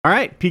All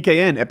right,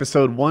 PKN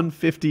episode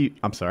 150.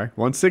 I'm sorry,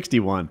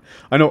 161.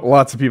 I know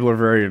lots of people are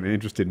very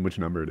interested in which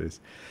number it is.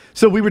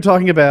 So we were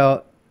talking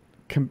about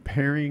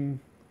comparing.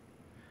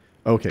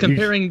 Okay,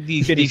 Comparing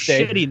the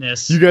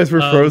shittiness. you guys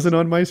were frozen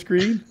on my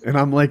screen, and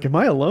I'm like, am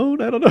I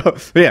alone? I don't know.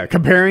 But yeah,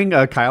 comparing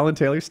Kyle and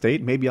Taylor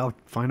State. Maybe I'll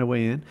find a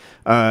way in.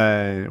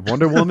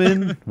 Wonder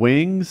Woman,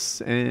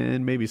 Wings,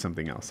 and maybe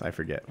something else. I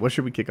forget. What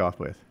should we kick off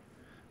with?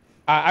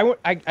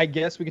 I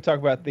guess we could talk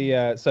about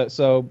the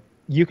so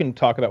you can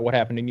talk about what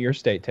happened in your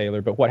state,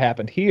 Taylor, but what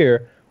happened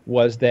here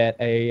was that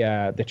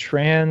the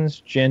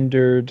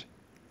transgendered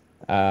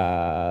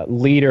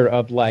leader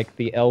of like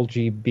the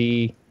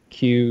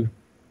LGBTQ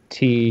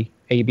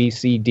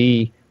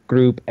ABCD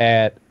group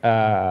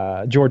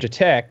at Georgia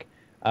Tech,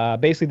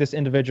 basically this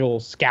individual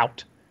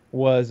scout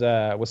was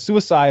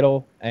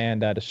suicidal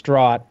and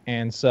distraught,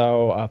 and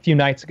so a few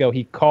nights ago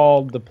he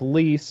called the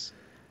police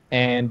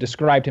and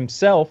described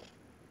himself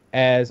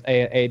as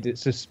a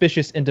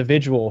suspicious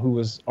individual who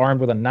was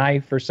armed with a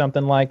knife or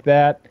something like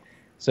that.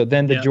 So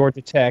then the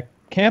Georgia Tech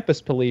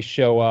campus police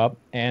show up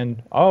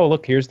and, oh,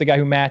 look, here's the guy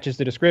who matches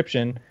the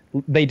description.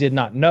 They did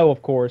not know,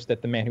 of course,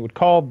 that the man who had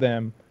called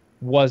them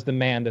was the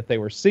man that they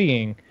were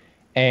seeing.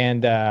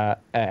 And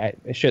I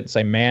shouldn't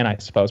say man, I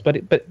suppose,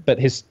 but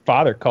his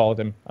father called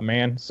him a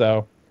man,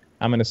 so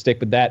I'm going to stick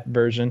with that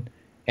version.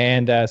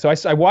 And so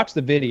I watched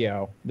the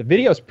video. The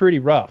video is pretty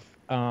rough.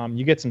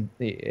 You get some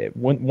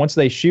once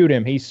they shoot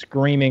him, he's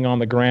screaming on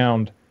the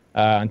ground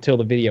until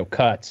the video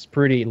cuts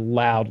pretty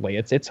loudly.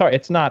 It's hard.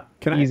 It's not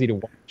easy to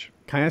watch.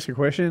 Can I ask a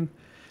question?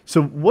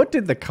 So what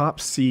did the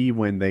cops see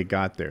when they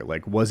got there?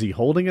 Like, was he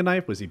holding a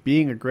knife? Was he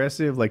being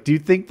aggressive? Like, do you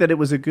think that it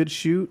was a good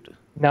shoot?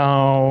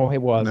 No,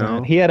 it wasn't.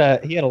 No? He had a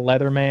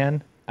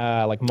Leatherman,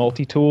 like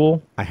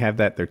multi-tool. I have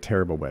that. They're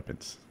terrible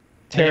weapons.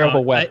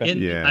 Terrible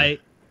weapon.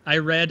 I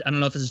read, I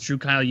don't know if this is true,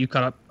 Kyle, you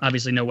caught up,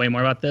 obviously know way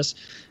more about this.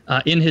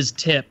 In his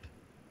tip,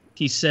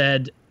 he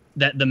said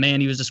that the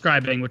man he was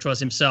describing, which was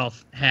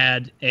himself,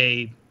 had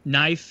a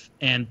knife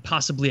and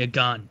possibly a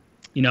gun,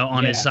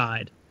 on his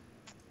side.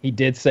 He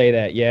did say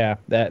that. Yeah,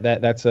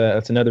 that's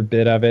another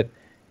bit of it.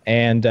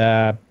 And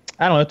I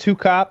don't know, two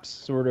cops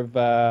sort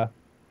of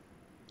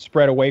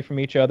spread away from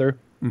each other,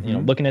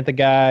 looking at the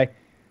guy.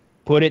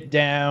 Put it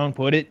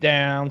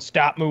down,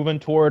 stop moving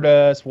toward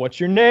us. What's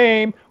your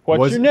name?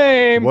 What's your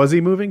name? Was he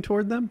moving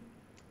toward them?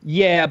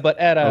 Yeah, but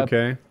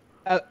at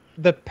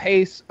the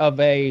pace of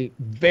a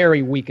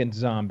very weakened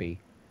zombie.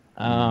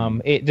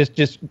 It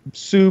just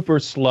super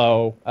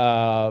slow,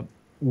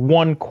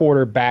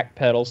 1/4 back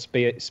pedal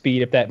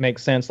speed, if that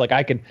makes sense. Like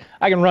I can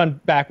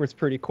run backwards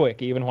pretty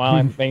quick, even while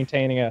I'm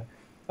maintaining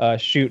a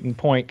shoot and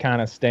point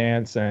kind of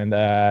stance. And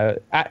I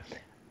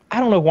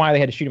don't know why they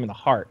had to shoot him in the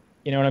heart.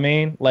 You know what I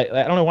mean? Like,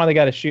 I don't know why they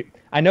got to shoot.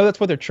 I know that's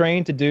what they're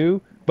trained to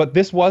do, but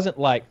this wasn't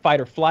like fight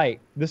or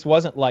flight. This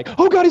wasn't like,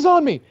 oh God, he's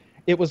on me.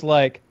 It was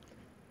like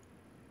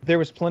there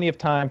was plenty of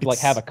time to like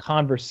have a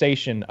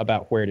conversation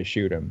about where to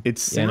shoot him. It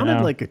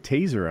sounded like a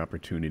taser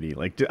opportunity.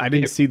 Like, I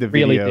didn't see the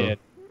video. Really did.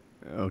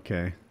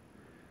 Okay.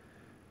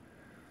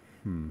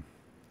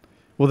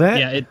 Well, that.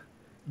 Yeah.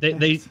 They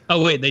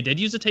did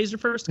use a taser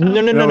first? No.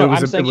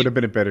 It would have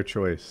been a better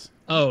choice.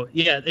 Oh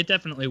yeah, it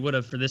definitely would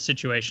have for this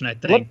situation. I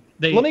think.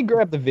 Let me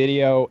grab the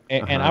video,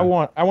 and I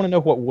want to know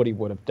what Woody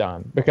would have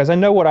done, because I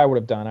know what I would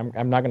have done.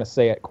 I'm not going to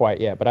say it quite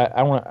yet, but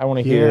I want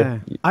to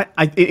hear.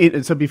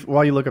 So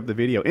while you look up the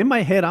video, in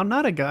my head, I'm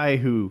not a guy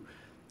who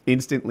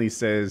instantly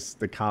says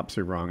the cops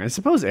are wrong. I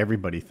suppose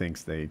everybody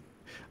thinks they.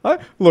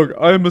 Look,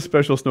 I'm a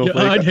special snowflake.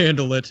 Yeah, I'd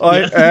handle it.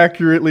 I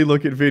accurately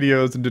look at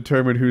videos and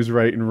determine who's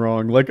right and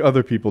wrong, like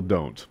other people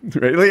don't.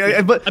 Right?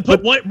 I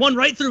put one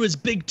right through his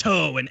big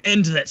toe and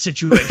end that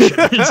situation.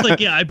 It's like,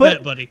 yeah, I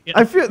bet, buddy. Yeah.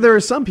 I feel there are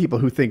some people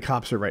who think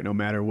cops are right no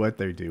matter what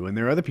they do, and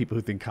there are other people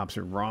who think cops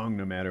are wrong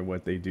no matter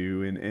what they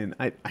do. And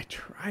I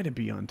try to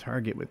be on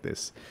target with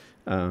this.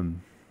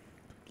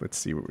 Let's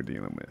see what we're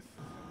dealing with.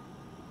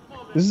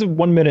 This is a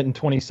 1 minute and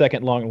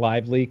 20-second long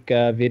live leak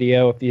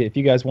video. If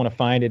you guys want to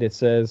find it, it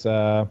says,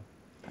 I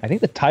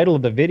think the title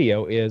of the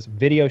video is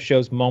 "Video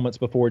Shows Moments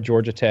Before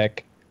Georgia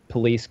Tech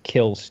Police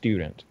Kill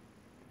Student."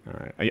 All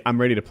right,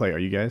 I'm ready to play. Are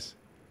you guys?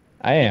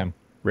 I am.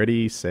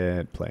 Ready,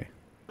 set, play.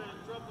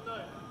 Drop the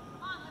knife.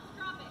 Come on, let's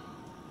drop it.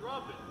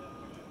 Drop it.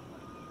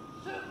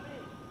 Shoot me.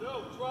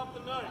 No, drop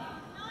the knife.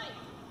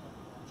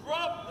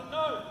 Drop the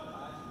knife.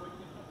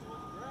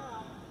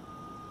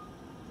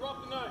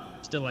 Drop the knife.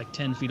 Still like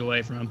 10 feet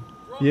away from him.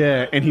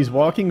 Yeah, and he's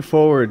walking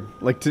forward.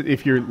 Like,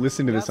 if you're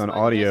listening to this on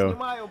audio,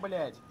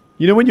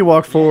 you know when you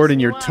walk forward and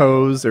your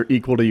toes are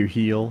equal to your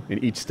heel,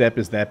 and each step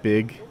is that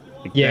big?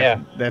 Like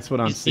that's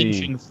what I'm seeing.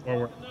 Inching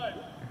forward.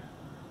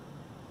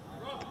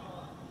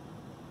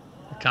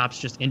 The cop's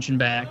just inching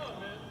back.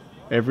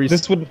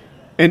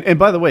 And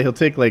by the way, he'll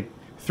take like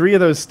 3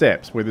 of those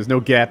steps where there's no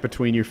gap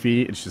between your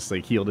feet. It's just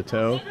like heel to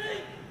toe.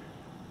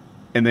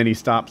 And then he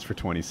stops for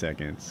 20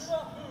 seconds.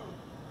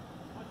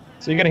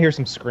 So you're going to hear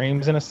some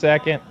screams in a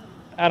second.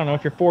 I don't know,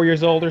 if you're 4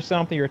 years old or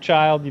something, you're a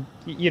child,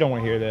 you don't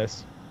want to hear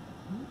this.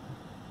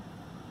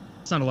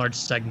 It's not a large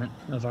segment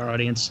of our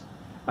audience.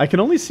 I can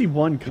only see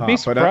one cop, be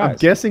but I'm surprised.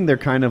 guessing they're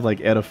kind of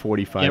like at a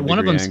 45 Yeah, one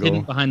of degree them's angle.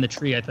 hidden behind the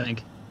tree. I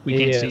think we He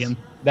can't is. see him.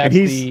 That's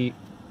he's- the.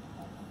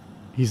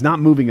 He's not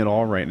moving at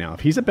all right now.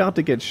 If he's about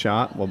to get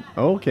shot, well,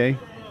 okay.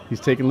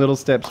 He's taking little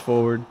steps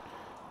forward.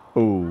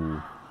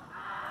 Oh.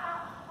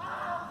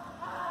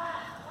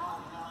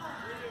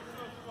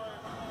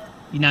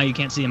 Now you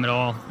can't see him at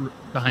all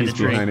behind He's the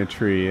tree. behind a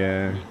tree,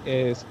 yeah.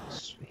 Is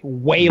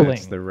wailing.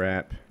 That's the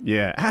rap.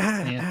 Yeah.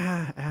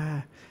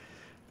 Yeah.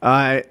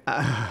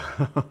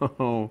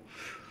 Oh.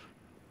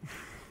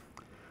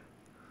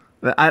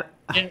 I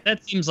Yeah,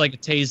 that seems like a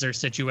taser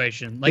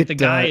situation. Like It the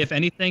guy, does. if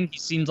anything, he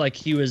seemed like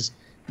he was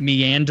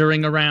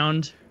meandering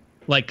around,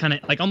 like kind of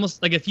like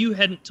almost like if you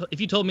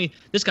told me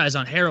this guy's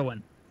on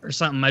heroin or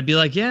something, I'd be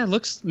like, yeah,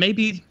 looks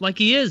maybe like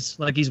he is.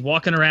 Like he's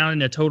walking around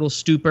in a total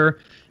stupor,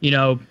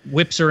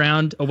 whips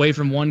around away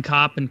from one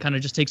cop and kind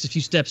of just takes a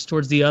few steps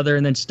towards the other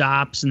and then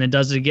stops and then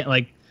does it again.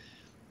 Like,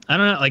 I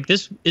don't know. Like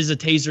this is a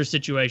taser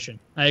situation.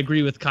 I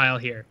agree with Kyle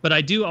here, but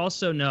I do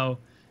also know,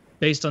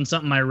 based on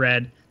something I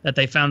read, that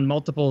they found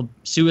multiple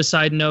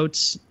suicide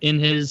notes in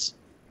his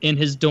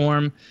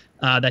dorm,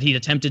 that he'd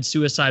attempted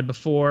suicide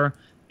before,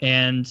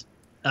 and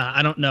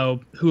I don't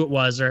know who it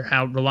was or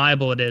how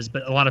reliable it is,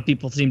 but a lot of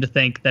people seem to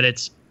think that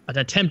it's an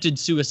attempted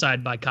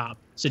suicide by cop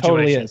situation.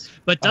 Totally is.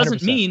 But it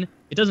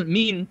doesn't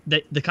mean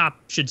that the cop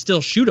should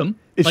still shoot him.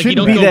 It Like, you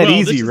shouldn't don't be go, that "Well,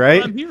 easy, this is what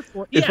right? I'm here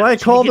for." If Yeah, I it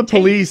should call get the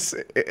police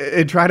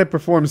and try to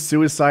perform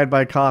suicide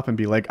by cop and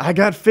be like, I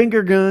got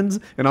finger guns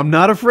and I'm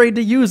not afraid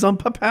to use them,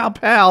 pow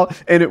pow,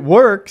 and it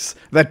works,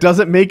 that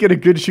doesn't make it a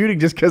good shooting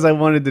just because I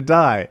wanted to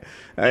die.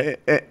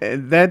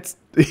 That's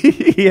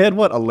he had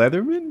what, a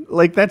Leatherman?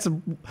 Like that's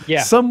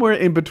Yeah. somewhere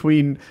in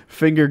between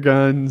finger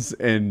guns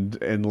and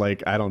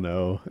like I don't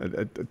know.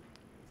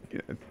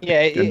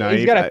 Yeah, he's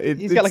knife. got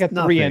he's got like a It's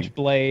 3-inch nothing.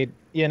 blade.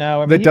 I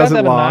mean, That he does doesn't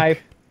have a lock, knife.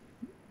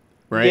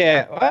 right?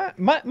 Yeah,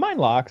 mine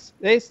locks.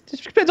 It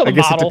just depends on the I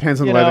guess model. it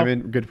depends on the you know?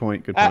 Leatherman. Good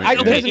point. Good I- point. I-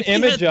 yeah. there's an if he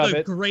image had of the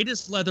it.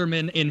 greatest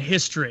Leatherman in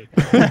history,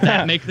 would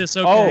that make this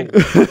Oh, okay?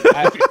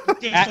 I-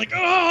 It's like,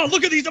 oh,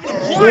 look at these! I'm gonna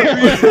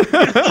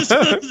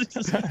fire you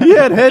He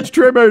had hedge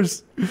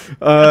trimmers. in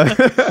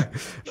a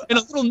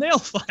little nail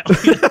file.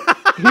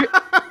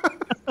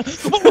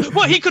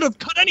 Well, he could have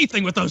cut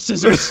anything with those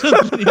scissors.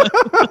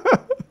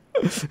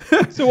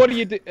 so what do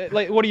you do?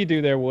 Like, what do you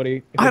do there, Woody?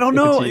 if I it's- don't if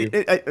know.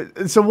 it's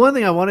you? So one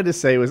thing I wanted to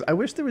say was I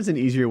wish there was an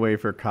easier way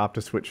for a cop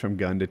to switch from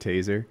gun to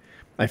taser.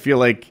 I feel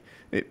like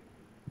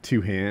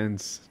two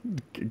hands.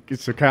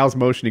 So Kyle's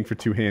motioning for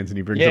two hands, and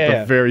he brings up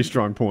Yeah. a very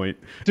strong point.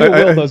 Dual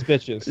will those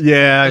bitches.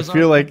 Yeah, Those I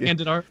feel are like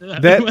handed our-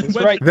 That's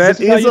right. that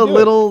This is how is you a do it.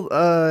 little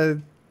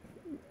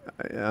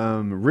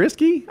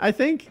risky, I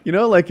think.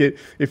 Like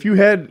if you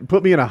had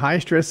put me in a high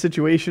stress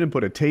situation and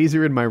put a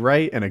taser in my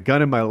right and a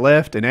gun in my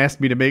left and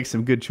asked me to make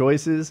some good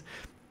choices,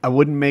 I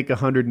wouldn't make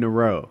 100 in a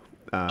row.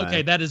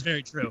 Okay, that is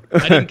very true.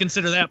 I didn't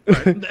consider that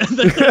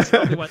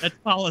part. That's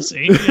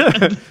policy.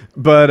 Yeah.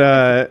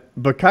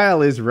 But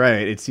Kyle is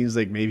right. It seems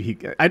like maybe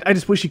I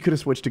just wish he could have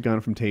switched to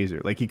gun from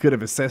taser. Like he could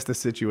have assessed the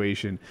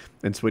situation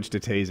and switched to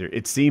taser.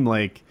 It seemed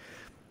like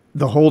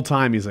the whole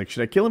time he's like,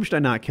 should I kill him? Should I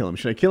not kill him?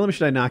 Should I kill him?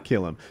 Should I not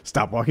kill him?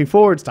 Stop walking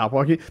forward. Stop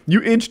walking.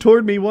 You inch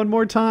toward me one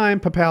more time.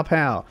 Pow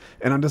pow.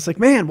 And I'm just like,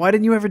 man, why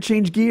didn't you ever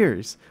change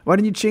gears? Why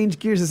didn't you change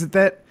gears? Is it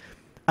that?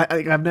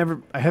 I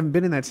haven't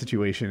been in that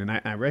situation, and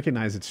I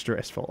recognize it's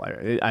stressful.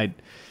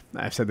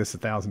 I've said this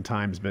 1,000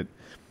 times, but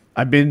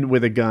I've been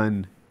with a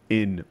gun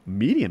in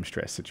medium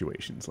stress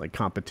situations, like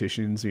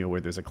competitions, where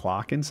there's a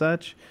clock and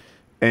such,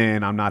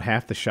 and I'm not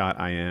half the shot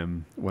I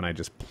am when I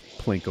just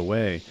plink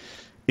away.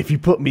 If you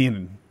put me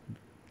in,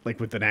 like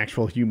with an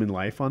actual human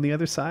life on the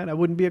other side, I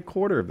wouldn't be a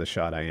quarter of the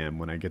shot I am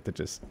when I get to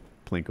just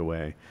plink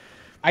away.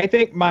 I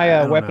think my I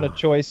don't weapon know. of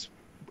choice.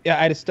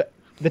 Yeah,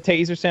 the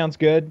taser sounds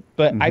good,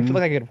 but I feel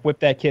like I could whip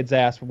that kid's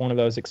ass with one of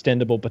those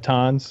extendable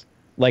batons,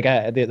 like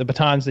the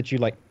batons that you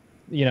like,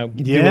 do like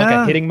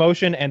Yeah. a hitting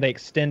motion and they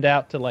extend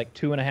out to like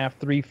 2.5,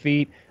 3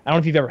 feet. I don't know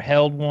if you've ever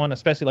held one,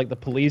 especially like the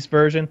police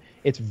version.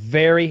 It's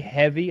very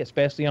heavy,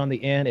 especially on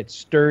the end. It's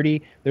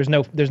sturdy. There's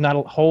not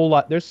a whole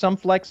lot. There's some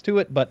flex to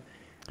it, but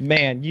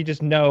man, you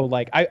just know,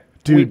 like we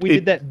Dude,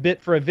 did that bit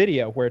for a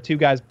video where two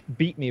guys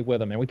beat me with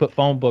them, and we put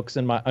phone books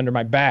under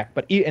my back.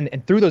 But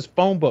and through those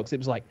phone books, it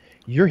was like,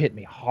 you're hitting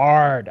me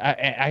hard.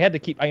 I had to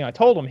keep. I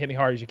told them hit me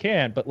hard as you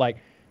can, but like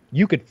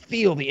you could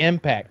feel the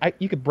impact.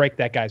 You could break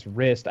that guy's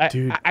wrist.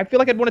 Dude. I feel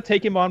like I'd want to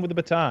take him on with a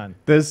baton.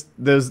 Those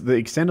the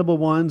extendable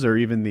ones, or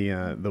even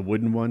the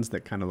wooden ones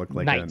that kind of look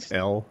like an Nightstick.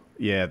 L.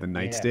 Yeah, the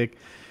nightstick.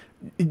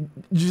 Yeah. You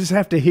just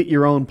have to hit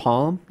your own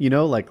palm,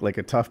 like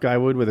a tough guy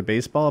would with a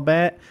baseball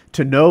bat,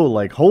 to know,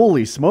 like,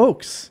 holy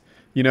smokes.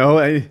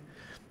 I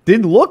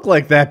didn't look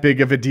like that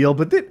big of a deal,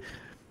 but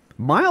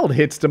mild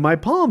hits to my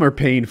palm are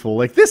painful.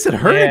 Like, this would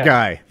hurt Yeah. a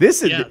guy.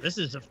 This is Yeah, this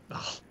is a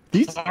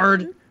These-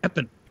 hard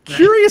weapon.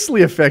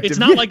 curiously effective. It's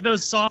not Yeah. like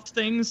those soft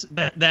things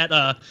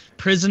that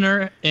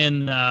prisoner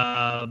in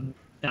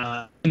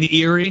the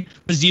Erie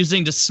was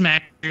using to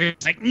smack.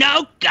 It's like,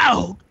 no,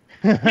 go.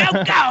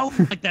 now go,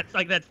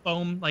 like that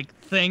foam like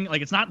thing.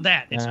 Like it's not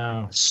that. It's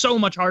No. so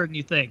much harder than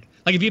you think.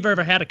 Like if you've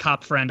ever had a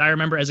cop friend, I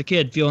remember as a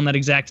kid feeling that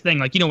exact thing.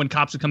 Like, you know, when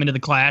cops would come into the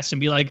class and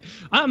be like,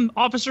 "I'm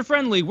officer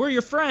friendly. We're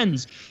your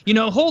friends. You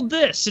know, hold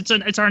this. It's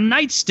our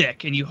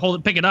nightstick." And you hold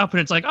it, pick it up, and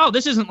it's like, "Oh,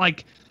 this isn't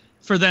like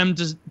for them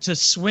to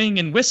swing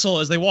and whistle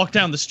as they walk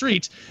down the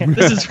street.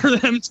 This is for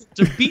them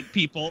to beat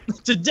people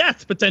to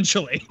death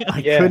potentially."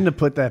 I Yeah. couldn't have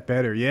put that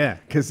better. Yeah,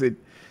 because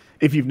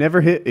if you've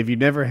never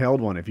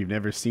held one, if you've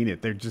never seen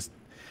it, they're just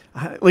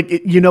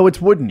you know,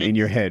 it's wooden in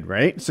your head,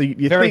 right? So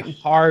you Very think,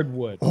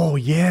 hardwood. oh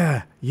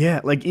yeah,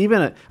 like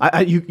even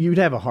you'd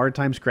have a hard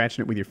time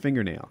scratching it with your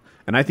fingernail,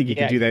 and I think you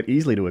Yeah. could do that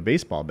easily to a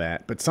baseball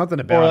bat. But something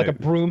about Or like it,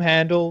 a broom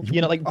handle.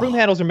 You know, like broom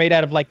handles are made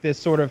out of like this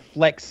sort of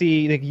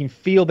flexy, like you can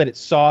feel that it's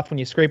soft when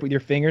you scrape it with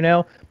your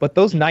fingernail. But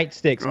those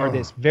nightsticks are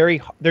this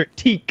they're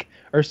teak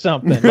or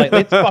something. Like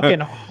it's fucking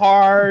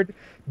hard,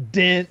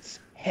 dense,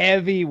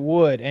 heavy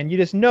wood. And you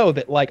just know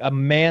that like a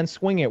man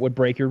swinging it would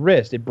break your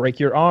wrist. It'd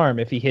break your arm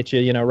if he hit you,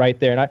 you know, right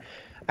there. And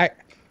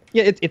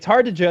yeah, it's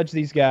hard to judge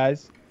these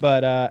guys,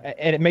 but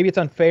maybe it's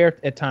unfair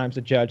at times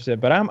to judge them.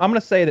 But I'm going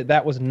to say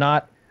that was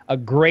not a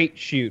great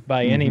shoot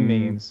by any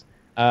means,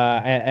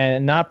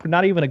 and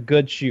not even a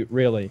good shoot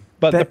really.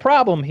 But the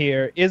problem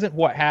here isn't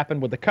what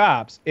happened with the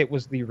cops; it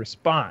was the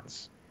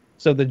response.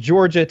 So the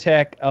Georgia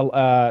Tech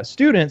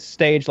students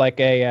staged like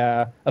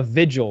a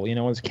vigil. You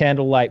know, it was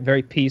candlelight,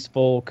 very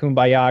peaceful,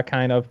 kumbaya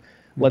kind of.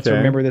 Let's Okay.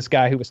 remember this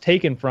guy who was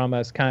taken from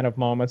us kind of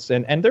moments.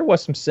 And there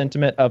was some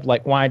sentiment of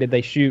like, why did they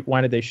shoot?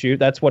 Why did they shoot?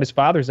 That's what his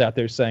father's out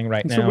there saying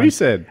right that's now. what we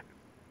said.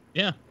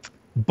 Yeah.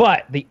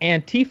 But the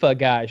Antifa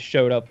guys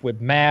showed up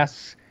with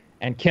masks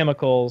and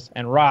chemicals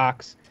and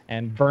rocks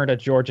and burned a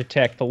Georgia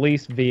Tech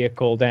police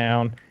vehicle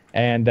down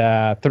and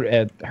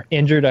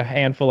injured a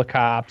handful of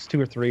cops,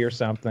 2 or 3 or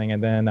something.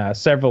 And then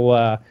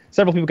several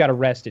people got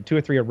arrested, 2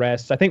 or 3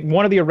 arrests. I think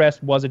one of the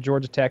arrests was a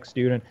Georgia Tech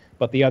student,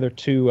 but the other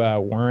 2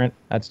 weren't.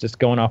 That's just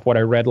going off what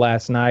I read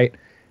last night.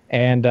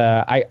 And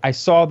I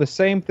saw the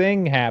same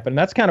thing happen.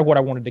 That's kind of what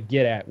I wanted to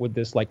get at with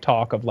this like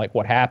talk of like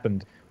what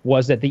happened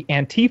was that the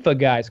Antifa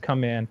guys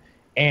come in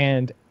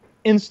and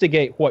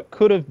instigate what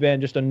could have been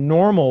just a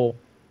normal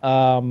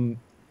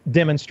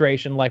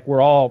demonstration like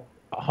we're all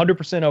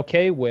 100%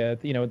 okay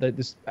with, you know,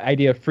 this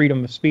idea of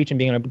freedom of speech and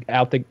being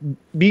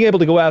able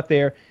to go out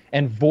there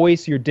and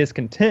voice your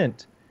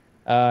discontent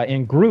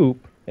in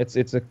group. It's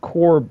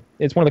one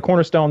of the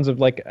cornerstones of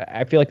like,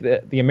 I feel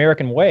like the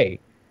American way.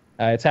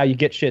 It's how you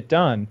get shit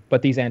done.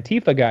 But these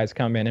Antifa guys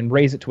come in and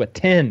raise it to a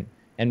 10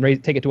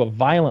 and take it to a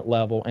violent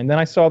level. And then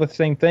I saw the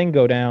same thing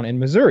go down in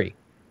Missouri.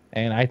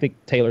 And I think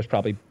Taylor's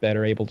probably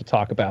better able to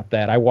talk about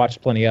that. I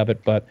watched plenty of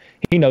it, but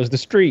he knows the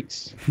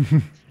streets.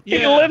 He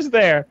lives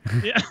there.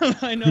 Yeah,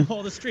 I know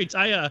all the streets.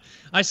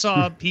 I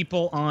saw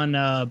people on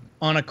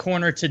a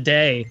corner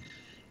today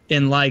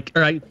in like,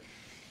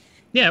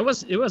 yeah, it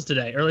was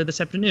today, early this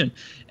afternoon,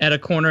 at a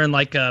corner in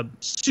like a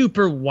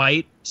super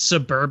white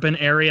suburban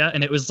area,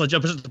 and it was like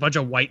just a bunch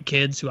of white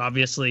kids who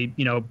obviously,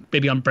 you know,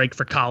 maybe on break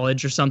for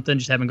college or something,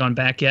 just haven't gone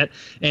back yet,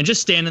 and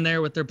just standing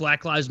there with their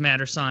Black Lives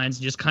Matter signs,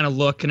 and just kind of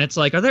look, and it's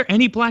like, are there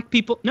any black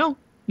people? No,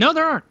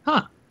 there aren't.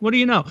 Huh? What do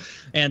you know?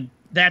 And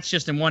that's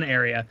just in one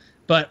area.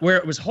 But where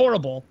it was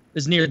horrible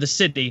is near the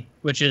city,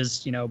 which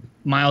is, you know,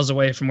 miles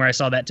away from where I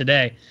saw that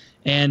today.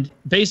 And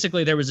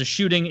basically there was a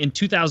shooting in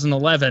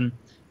 2011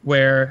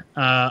 where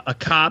a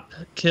cop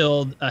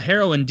killed a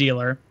heroin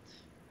dealer,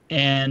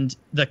 and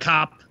the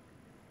cop,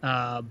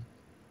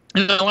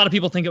 and a lot of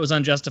people think it was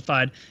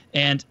unjustified.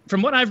 And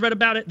from what I've read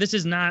about it, this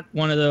is not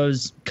one of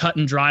those cut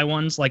and dry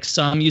ones like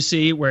some you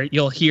see where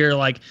you'll hear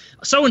like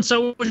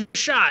so-and-so was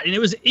shot and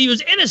he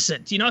was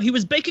innocent, you know, he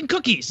was baking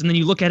cookies. And then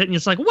you look at it and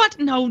it's like, what?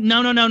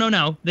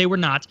 No, they were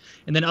not.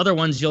 And then other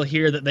ones you'll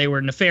hear that they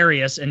were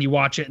nefarious, and you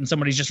watch it and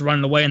somebody's just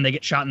running away and they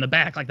get shot in the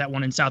back, like that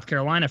one in South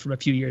Carolina from a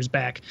few years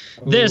back.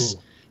 Ooh. This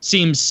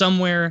seems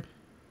somewhere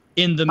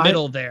in the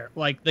middle there.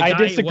 Like the I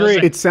guy disagree.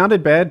 wasn't- It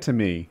sounded bad to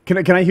me.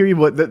 Can I hear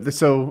you?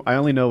 So I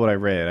only know what I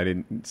read. I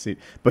didn't see.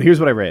 But here's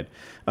what I read.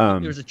 there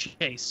was a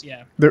chase,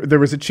 yeah. There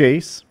was a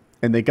chase,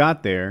 and they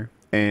got there,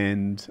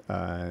 and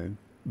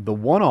the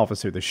one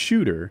officer, the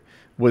shooter,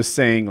 was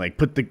saying like,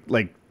 put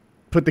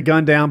the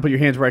gun down, put your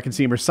hands where I can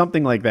see him, or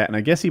something like that. And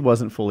I guess he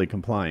wasn't fully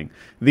complying.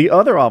 The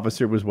other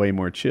officer was way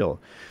more chill.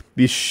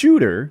 The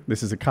shooter,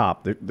 this is a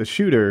cop. The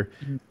shooter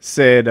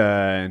said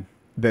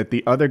that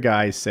the other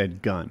guy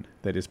said gun,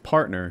 that his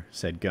partner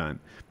said gun.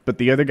 But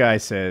the other guy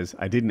says,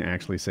 I didn't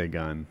actually say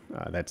gun.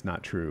 That's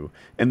not true.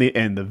 And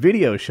the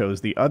video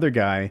shows the other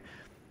guy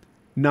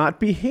not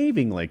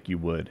behaving like you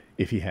would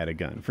if he had a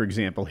gun. For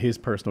example, his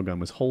personal gun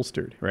was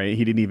holstered, right?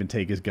 He didn't even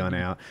take his gun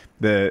out.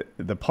 The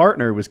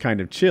partner was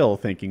kind of chill,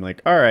 thinking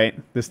like, all right,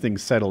 this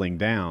thing's settling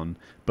down.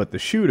 But the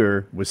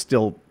shooter was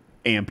still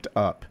amped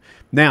up.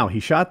 Now, he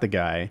shot the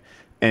guy,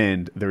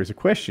 and there was a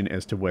question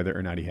as to whether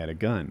or not he had a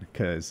gun,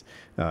 because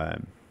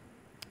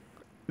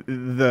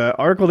the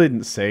article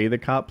didn't say the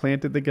cop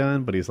planted the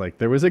gun, but he's like,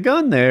 there was a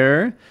gun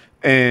there,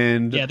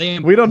 and they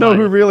we don't know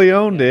who implied it. really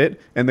owned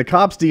it, and the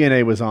cop's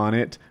DNA was on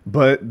it,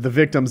 but the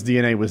victim's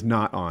DNA was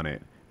not on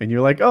it. And you're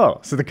like, oh,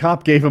 so the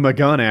cop gave him a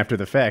gun after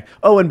the fact.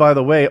 Oh, and by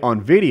the way,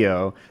 on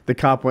video, the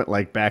cop went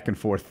like back and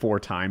forth 4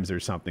 times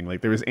or something.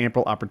 Like there was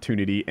ample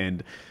opportunity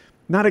and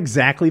not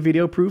exactly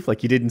video proof.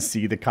 Like you didn't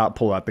see the cop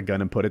pull out the gun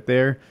and put it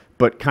there,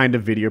 but kind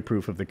of video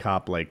proof of the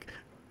cop like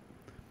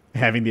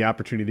having the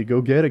opportunity to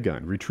go get a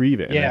gun, retrieve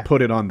it, and then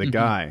put it on the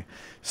guy.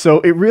 So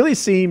it really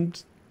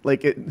seemed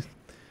like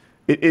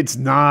it's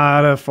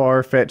not a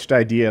far-fetched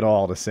idea at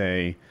all to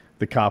say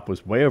the cop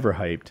was way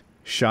overhyped,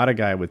 shot a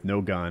guy with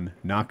no gun,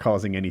 not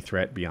causing any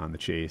threat beyond the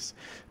chase,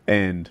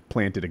 and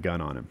planted a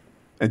gun on him.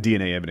 And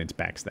DNA evidence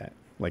backs that.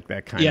 Like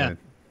that kind of...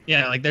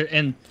 Yeah, like there,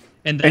 and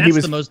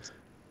that's the most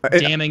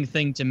damning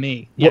thing to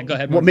me. Yeah, go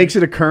ahead. What makes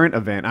it a current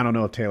event, I don't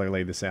know if Taylor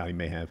laid this out, he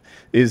may have,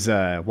 is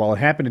while it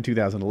happened in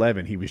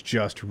 2011, he was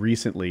just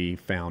recently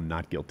found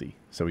not guilty.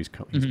 So he's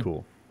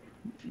cool.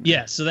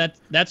 Yeah, so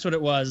that's what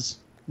it was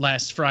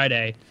last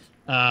Friday,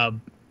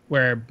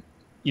 where,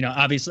 you know,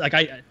 obviously,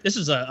 like this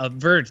is a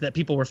verge that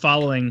people were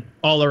following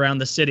all around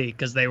the city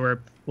because they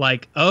were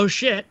like, oh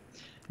shit,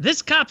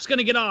 this cop's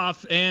gonna get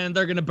off and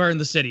they're gonna burn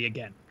the city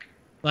again.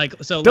 Like,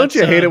 so don't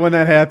you hate it when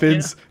that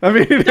happens? Yeah. I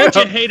mean, don't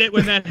you hate it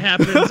when that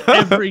happens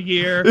every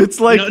year? It's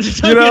like,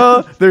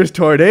 there's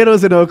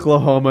tornadoes in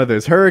Oklahoma,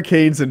 there's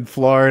hurricanes in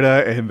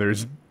Florida, and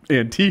there's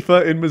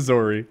Antifa in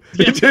Missouri.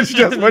 Yeah. It's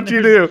just what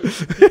you do.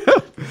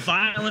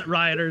 Violent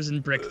rioters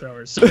and brick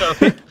throwers. So,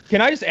 can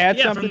I just add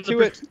something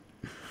to it?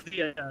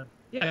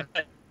 Yeah.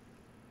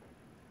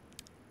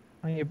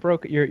 Oh,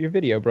 your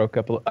video broke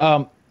up a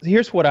little.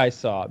 Here's what I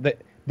saw.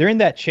 They're in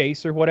that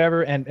chase or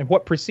whatever, and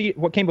what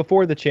came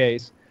before the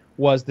chase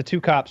was the 2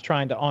 cops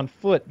trying to on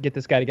foot get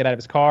this guy to get out of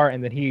his car,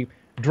 and then he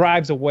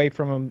drives away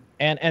from him.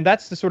 And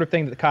that's the sort of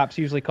thing that the cops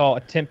usually call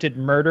attempted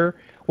murder,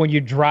 when you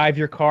drive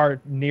your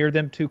car near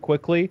them too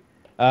quickly.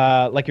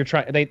 Like you're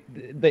trying,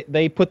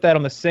 they put that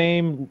on the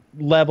same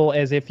level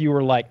as if you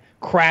were like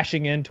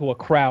crashing into a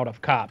crowd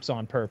of cops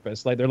on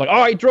purpose. Like they're like,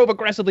 oh, he drove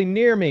aggressively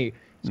near me.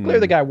 It's clear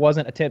the guy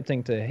wasn't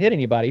attempting to hit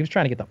anybody. He was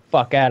trying to get the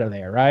fuck out of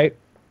there, right?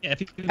 Yeah, if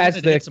he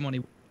wanted to hit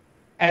someone,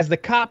 as the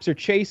cops are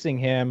chasing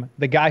him,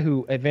 the guy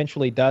who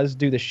eventually does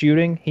do the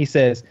shooting, he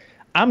says,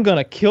 I'm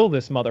gonna kill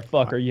this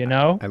motherfucker, you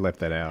know? I left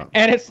that out.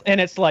 And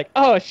it's like,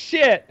 oh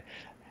shit,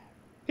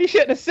 he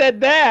shouldn't have said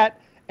that.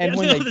 And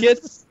when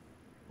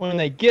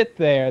they get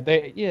there,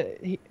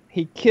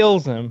 he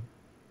kills him,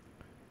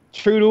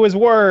 true to his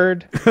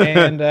word,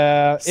 and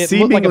it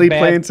seemingly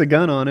plants a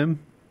gun on him.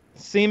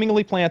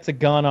 Seemingly plants a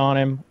gun on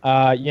him.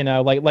 You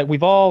know, like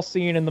we've all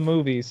seen in the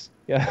movies.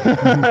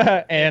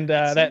 Yeah. And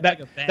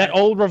that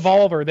old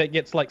revolver that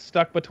gets like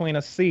stuck between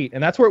a seat,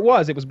 and that's where it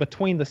was. It was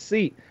between the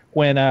seat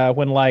when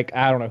like,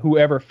 I don't know,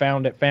 whoever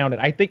found it.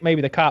 I think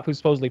maybe the cop who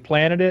supposedly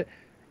planted it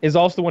is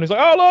also the one who's like,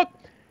 oh look,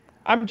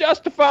 I'm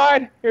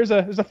justified. There's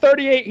a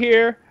 38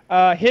 here,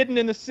 hidden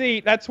in the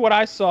seat. That's what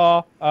I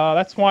saw.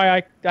 That's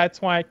why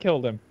I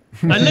killed him.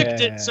 I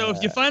licked it, so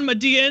if you find my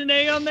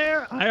DNA on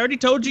there, I already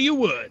told you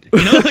would.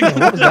 You know, like,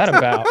 what was that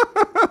about?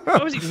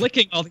 Why was he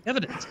licking all the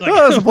evidence? Like,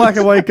 oh, it was a black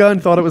and white gun.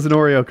 Thought it was an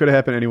Oreo. Could have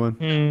happened to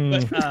anyone.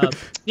 But,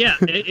 yeah,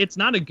 it's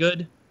not a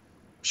good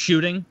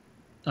shooting.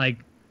 Like,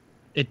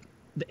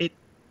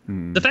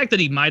 the fact that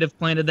he might have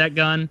planted that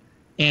gun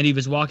and he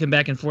was walking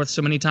back and forth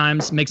so many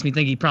times makes me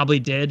think he probably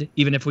did,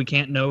 even if we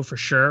can't know for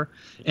sure.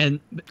 And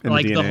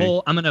like the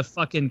whole, I'm gonna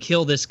fucking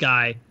kill this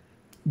guy,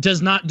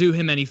 does not do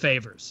him any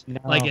favors. No.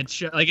 Like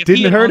if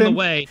he had on the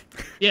way,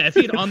 if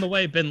he had on the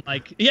way been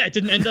like, it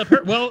didn't end up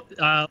hurt. Well,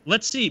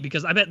 let's see,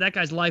 because I bet that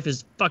guy's life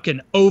is fucking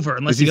over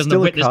unless he doesn't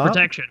have witness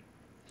protection.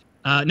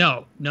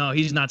 No,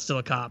 he's not still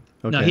a cop.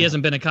 Okay. No, he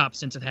hasn't been a cop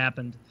since it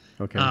happened.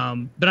 Okay.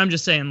 But I'm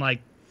just saying, like,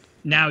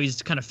 now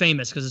he's kind of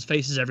famous because his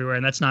face is everywhere,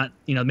 and that's not,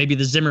 you know, maybe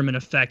the Zimmerman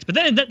effect. But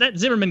then that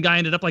Zimmerman guy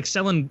ended up like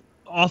selling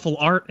awful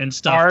art and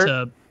stuff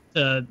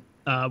to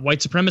white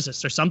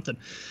supremacists or something.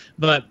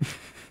 But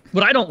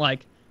what I don't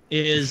like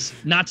is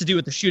not to do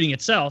with the shooting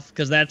itself,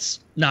 because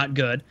that's not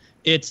good.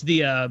 It's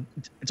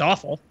it's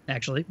awful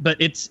actually, but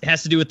it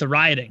has to do with the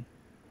rioting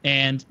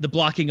and the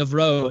blocking of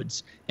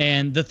roads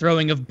and the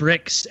throwing of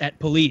bricks at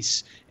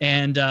police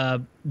and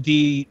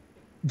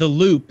the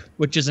Loop,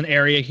 which is an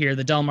area here,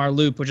 the Del Mar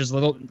Loop, which is a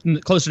little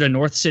closer to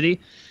North City,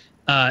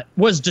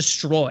 was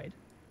destroyed.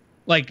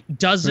 Like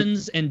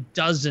dozens and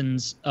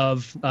dozens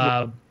of.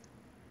 I'm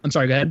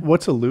sorry. Go ahead.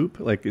 What's a loop?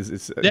 Like,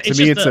 it's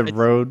a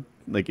road.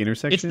 Like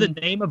intersection? It's the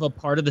name of a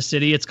part of the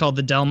city. It's called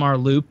the Del Mar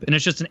Loop, and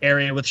it's just an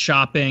area with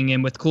shopping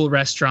and with cool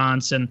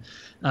restaurants and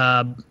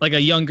like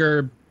a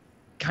younger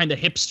kind of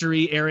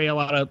hipstery area. A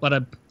lot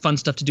of fun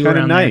stuff to do around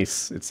there.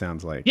 Nice, it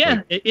sounds like.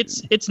 Yeah,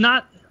 it's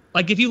not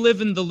like if you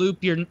live in the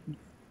Loop,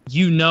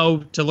 you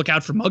know to look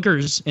out for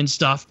muggers and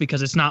stuff,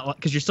 because it's not,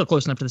 because you're still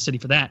close enough to the city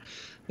for that.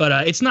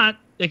 But it's not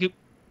like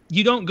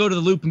you don't go to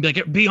the Loop and be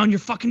like, be on your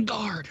fucking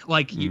guard.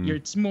 Like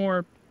it's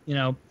more, you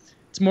know.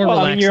 It's more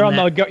relaxed. I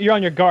mean, you're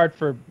on your guard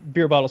for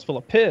beer bottles full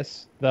of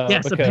piss, though.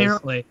 Yes,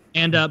 apparently.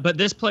 And but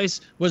this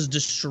place was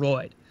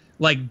destroyed.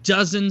 Like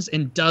dozens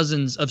and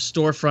dozens of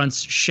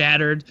storefronts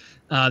shattered.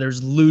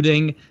 There's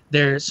looting.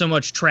 There's so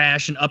much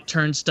trash and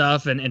upturned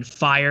stuff and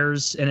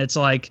fires. And it's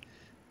like,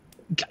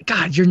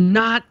 God, you're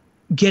not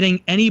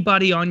getting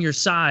anybody on your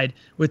side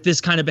with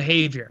this kind of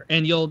behavior.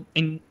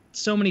 And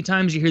so many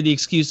times you hear the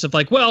excuse of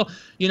like, well,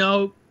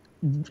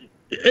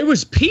 it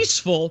was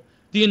peaceful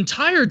the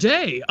entire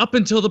day up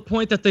until the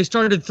point that they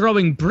started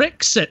throwing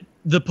bricks at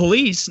the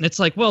police. And it's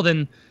like, well,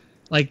 then,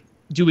 like,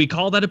 do we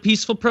call that a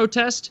peaceful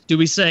protest? Do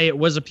we say it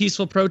was a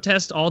peaceful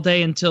protest all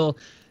day until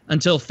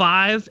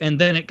 5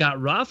 and then it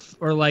got rough?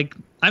 Or like,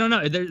 I don't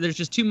know. There's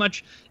just too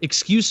much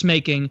excuse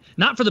making,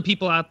 not for the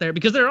people out there,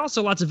 because there are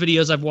also lots of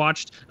videos I've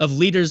watched of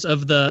leaders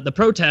of the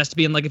protest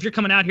being like, if you're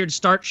coming out here to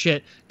start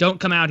shit, don't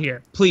come out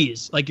here,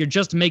 please. Like, you're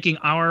just making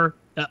our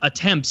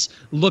attempts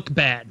look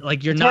bad.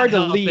 Like, you're It's not hard to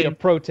helping. lead a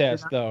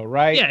protest, though,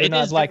 right? Yeah, You're it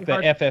not is like the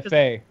very hard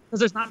FFA. because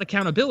there's not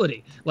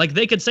accountability. Like,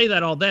 they could say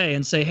that all day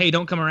and say, hey,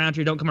 don't come around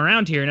here, don't come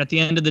around here. And at the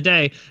end of the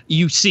day,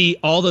 you see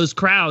all those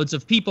crowds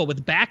of people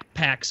with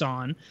backpacks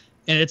on.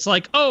 And it's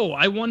like, oh,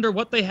 I wonder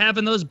what they have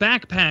in those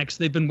backpacks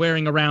they've been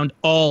wearing around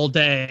all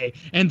day.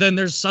 And then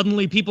there's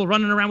suddenly people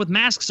running around with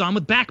masks on,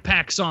 with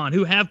backpacks on,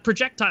 who have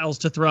projectiles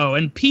to throw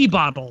and pee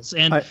bottles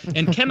and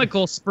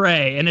chemical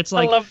spray. And it's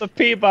like, I love the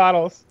pee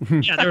bottles.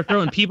 yeah, they were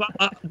throwing pee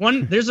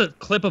bottles. There's a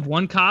clip of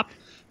one cop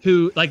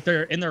who, like,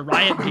 they're in their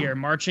riot gear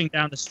marching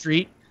down the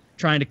street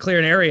trying to clear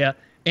an area,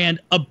 and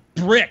a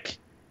brick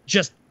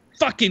just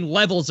fucking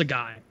levels a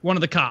guy, one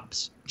of the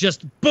cops.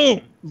 Just boom,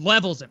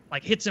 levels him,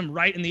 like hits him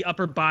right in the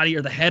upper body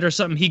or the head or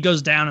something. He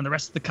goes down, and the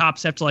rest of the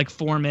cops have to like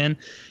form in,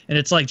 and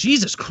it's like,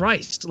 Jesus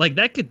Christ, like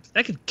that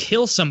could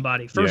kill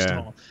somebody. First of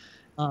all,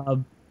 I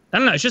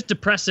don't know. It's just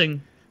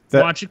depressing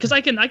watching, because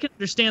I can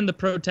understand the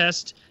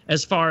protest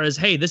as far as,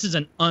 hey, this is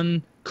an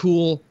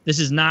uncool. This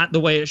is not the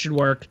way it should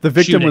work. The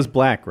victim shooting. was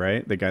black,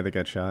 right? The guy that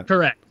got shot.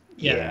 Correct.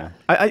 Yeah.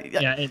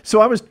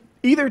 So I was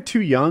either too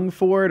young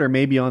for it, or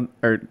maybe or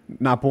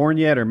not born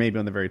yet, or maybe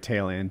on the very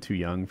tail end, too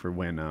young for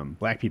when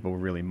black people were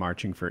really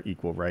marching for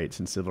equal rights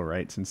and civil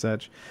rights and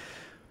such.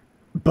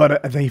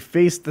 But they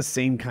faced the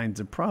same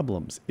kinds of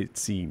problems, it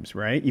seems,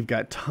 right? You've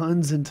got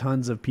tons and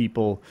tons of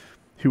people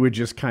who were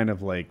just kind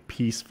of like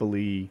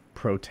peacefully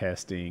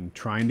protesting,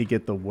 trying to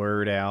get the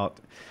word out.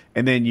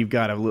 And then you've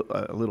got a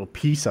little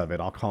piece of it,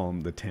 I'll call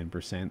them the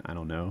 10%, I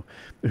don't know,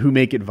 who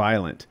make it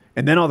violent.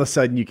 And then all of a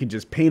sudden you can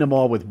just paint them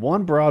all with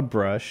one broad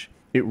brush.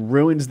 It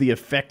ruins the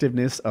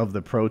effectiveness of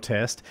the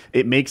protest.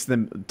 It makes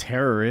them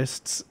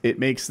terrorists. It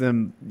makes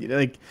them,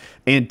 like,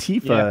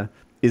 Antifa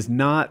is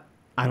not,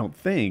 I don't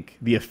think,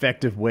 the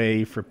effective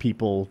way for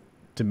people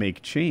to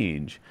make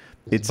change.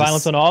 It's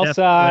violence on all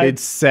sides.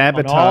 It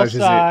sabotages on all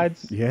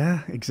sides. it.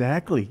 Yeah,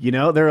 exactly.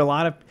 There are a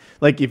lot of,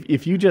 like,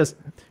 if you just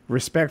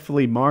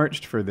respectfully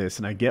marched for this,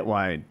 and I get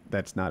why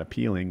that's not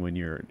appealing when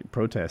you're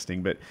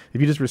protesting, but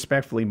if you just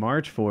respectfully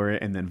march for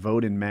it and then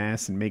vote in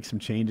mass and make some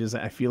changes,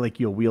 I feel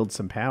like you'll wield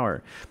some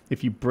power.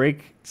 If you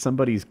break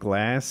somebody's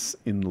glass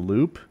in the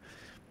loop,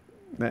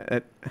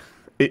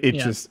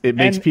 it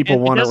makes people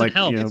want to, like,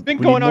 it's been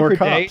going on for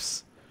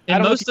days.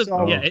 And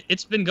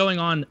it's been going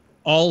on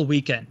all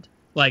weekend.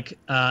 Like,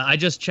 I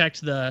just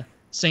checked the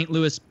St.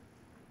 Louis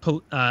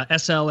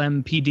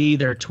SLMPD,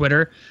 their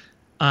Twitter.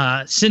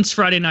 Since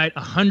Friday night,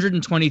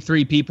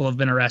 123 people have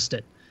been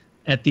arrested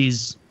at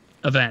these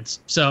events.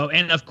 So,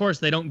 and of course,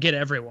 they don't get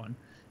everyone.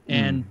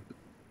 And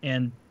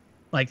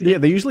like,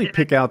 they usually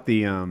pick out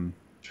the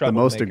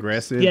most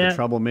aggressive, the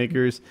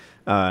troublemakers,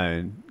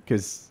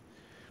 because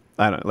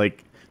I don't,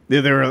 like,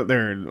 there are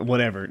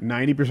whatever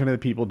 90% of the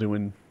people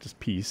doing just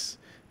peace,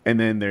 and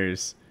then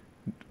there's,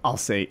 I'll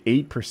say,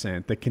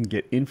 8% that can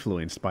get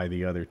influenced by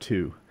the other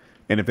two.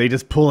 And if they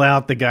just pull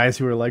out the guys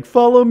who are like,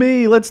 follow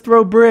me, let's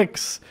throw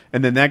bricks,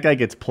 and then that guy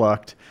gets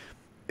plucked,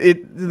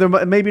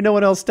 maybe no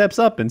one else steps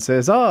up and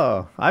says,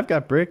 oh, I've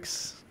got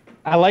bricks.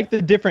 I like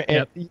the different,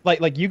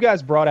 like you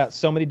guys brought out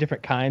so many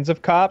different kinds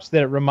of cops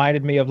that it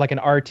reminded me of like an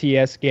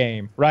RTS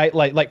game, right?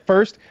 Like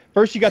first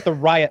you got the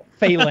riot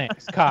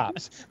phalanx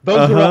cops.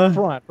 Those are up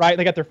front, right?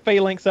 They got their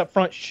phalanx up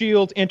front,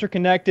 shields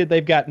interconnected.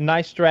 They've got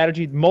nice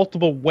strategy,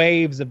 multiple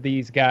waves of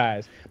these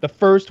guys. The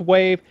first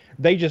wave,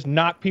 they just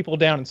knock people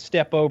down and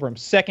step over them.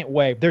 Second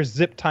wave, they're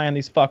zip tying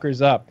these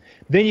fuckers up.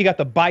 Then you got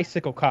the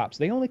bicycle cops.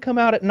 They only come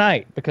out at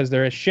night because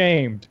they're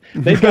ashamed.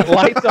 They've got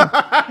lights on.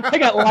 They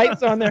got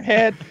lights on their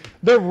head.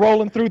 They're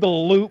rolling through the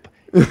loop.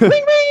 Ring,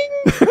 ring,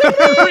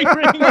 ring,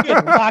 ring,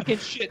 ring, locking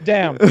shit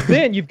down.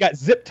 Then you've got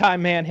Zip Tie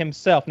Man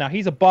himself. Now,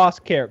 he's a boss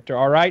character,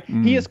 all right?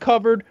 He is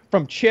covered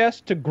from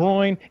chest to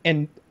groin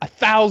in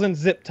 1,000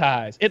 zip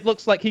ties. It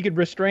looks like he could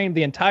restrain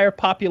the entire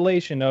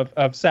population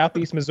of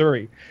Southeast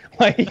Missouri.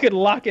 Like, he could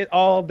lock it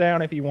all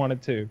down if he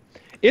wanted to.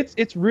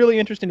 It's really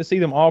interesting to see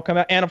them all come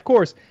out. And, of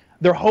course,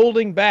 they're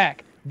holding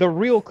back the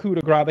real coup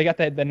de grace. They got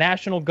the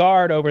National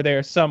Guard over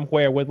there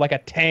somewhere with like a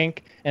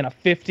tank and a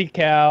 50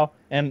 cal.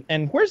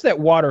 And where's that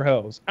water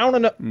hose? I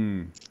don't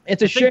know.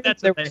 It's a shame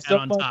that's there what they was had so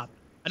on much. top.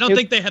 I don't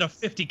think they had a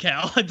 50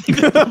 cal. I think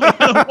they probably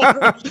had a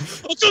water.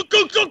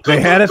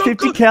 They had a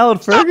 50 cal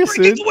at Stop breaking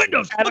Ferguson. the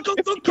windows. Had a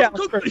 50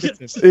 cal at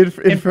Ferguson. In In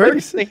Ferguson,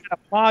 Ferguson. they had a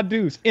Ma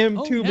Deuce M2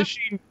 Oh, yeah.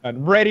 machine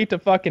gun ready to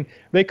fucking.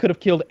 They could have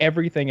killed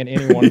everything and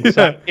anyone.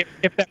 So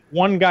if that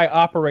one guy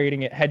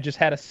operating it had just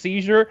had a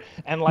seizure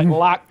and like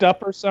locked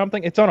up or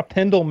something, it's on a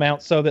pendulum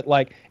mount so that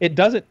like it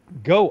doesn't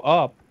go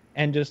up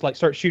and just like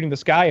start shooting the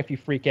sky if you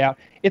freak out.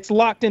 It's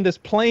locked in this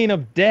plane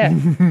of death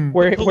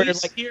where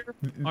Police like here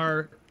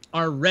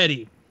are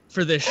ready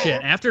for this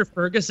shit. After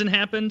Ferguson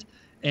happened,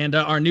 and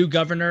our new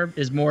governor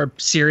is more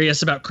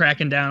serious about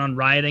cracking down on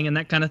rioting and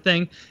that kind of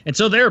thing, and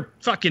so they're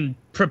fucking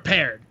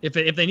prepared. If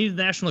they need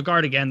the National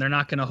Guard again, they're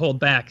not going to hold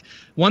back.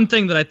 One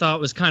thing that I thought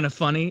was kind of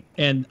funny,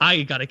 and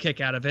I got a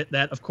kick out of it,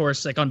 that of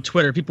course, like on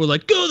Twitter, people were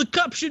like, "Go, the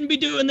cops shouldn't be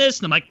doing this,"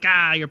 and I'm like,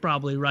 you're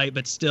probably right,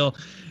 but still,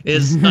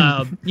 is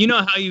you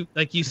know how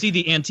you see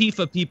the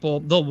Antifa people,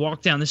 they'll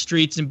walk down the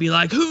streets and be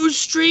like, "Whose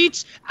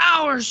streets?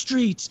 Our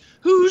streets.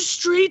 Whose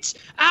streets?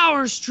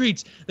 Our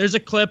streets." There's a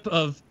clip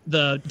of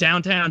the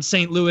downtown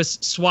St. Louis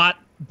SWAT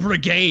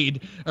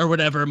brigade or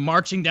whatever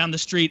marching down the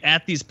street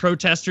at these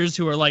protesters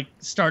who are like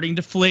starting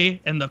to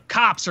flee, and the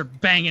cops are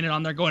banging it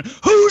on there going,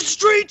 "Whose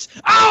streets?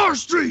 Our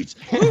streets.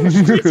 Whose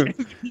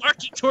streets?"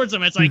 Marching towards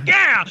them. It's like,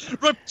 yeah,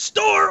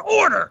 restore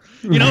order,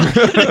 you know.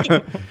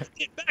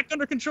 Get back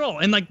under control.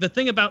 And like the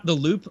thing about the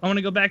Loop, I want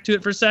to go back to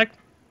it for a sec.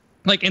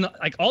 Like in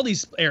like all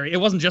these areas,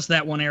 it wasn't just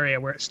that one area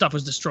where stuff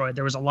was destroyed.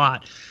 There was a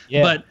lot.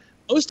 Yeah. But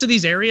most of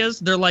these areas,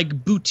 they're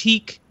like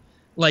boutique,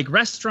 like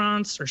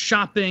restaurants or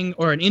shopping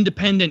or an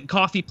independent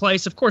coffee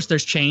place. Of course,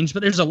 there's change,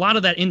 but there's a lot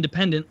of that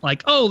independent,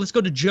 like, oh, let's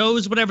go to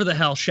Joe's, whatever the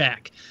hell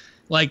shack.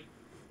 Like,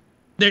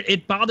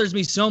 it bothers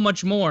me so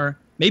much more.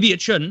 Maybe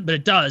it shouldn't, but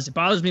it does. It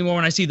bothers me more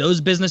when I see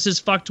those businesses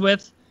fucked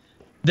with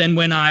than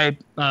when I,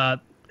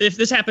 if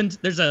this happened,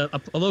 there's a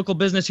local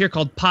business here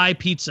called Pie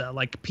Pizza,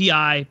 like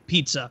P.I.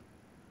 Pizza.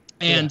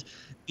 And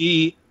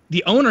the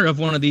owner of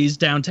one of these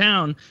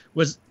downtown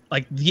was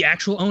like the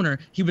actual owner.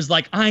 He was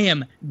like, "I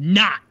am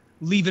not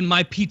leaving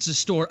my pizza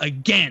store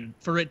again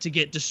for it to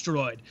get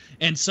destroyed."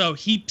 And so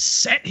he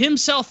set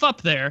himself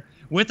up there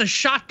with a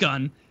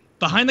shotgun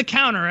behind the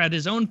counter at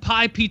his own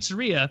pie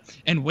pizzeria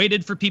and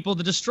waited for people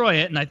to destroy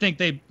it. And I think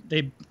they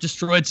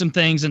destroyed some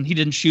things, and he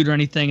didn't shoot or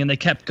anything, and they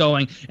kept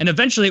going. And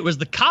eventually it was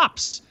the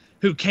cops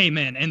who came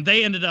in, and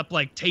they ended up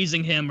like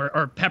tasing him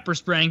or pepper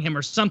spraying him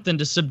or something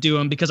to subdue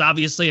him, because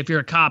obviously if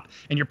you're a cop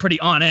and you're pretty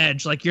on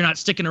edge, like you're not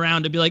sticking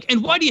around to be like,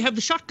 "And why do you have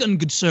the shotgun,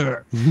 good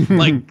sir?"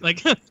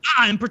 like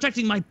I'm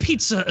protecting my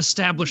pizza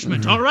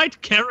establishment. All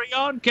right, carry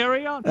on.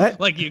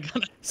 Like you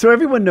gotta. So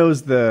everyone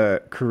knows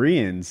the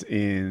Koreans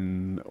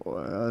in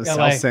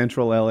South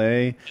Central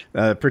LA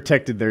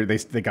protected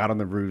they got on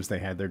the roofs, they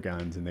had their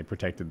guns, and they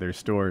protected their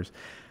stores.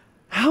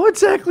 How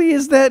exactly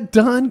is that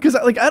done? Because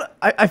like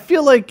I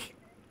feel like,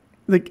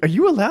 are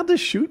you allowed to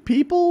shoot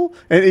people?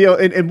 And you know,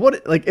 and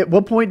what, like, at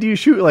what point do you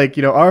shoot? Like,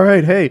 you know, all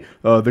right, hey,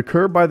 the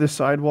curb by the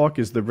sidewalk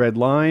is the red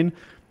line.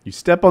 You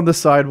step on the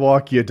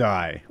sidewalk, you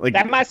die. Like,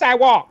 that's my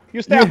sidewalk.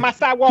 You step on my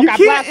sidewalk. You I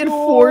can't blast you.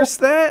 enforce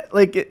that.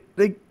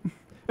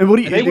 And what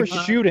do you? They were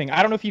shooting.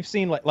 I don't know if you've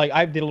seen like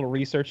I did a little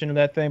research into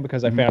that thing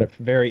because I found it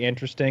very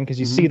interesting. Because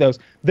you see those,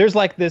 there's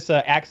like this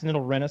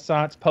accidental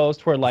Renaissance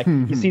post where like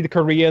you see the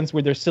Koreans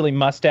with their silly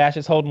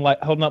mustaches holding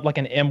up like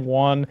an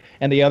M1,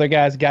 and the other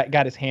guy's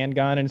got his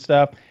handgun and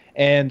stuff.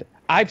 And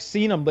I've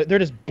seen them. They're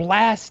just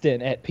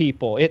blasting at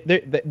people.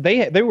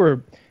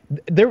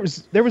 There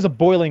was a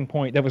boiling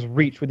point that was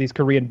reached with these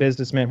Korean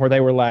businessmen where they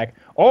were like,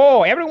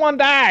 "Oh, everyone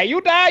die! You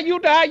die! You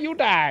die! You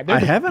die!" I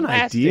have an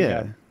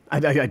idea.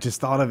 I just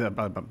thought of it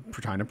about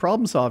trying to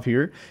problem solve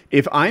here.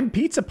 If I'm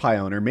Pizza Pie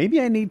owner, maybe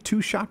I need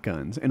 2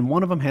 shotguns, and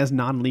one of them has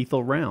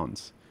non-lethal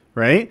rounds,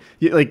 right?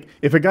 Like,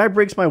 if a guy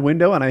breaks my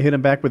window and I hit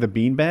him back with a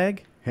beanbag,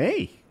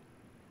 hey,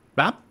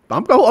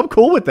 I'm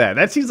cool with that.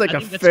 That seems like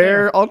a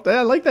fair.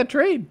 I like that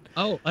trade.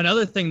 Oh,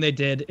 another thing they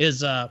did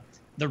is the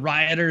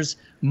rioters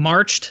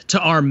marched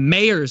to our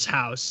mayor's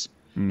house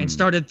and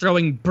started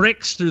throwing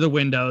bricks through the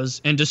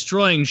windows and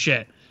destroying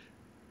shit.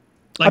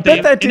 Like, I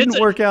bet that didn't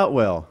work out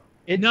well.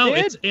 And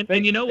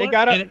you know what? They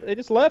got up. They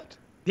just left.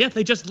 Yeah,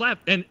 they just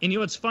left. And you know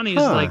what's funny is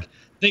like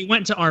they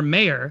went to our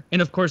mayor,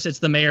 and of course it's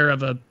the mayor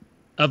of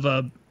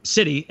a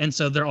city, and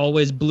so they're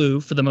always blue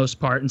for the most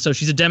part. And so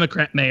she's a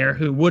Democrat mayor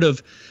who would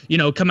have, you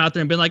know, come out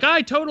there and been like,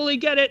 "I totally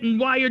get it, and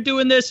why you're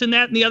doing this and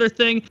that and the other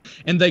thing."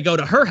 And they go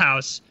to her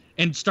house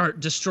and start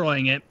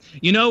destroying it.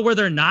 You know where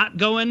they're not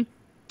going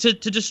to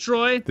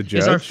destroy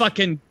is our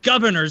fucking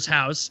governor's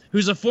house,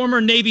 who's a former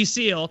Navy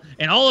SEAL,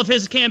 and all of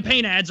his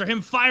campaign ads are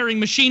him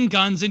firing machine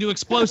guns into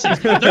explosives.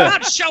 They're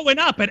not showing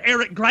up at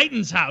Eric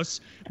Greitens'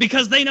 house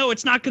because they know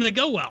it's not going to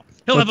go well.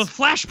 He'll have a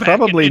flashback.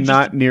 Probably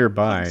not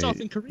nearby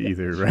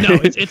either, right? No,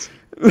 it's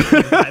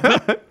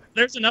but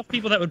there's enough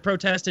people that would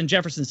protest in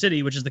Jefferson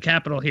City, which is the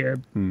capital here,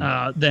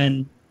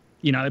 then,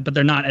 you know, but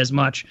they're not as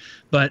much.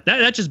 But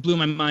that just blew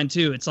my mind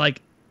too. It's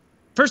like,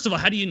 first of all,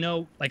 how do you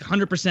know like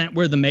 100%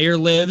 where the mayor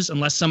lives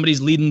unless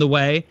somebody's leading the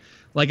way?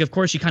 Like, of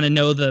course, you kind of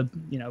know that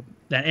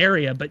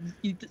area, but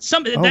that's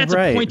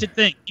right. a pointed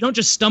thing. You don't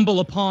just stumble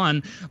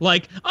upon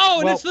like,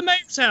 and it's the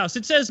mayor's house.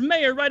 It says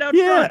mayor right out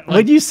front. Like,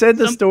 when you said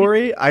the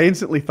story, I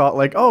instantly thought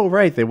like, oh,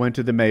 right, they went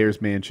to the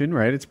mayor's mansion,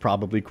 right? It's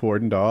probably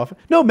cordoned off.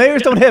 No,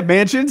 mayors don't have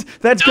mansions.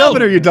 That's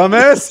governor, you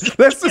dumbass.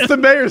 That's just the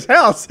mayor's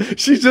house.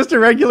 She's just a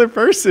regular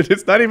person.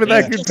 It's not even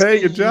that good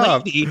paying a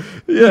job.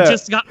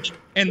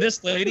 And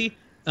this lady,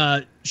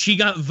 she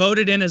got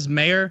voted in as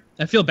mayor.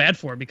 I feel bad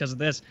for her because of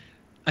this.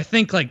 I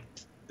think like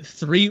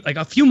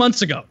a few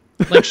months ago.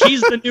 Like, she's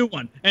the new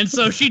one. And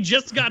so she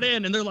just got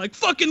in, and they're like,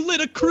 fucking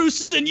Lyda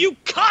Krewson, you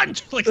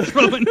cunt! Like,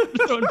 throwing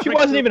she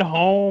wasn't even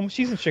home.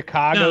 She's in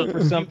Chicago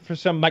for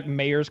some like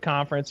mayor's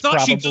conference, Thought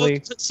probably.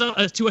 She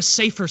goes to a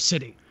safer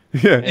city.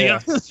 Yeah.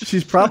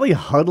 She's probably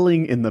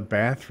huddling in the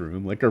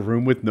bathroom, like a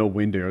room with no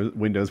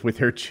windows with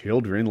her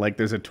children, like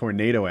there's a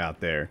tornado out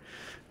there.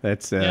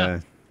 That's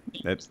they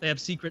have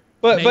secret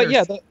but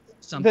yeah,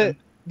 something.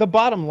 The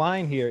bottom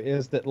line here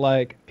is that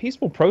like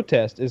peaceful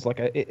protest is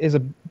a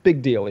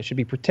big deal. It should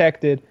be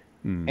protected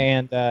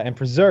and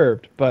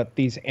preserved. But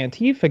these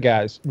Antifa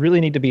guys really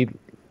need to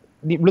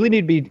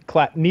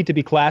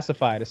be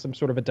classified as some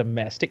sort of a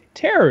domestic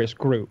terrorist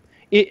group.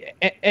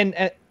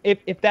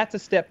 If that's a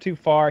step too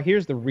far,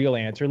 here's the real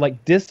answer: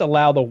 like,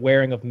 disallow the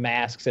wearing of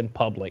masks in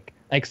public,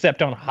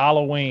 except on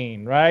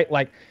Halloween, right?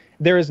 Like,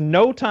 there is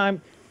no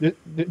time.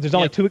 There's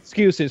only two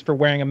excuses for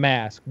wearing a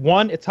mask.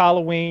 One, it's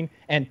Halloween,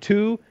 and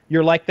two,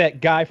 you're like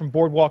that guy from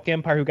Boardwalk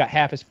Empire who got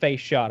half his face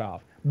shot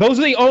off. Those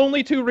are the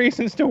only two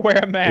reasons to wear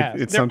a mask.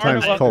 It's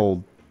sometimes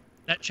cold.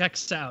 That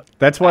checks out.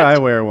 That's why I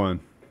wear one.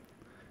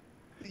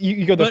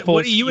 You go the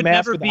full you would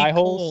mask never with be eye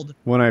cold holes?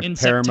 When I in paramotor,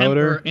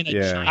 September in a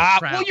giant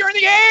crowd. Well, you're in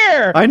the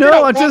air. I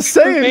know. I'm just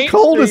saying, Main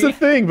cold is a Street.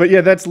 thing. But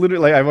yeah, that's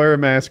literally. I wear a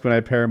mask when I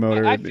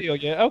paramotor. I feel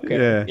you.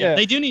 Okay. Yeah.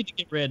 They do need to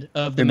get rid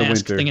of the In the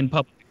mask winter. thing in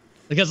public,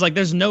 because like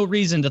there's no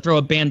reason to throw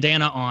a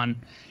bandana on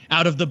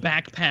out of the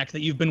backpack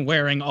that you've been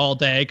wearing all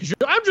day because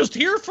I'm just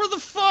here for the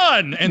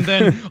fun, and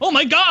then oh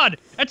my god,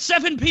 at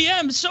 7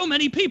 p.m. so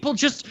many people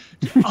just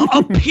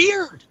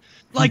appeared,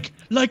 like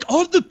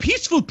all the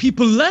peaceful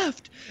people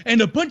left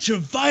and a bunch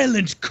of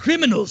violent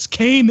criminals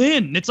came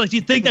in. It's like,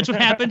 you think that's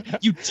what happened?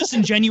 You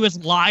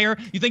disingenuous liar.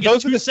 You think Those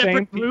it's are two the same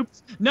separate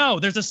groups? No,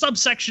 there's a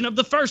subsection of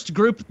the first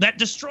group that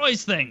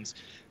destroys things.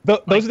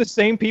 Those are the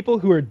same people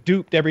who are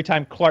duped every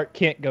time Clark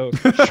Kent goes,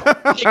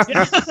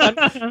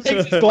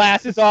 takes his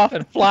glasses off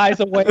and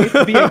flies away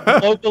to be a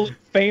globally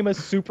famous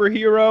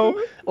superhero,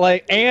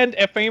 and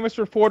a famous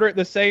reporter at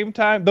the same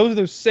time. Those are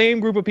the same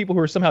group of people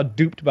who are somehow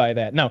duped by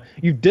that. No,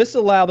 you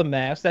disallow the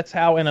mask. That's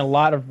how, in a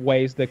lot of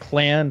ways, the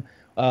Klan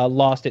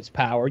lost its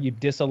power. You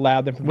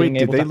disallowed them from being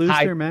able to hide. Did they lose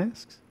their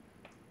masks?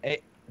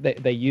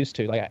 They used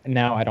to. Like,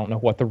 now I don't know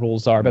what the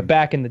rules are, but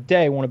back in the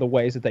day, one of the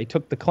ways that they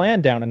took the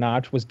Klan down a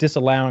notch was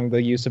disallowing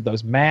the use of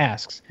those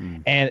masks.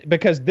 And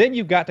because then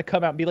you got to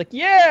come out and be like,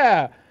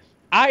 yeah,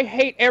 I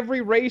hate every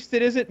race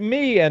that isn't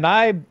me, and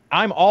I'm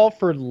all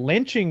for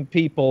lynching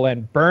people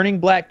and burning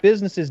black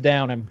businesses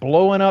down and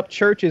blowing up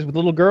churches with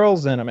little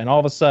girls in them. And all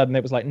of a sudden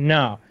it was like,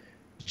 no,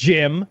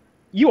 Jim,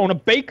 you own a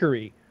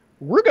bakery.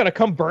 We're going to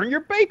come burn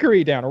your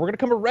bakery down, or we're going to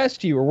come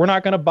arrest you, or we're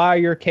not going to buy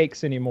your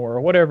cakes anymore, or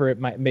whatever it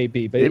may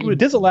be. But it would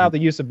disallow the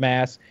use of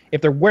masks.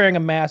 If they're wearing a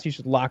mask, you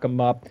should lock them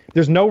up.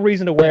 There's no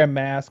reason to wear a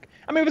mask.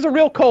 I mean, if it was a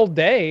real cold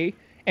day,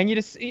 and you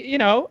just,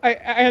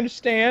 I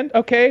understand,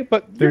 okay,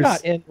 but you're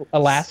not in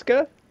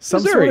Alaska.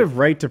 Some Missouri. sort of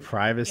right to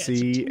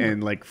privacy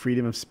and like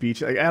freedom of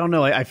speech. Like, I don't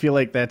know. I feel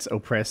like that's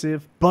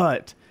oppressive,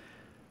 but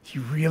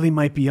you really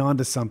might be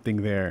onto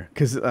something there.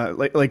 Because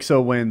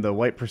so when the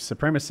white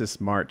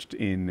supremacists marched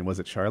in, was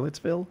it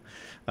Charlottesville?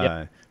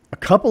 Yep. A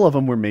couple of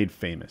them were made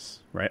famous,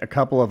 right? A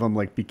couple of them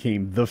like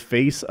became the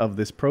face of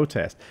this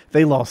protest.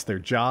 They lost their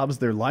jobs.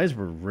 Their lives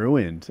were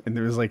ruined. And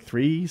there was like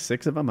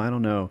 6 of them. I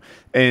don't know.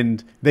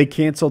 And they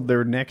canceled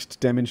their next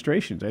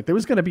demonstrations. Right? There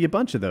was going to be a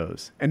bunch of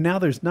those. And now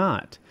there's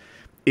not.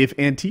 If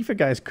Antifa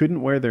guys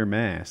couldn't wear their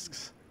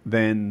masks,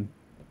 then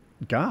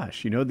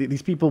gosh,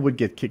 these people would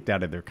get kicked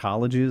out of their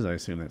colleges. I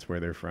assume that's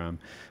where they're from.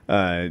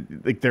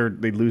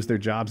 They'd lose their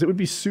jobs. It would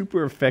be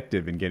super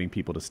effective in getting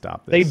people to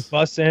stop this. They'd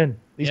bus in.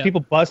 These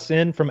people bus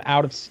in from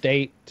out of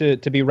state to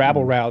be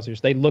rabble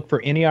rousers. They look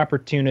for any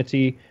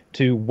opportunity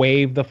to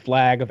wave the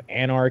flag of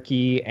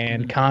anarchy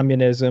and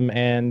communism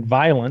and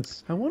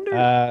violence. I wonder,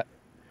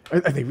 are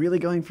they really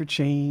going for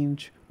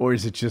change, or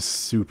is it just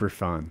super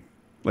fun?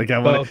 Like,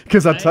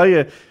 because I'll tell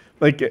you,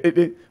 like,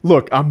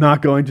 look, I'm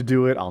not going to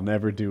do it. I'll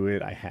never do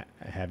it. I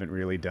haven't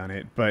really done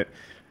it. But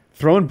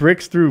throwing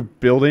bricks through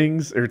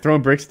buildings or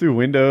throwing bricks through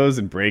windows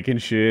and breaking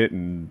shit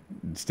and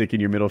sticking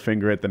your middle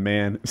finger at the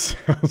man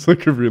sounds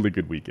like a really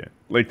good weekend.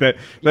 Like,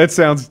 that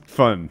sounds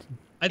fun.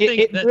 I think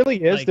it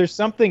really is. There's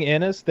something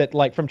in us that,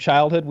 like, from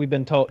childhood, we've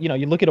been told, you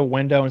look at a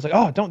window and it's like,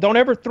 oh, don't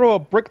ever throw a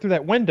brick through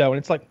that window. And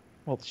it's like,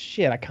 well,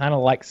 shit, I kind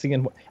of like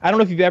seeing. I don't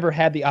know if you've ever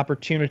had the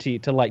opportunity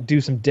to like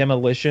do some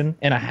demolition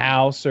in a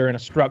house or in a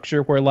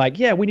structure where like,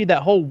 yeah, we need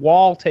that whole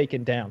wall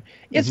taken down.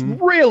 It's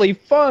really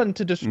fun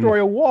to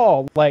destroy a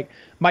wall. Like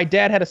my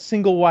dad had a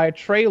single wide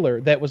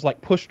trailer that was like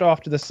pushed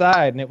off to the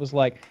side, and it was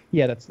like,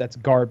 yeah, that's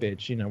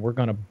garbage. You know, we're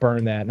gonna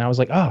burn that. And I was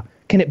like, oh,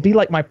 can it be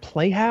like my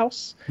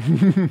playhouse?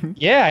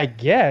 Yeah, I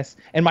guess.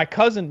 And my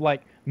cousin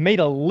like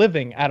made a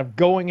living out of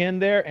going in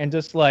there and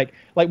just like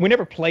we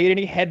never played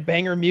any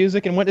headbanger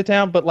music and went to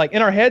town, but like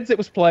in our heads it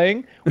was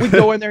playing. We'd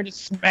go in there and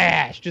just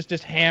smash,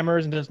 just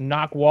hammers and just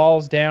knock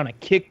walls down and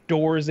kick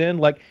doors in.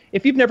 Like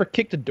if you've never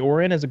kicked a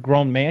door in as a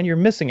grown man, you're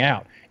missing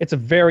out. It's a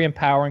very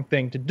empowering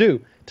thing to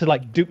do. To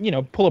like do, you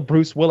know, pull a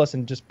Bruce Willis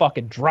and just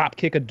fucking drop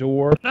kick a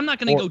door. I'm not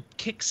gonna go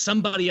kick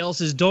somebody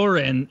else's door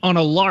in on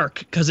a lark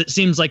because it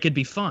seems like it'd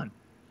be fun.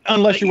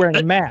 Unless you're wearing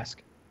a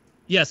mask.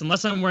 Yes,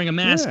 unless I'm wearing a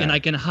mask and I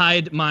can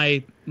hide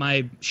my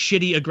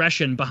shitty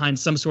aggression behind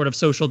some sort of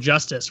social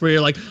justice, where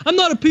you're like, I'm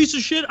not a piece of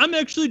shit. I'm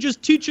actually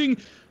just teaching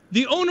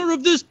the owner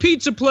of this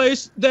pizza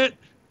place that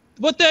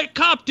what that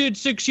cop did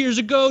 6 years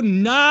ago,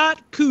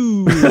 not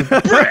cool.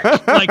 Prick.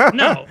 Like,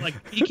 no, like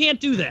you can't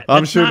do that.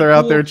 I'm That's sure not they're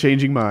out cool. there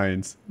changing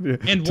minds. And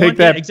Take one-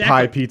 that yeah, exactly.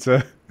 pie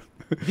pizza.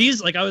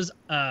 These, like, I was,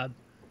 I don't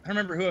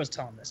remember who I was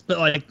telling this, but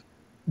like,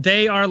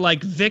 they are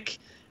like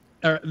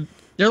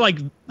they're like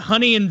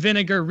honey and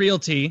vinegar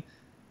realty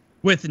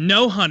with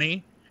no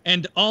honey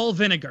and all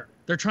vinegar.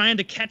 They're trying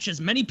to catch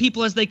as many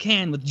people as they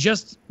can with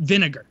just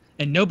vinegar,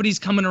 and nobody's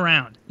coming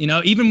around. You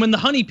know, even when the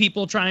honey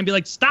people try and be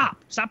like,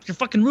 stop, you're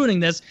fucking ruining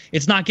this,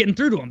 it's not getting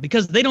through to them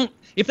because they don't,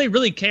 if they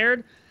really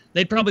cared,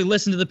 they'd probably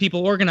listen to the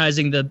people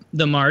organizing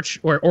the march,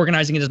 or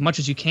organizing it as much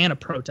as you can, a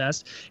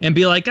protest, and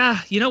be like,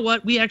 you know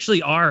what, we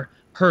actually are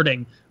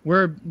hurting.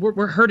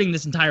 We're hurting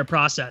this entire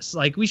process.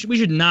 Like we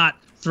should not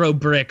throw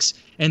bricks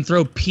and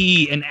throw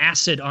pee and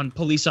acid on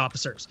police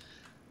officers.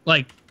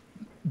 Like,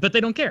 but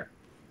they don't care.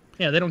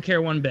 Yeah, they don't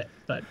care one bit.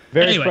 But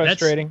Very anyway,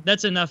 frustrating.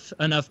 That's enough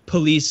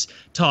police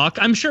talk.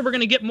 I'm sure we're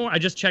gonna get more. I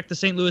just checked the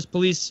St. Louis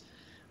Police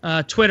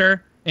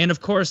Twitter, and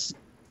of course,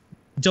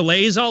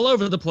 delays all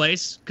over the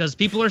place because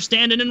people are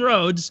standing in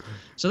roads.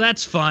 So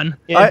that's fun.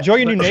 Yeah, enjoy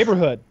your new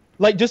neighborhood.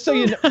 Like, just so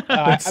you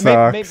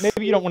know,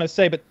 maybe you don't want to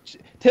say, but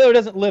Taylor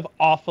doesn't live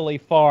awfully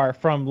far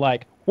from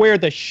like where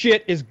the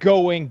shit is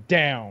going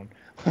down.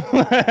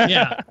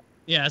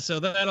 Yeah. So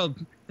that'll.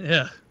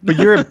 Yeah. But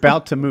you're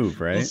about to move,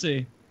 right? We'll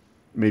see.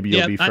 Maybe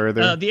you'll be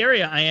further. The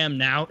area I am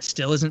now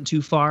still isn't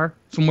too far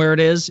from where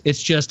it is.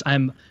 It's just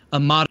I'm a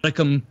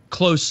modicum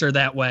closer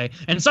that way.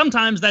 And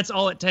sometimes that's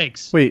all it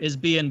takes. Wait. Is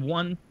being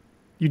one.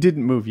 You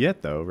didn't move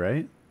yet, though,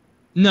 right?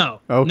 No.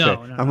 Okay.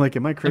 No. I'm like,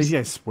 am I crazy?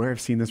 I swear I've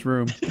seen this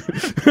room.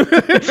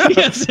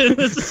 Yes.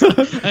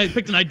 I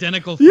picked an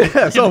identical.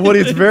 Yes. Oh,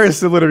 Woody, it's very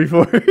similar to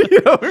before.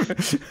 You know?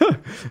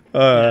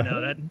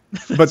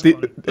 But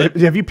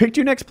have you picked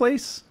your next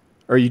place?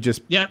 Or you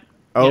just... Yep.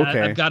 Oh, yeah,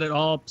 okay. I've got it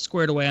all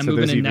squared away. I'm So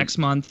moving there's in next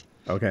month.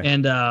 Okay.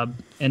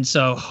 And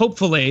so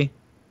hopefully,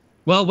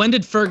 well, when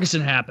did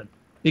Ferguson happen?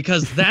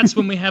 Because that's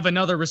when we have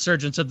another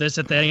resurgence of this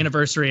at the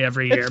anniversary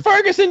every year. It's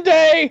Ferguson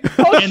Day.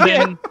 Oh and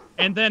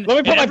shit! then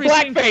Let me put my every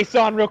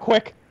blackface on real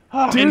quick.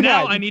 Oh, and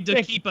now God, I need to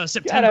thank keep God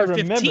September I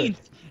remembered. 15th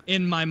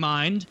in my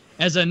mind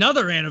as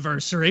another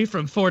anniversary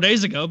from 4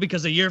 days ago,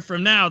 because a year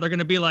from now they're going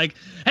to be like,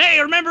 hey,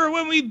 remember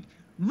when we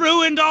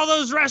ruined all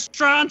those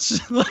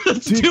restaurants?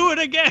 Let's do it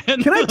again.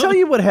 Can I tell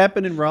you what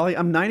happened in Raleigh?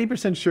 I'm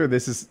 90% sure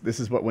this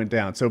is what went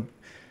down. So,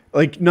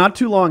 like, not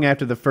too long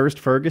after the first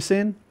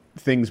Ferguson,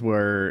 things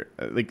were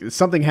like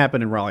something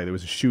happened in Raleigh. There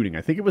was a shooting.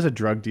 I think it was a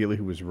drug dealer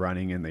who was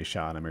running and they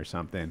shot him or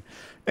something.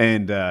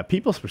 And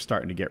people were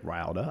starting to get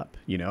riled up,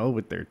 you know,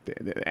 with their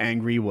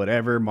angry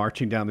whatever,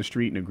 marching down the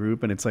street in a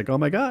group. And it's like, oh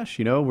my gosh,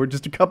 you know, we're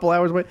just a couple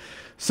hours away.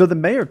 So the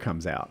mayor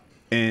comes out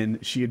and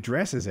she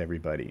addresses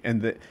everybody.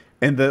 And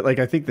the like,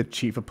 I think the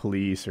chief of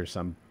police or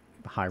some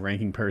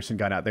high-ranking person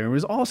got out there and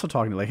was also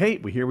talking to like, hey,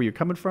 we hear where you're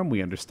coming from,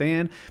 we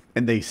understand,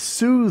 and they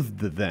soothed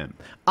them.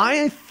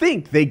 I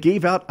think they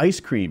gave out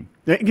ice cream.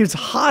 It was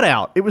hot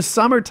out. It was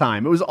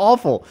summertime. It was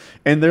awful,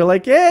 and they're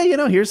like, yeah, you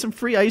know, here's some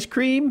free ice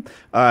cream.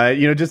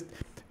 You know, just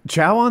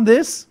chow on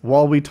this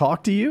while we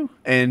talk to you,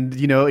 and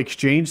you know,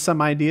 exchange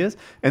some ideas.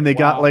 And they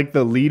got like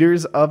the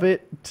leaders of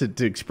it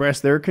to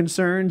express their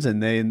concerns,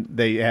 and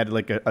they had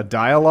like a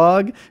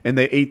dialogue, and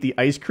they ate the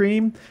ice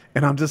cream,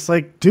 and I'm just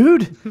like,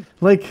 dude,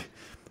 like.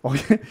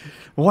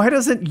 Why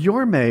doesn't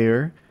your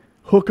mayor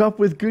hook up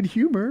with Good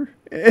Humor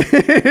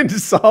and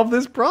solve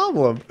this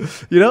problem?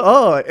 You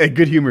know, and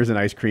Good Humor is an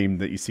ice cream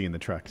that you see in the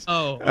trucks.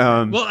 Oh,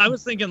 well, I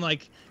was thinking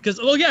like,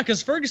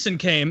 because Ferguson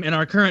came and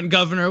our current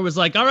governor was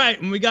like, all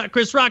right, when we got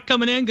Chris Rock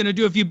coming in, gonna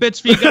do a few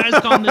bits for you guys,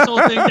 calm this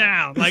whole thing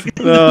down. Like,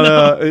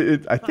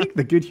 I think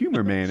the Good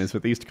Humor man is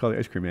what they used to call the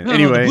ice cream man. No,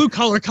 anyway, the Blue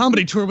Collar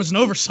Comedy Tour was an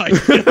oversight.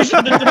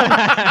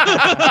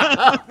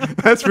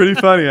 that's pretty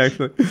funny,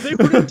 actually. They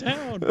put it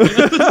down.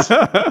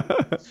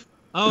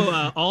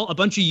 A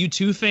bunch of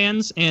U2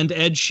 fans and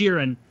Ed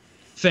Sheeran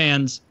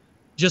fans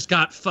just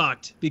got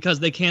fucked because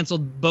they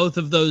canceled both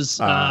of those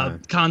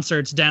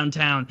concerts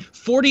downtown.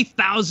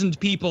 40,000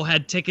 people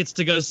had tickets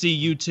to go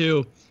see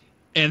U2,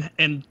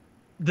 and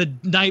the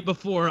night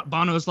before,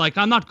 Bono was like,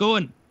 "I'm not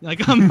going. Like,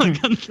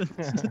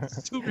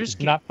 it's too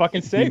risky." Not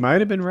fucking He safe. might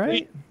have been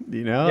right.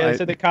 You know, Yeah, they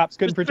said the cops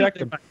couldn't protect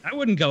him. I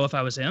wouldn't go if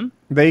I was him.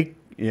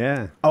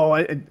 yeah. Oh,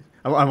 I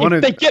want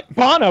If they to. get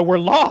Bono, we're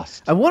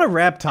lost. I want to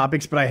wrap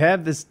topics, but I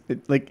have this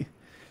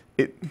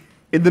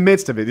in the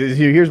midst of it.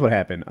 Here's what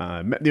happened.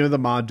 The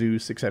Ma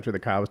Deuce, etc. that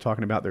Kyle was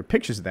talking about. There are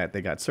pictures of that.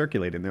 They got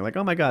circulated, and they're like,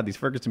 "Oh my God, these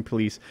Ferguson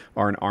police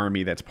are an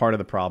army. That's part of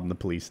the problem. The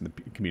police and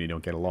the community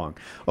don't get along."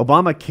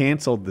 Obama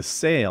canceled the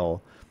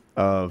sale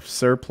of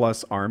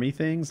surplus army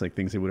things, like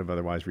things they would have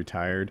otherwise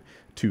retired,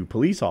 to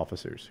police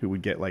officers who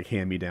would get like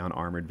hand-me-down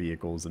armored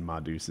vehicles and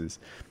Ma Deuces.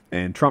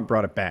 And Trump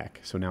brought it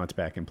back, so now it's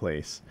back in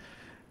place.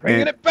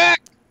 Bringing it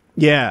back.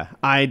 Yeah,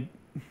 I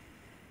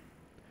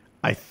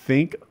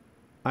think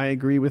I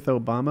agree with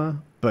Obama,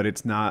 but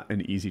it's not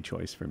an easy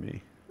choice for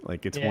me.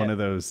 Like, it's one of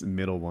those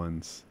middle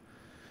ones.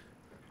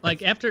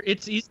 Like, after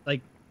it's easy,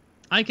 like,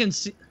 I can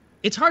see.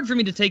 It's hard for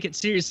me to take it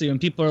seriously when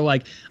people are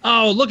like,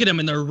 "Oh, look at them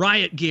in their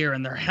riot gear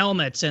and their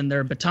helmets and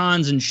their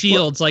batons and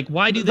shields." Like,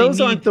 why do they those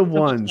need aren't the to look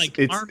ones. like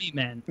It's- army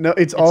men? No,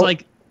 it's It's all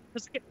like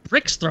just get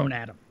bricks thrown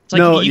at them. It's like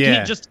No, you yeah.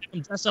 can't just have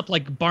them dress up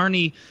like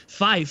Barney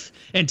Fife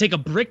and take a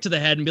brick to the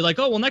head and be like,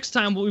 "Oh, well, next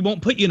time we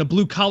won't put you in a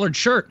blue collared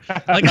shirt."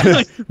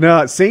 Like,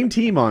 no, same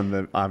team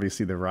on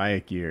obviously the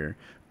riot gear.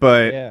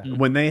 But Yeah.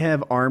 when they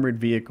have armored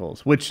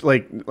vehicles, which,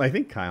 like, I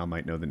think Kyle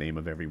might know the name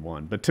of every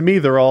one, but to me,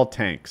 they're all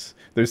tanks.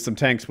 There's some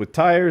tanks with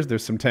tires,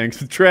 there's some tanks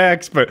with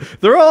tracks, but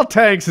they're all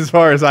tanks as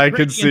far as I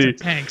could Bring see. into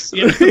tanks.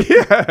 You know?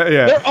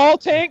 yeah. They're all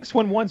tanks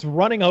when one's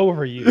running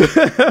over you.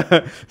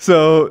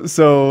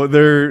 So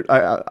they're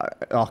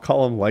I'll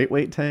call them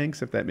lightweight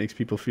tanks if that makes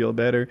people feel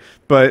better.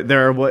 But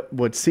there are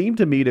what seem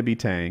to me to be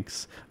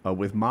tanks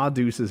with Ma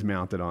Deuces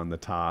mounted on the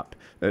top,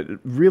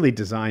 really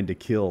designed to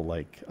kill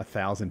like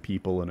 1,000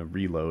 people in a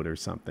reload or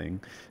something.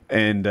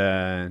 And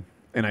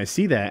I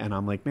see that and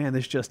I'm like, man,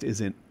 this just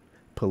isn't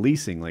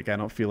policing. Like, I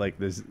don't feel like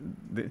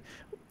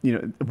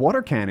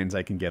water cannons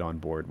I can get on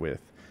board with,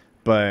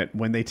 but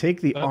when they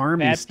take the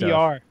army Bad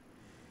stuff. PR.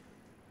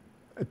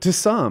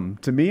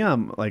 To me,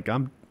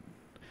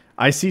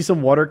 I see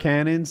some water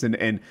cannons,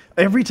 and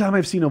every time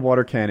I've seen a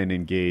water cannon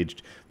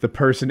engaged, the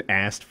person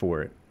asked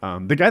for it.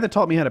 The guy that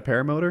taught me how to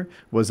paramotor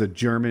was a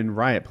German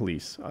riot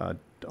police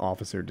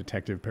officer,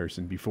 detective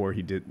person before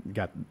he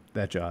got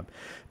that job,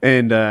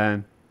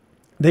 and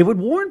they would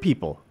warn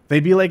people.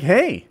 They'd be like,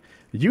 "Hey,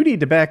 you need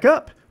to back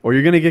up, or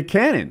you're gonna get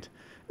cannoned,"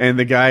 and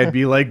the guy would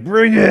be like,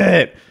 "Bring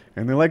it,"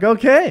 and they're like,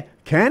 "Okay,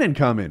 cannon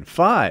coming,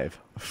 5,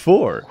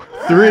 4,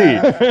 3,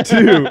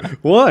 2,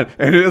 1,"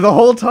 and the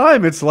whole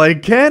time it's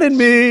like, "Cannon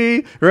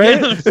me,"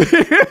 right?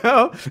 You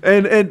know?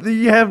 And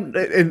you have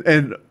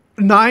and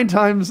 9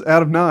 times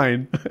out of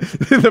 9,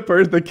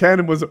 the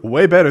cannon was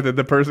way better than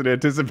the person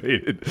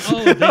anticipated.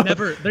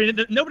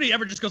 Oh, nobody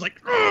ever just goes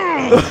like,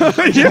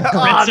 Yeah,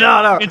 oh,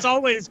 no. It's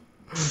always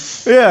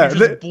Yeah,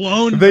 just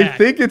blown they back.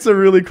 think it's a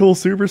really cool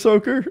super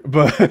soaker,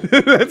 but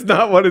that's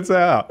not what it's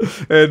out.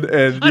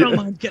 And I don't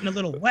mind getting a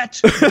little wet.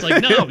 It's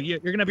like, no, you're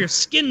gonna have your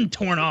skin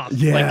torn off.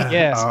 Yeah. Like,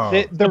 Yes,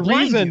 Oh.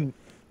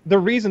 the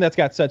reason that's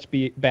got such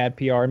bad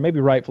PR, and maybe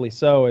rightfully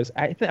so, is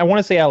I want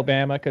to say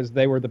Alabama because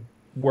they were the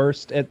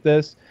worst at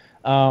this.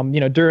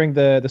 During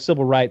the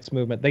civil rights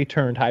movement, they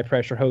turned high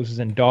pressure hoses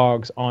and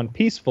dogs on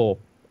peaceful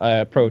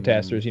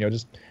protesters.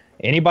 Just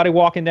anybody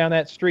walking down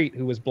that street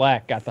who was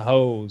black got the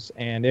hose,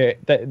 and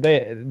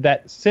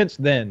that since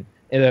then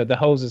the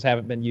hoses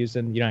haven't been used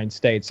in the United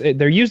States.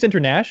 They're used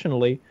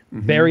internationally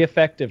very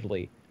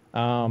effectively.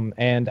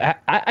 And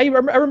I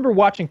remember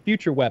watching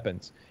Future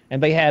Weapons,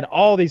 and they had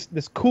all this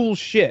cool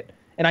shit,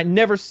 and I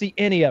never see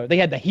any of it. They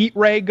had the heat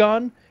ray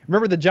gun.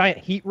 Remember the giant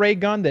heat ray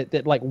gun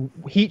that like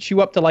heats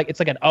you up to like it's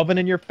like an oven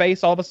in your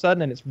face all of a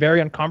sudden, and it's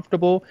very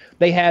uncomfortable.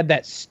 They had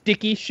that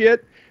sticky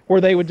shit where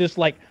they would just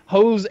like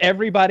hose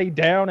everybody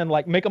down and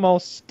like make them all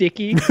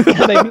sticky. And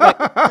they'd be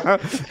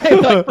like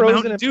frozen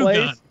Mountain in Dew place.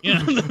 gun. Yeah.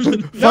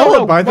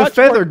 followed by the much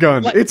feather more-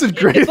 gun. like, It's a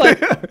great. It's like,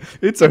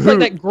 it's a it's like hoot.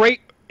 that great.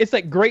 It's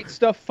like great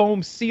stuff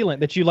foam sealant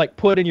that you like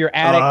put in your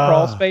attic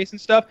crawl space and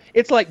stuff.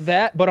 It's like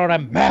that, but on a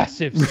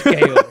massive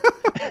scale.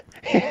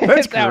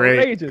 It's great.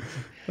 outrageous.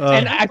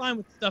 And I'm fine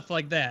with stuff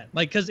like that.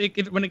 Like, because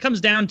when it comes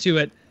down to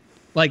it,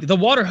 like the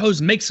water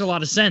hose makes a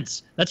lot of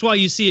sense. That's why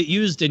you see it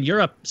used in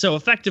Europe so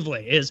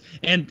effectively.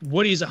 And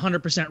Woody's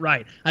 100%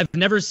 right. I've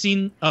never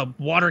seen a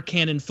water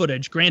cannon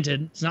footage.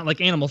 Granted, it's not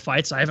like animal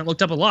fights. I haven't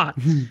looked up a lot,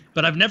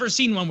 but I've never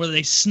seen one where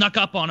they snuck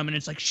up on him and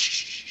it's like,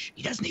 shh,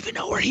 he doesn't even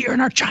know we're here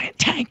in our giant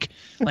tank.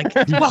 Like,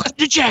 welcome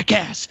to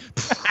Jackass.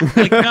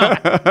 Like, no.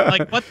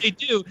 Like what they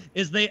do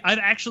is I've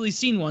actually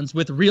seen ones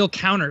with real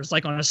counters,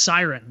 like on a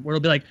siren, where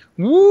it'll be like,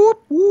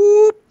 whoop,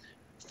 whoop,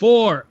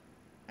 4,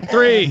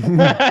 3,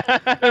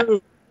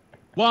 2,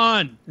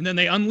 1, and then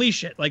they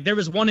unleash it. Like there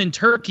was one in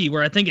Turkey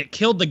where I think it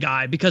killed the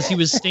guy because he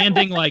was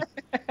standing like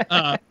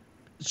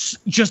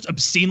just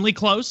obscenely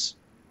close.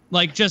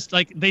 Like just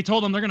like they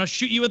told him they're gonna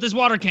shoot you with this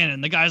water cannon.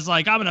 The guy's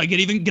like, I'm gonna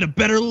get a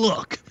better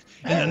look,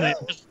 and then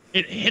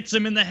it hits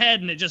him in the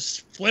head and it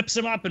just flips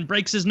him up and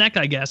breaks his neck,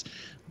 I guess.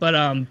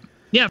 But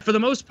yeah, for the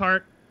most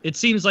part, it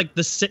seems like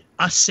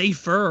a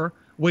safer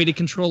way to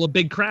control a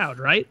big crowd,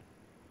 right?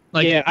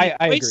 Like, yeah,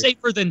 I way agree.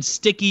 safer than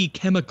sticky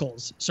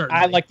chemicals.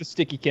 Certainly, I like the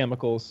sticky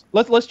chemicals.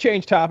 Let's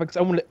change topics.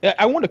 I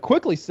want to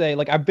quickly say,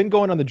 like, I've been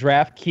going on the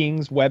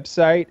DraftKings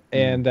website,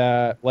 and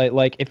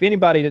like if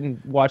anybody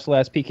didn't watch the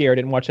last PK or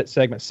didn't watch that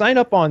segment, sign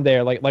up on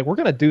there. Like we're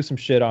gonna do some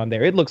shit on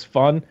there. It looks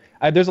fun.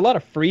 There's a lot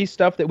of free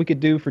stuff that we could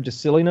do for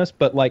just silliness,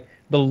 but like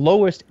the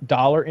lowest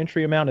dollar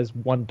entry amount is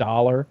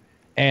 $1,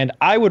 and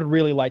I would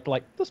really like to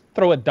let's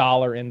throw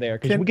 $1 in there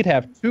because we could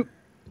have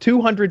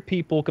 200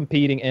 people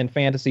competing in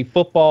fantasy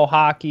football,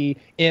 hockey,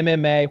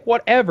 MMA,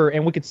 whatever,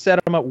 and we could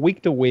set them up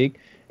week to week.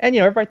 And,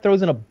 everybody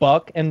throws in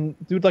 $1 and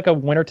do like a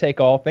winner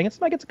take all thing. And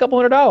somebody gets a couple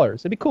 $100.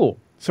 It'd be cool.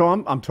 So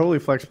I'm totally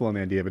flexible on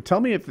the idea, but tell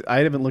me if I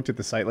haven't looked at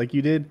the site like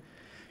you did.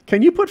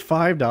 Can you put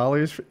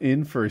 $5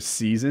 in for a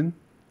season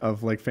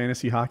of like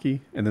fantasy hockey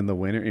and then the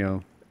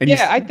winner, And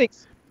Yeah, I think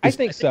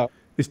so.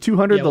 Is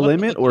 200 Yeah, the what-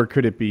 limit or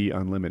could it be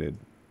unlimited?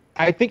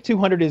 I think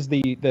 200 is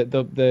the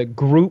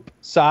group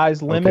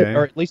size limit, Okay.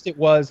 or at least it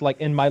was like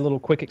in my little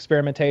quick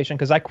experimentation,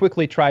 because I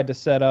quickly tried to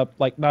set up,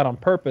 like, not on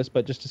purpose,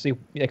 but just to see,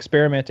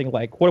 experimenting,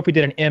 like, what if we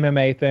did an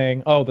MMA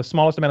thing? Oh, the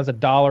smallest amount is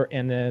 $1,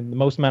 and then the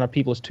most amount of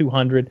people is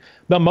 200.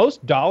 The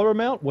most dollar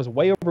amount was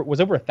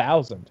over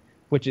 1,000,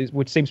 which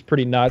seems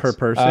pretty nuts. Per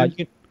person?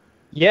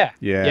 Yeah.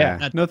 Yeah.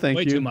 That's No, thank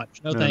way you. too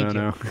much. No, No, thank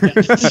no, you. no.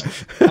 Yeah.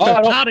 Oh,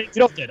 I don't- Not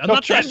interested. I'm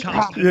not that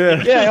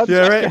confident. Yeah. Yeah,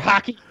 Yeah, right.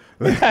 hockey.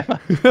 Yeah.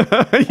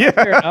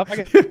 Fair enough.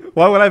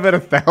 Why would I bet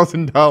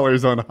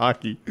 $1,000 on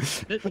hocky?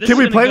 This Can is we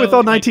gonna play go, with all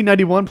like,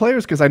 1991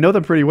 players? Because I know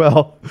them pretty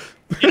well.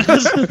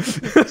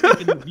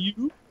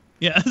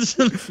 Yes.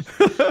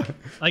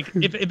 Like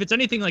if it's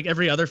anything like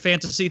every other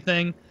fantasy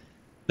thing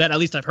that at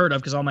least I've heard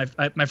of, because all my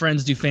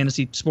friends do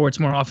fantasy sports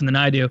more often than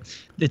I do,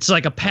 it's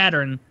like a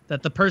pattern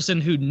that the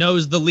person who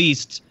knows the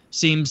least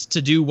seems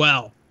to do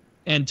well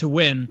and to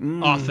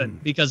win often,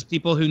 because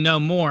people who know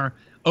more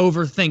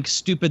overthink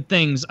stupid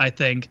things, I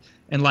think,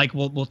 and like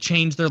will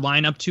change their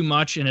lineup too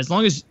much. And as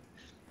long as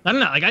I don't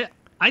know, like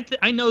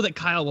I know that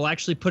Kyle will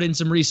actually put in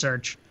some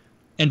research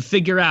and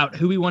figure out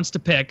who he wants to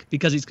pick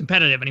because he's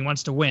competitive and he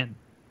wants to win.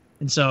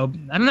 And so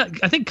I don't know.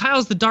 I think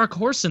Kyle's the dark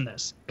horse in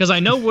this because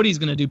I know Woody's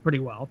going to do pretty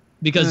well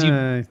because you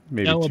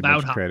maybe know too about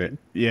much hockey. credit.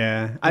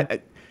 Yeah.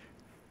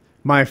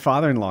 My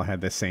father-in-law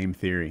had the same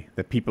theory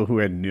that people who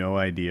had no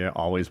idea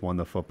always won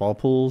the football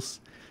pools.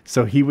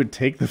 So he would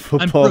take the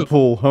football proof.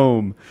 pool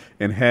home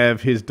and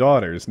have his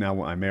daughters.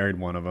 Now I married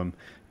one of them,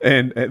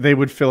 and they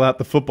would fill out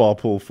the football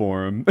pool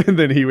for him, and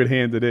then he would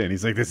hand it in.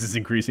 He's like, "This is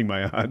increasing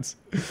my odds."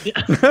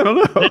 Yeah. I don't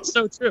know. That's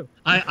so true.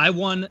 I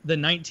won the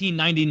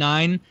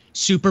 1999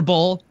 Super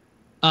Bowl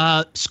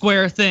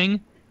square thing.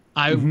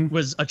 I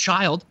was a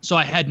child, so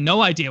I had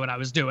no idea what I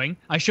was doing.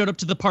 I showed up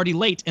to the party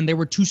late, and there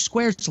were 2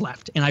 squares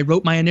left, and I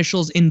wrote my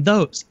initials in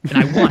those, and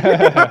I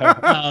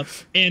won.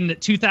 In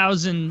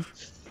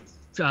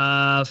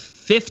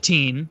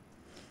 2015,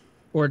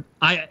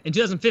 in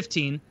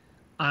 2015,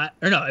 or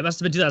no, it must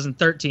have been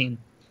 2013,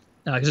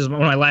 because it was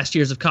one of my last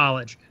years of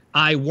college.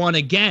 I won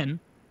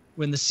again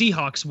when the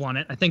Seahawks won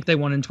it. I think they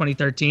won in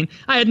 2013.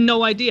 I had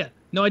no idea.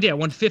 I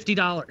won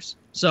 $50.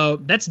 So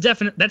that's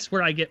definite. That's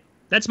where I get.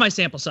 That's my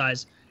sample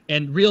size.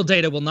 And real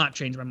data will not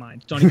change my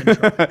mind. Don't even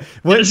try.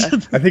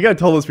 I think I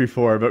told this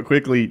before, but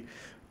quickly,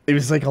 it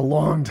was like a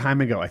long time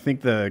ago. I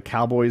think the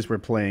Cowboys were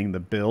playing the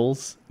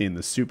Bills in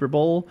the Super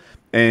Bowl,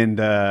 and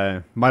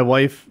my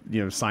wife,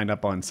 signed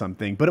up on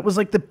something, but it was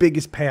like the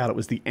biggest payout. It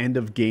was the end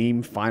of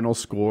game final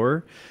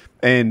score,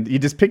 and you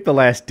just pick the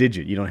last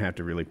digit. You don't have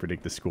to really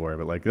predict the score,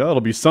 but like,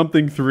 it'll be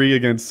something 3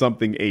 against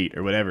something 8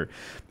 or whatever.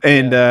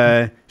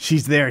 And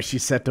she's there.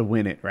 She's set to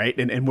win it, right?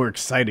 And we're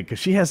excited because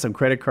she has some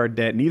credit card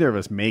debt. Neither of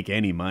us make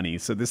any money,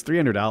 so this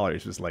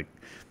 $300 was like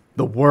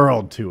the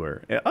world to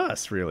her,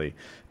 us really,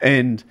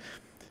 and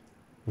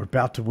we're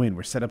about to win.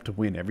 We're set up to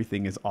win.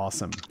 Everything is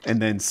awesome.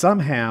 And then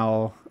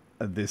somehow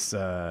this,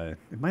 it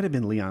might have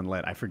been Leon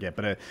Lett, I forget,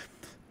 but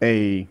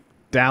a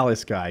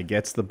Dallas guy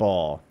gets the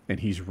ball and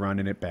he's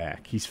running it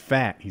back. He's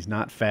fat. He's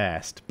not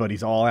fast, but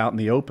he's all out in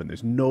the open.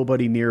 There's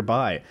nobody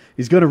nearby.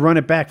 He's going to run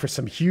it back for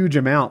some huge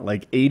amount,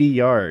 like 80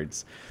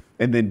 yards.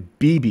 And then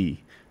BB,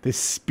 this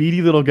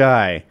speedy little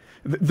guy,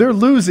 they're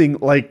losing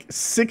like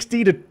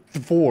 60-4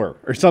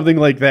 or something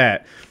like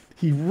that.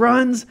 He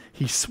runs,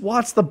 he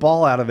swats the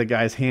ball out of the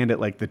guy's hand at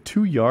like the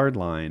 2-yard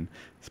line,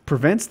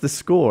 prevents the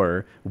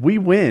score. We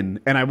win,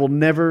 and I will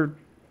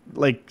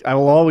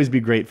always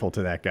be grateful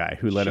to that guy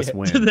who let us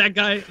win. That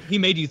guy, he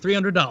made you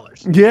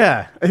 $300.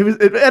 Yeah, it was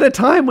at a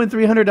time when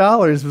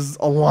 $300 was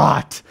a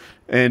lot.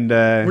 And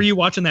Were you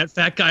watching that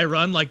fat guy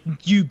run like,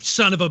 you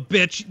son of a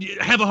bitch,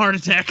 have a heart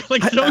attack?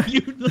 Like, don't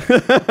you?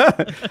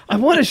 I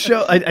want to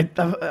show. I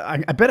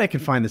bet I can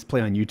find this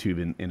play on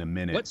YouTube in a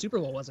minute. What Super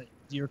Bowl was it?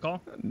 Do you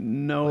recall?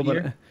 No, What but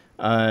year?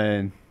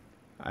 I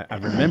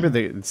remember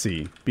the. Let's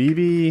see,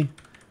 BB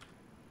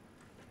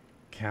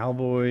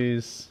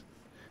Cowboys.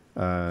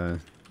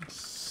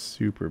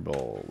 Super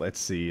Bowl. Let's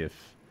see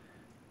if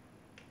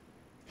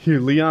here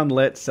Leon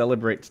Lett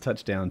celebrates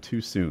touchdown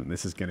too soon.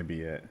 This is going to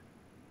be it.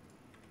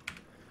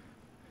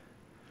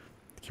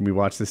 Can we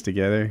watch this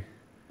together?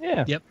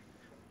 Yeah. Yep.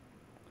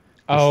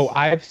 Oh,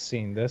 I've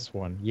seen this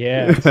one.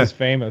 Yeah, this is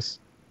famous.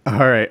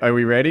 All right, are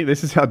we ready?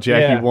 This is how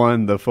Jackie Yeah.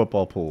 won the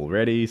football pool.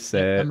 Ready,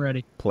 set, I'm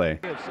ready. play.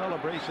 Of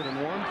celebration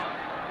and warmth.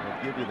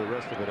 I'll give you the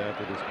rest of it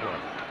after this play.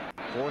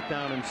 4th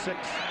down and 6.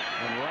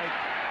 And right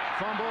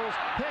fumbles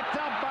picked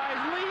up by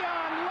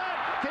Leon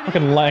Lett. Can he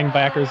Fucking get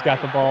linebacker's all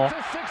got the ball.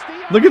 to 60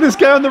 Look at this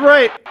guy on the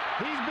right.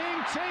 He's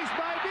being chased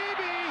by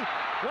BB.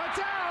 Watch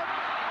out.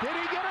 Did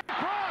he get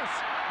across?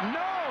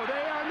 No,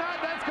 they are not.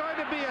 That's going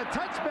to be a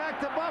touchback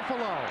to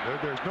Buffalo.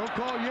 There's no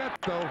call yet,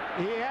 though.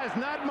 He has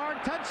not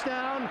marked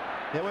touchdown.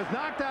 It was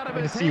knocked out of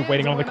I his can see you hands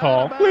waiting and on the went call.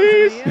 out of bounds in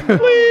Please, the end zone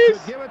please.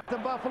 to give it to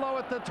Buffalo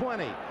at the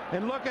 20.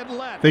 And look at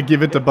Lett. They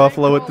give it to If they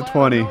Buffalo at call the that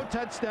 20. No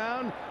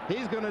touchdown.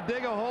 He's going to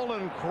dig a hole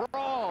and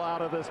crawl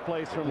out of this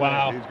place from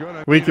Wow.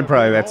 there. We could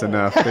probably, that's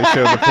enough. They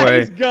showed the play.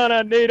 He's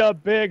gonna need a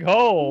big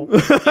hole.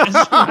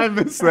 I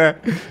missed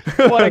that.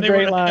 What a They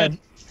great were line. ahead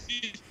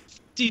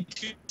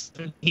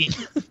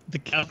 52-17. The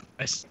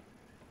Cowboys.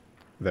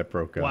 That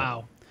broke up.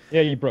 Wow.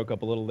 Yeah, you broke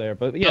up a little there,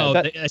 but yeah, Oh,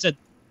 that, I said,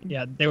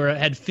 yeah, they were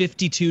ahead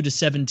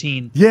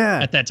 52-17.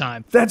 Yeah. At that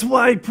time. That's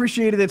why I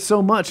appreciated it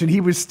so much, and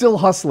he was still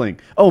hustling.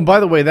 Oh, and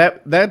by the way,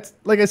 that's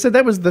like I said,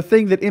 that was the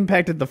thing that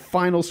impacted the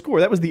final score.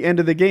 That was the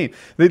end of the game.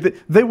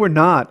 They were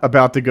not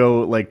about to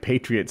go like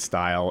Patriots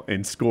style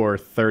and score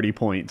 30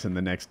 points in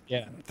the next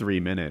 3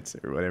 minutes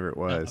or whatever it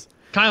was.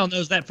 Kyle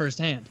knows that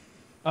firsthand.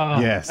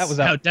 Yes. that was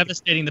How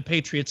devastating the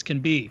Patriots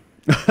can be.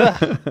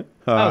 that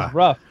was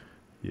rough.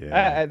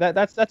 Yeah.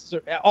 That's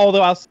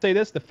although I'll say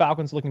this, the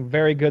Falcons looking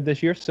very good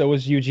this year. So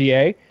is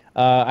UGA.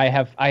 I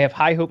have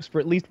high hopes for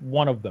at least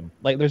one of them.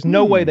 Like, there's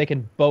no way they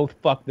can both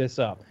fuck this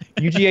up.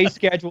 UGA's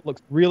schedule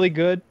looks really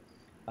good.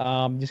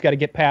 Just got to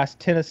get past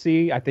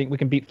Tennessee. I think we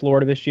can beat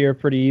Florida this year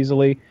pretty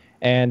easily,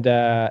 and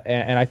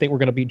I think we're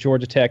going to beat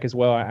Georgia Tech as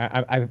well.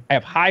 I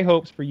have high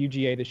hopes for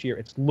UGA this year.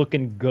 It's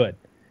looking good.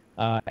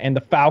 And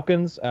the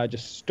Falcons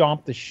just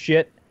stomped the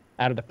shit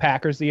out of the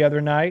Packers the other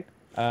night.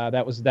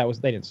 That was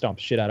they didn't stomp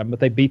the shit out of them,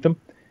 but they beat them,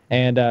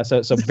 and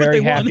so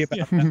very happy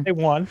about that. They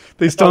won.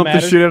 They That's all stomped the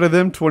matters. shit out of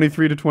them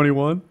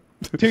 23-21.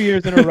 2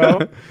 years in a row.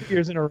 2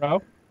 years in a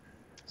row.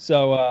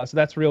 So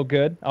that's real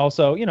good.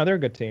 Also, they're a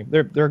good team.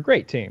 They're a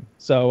great team.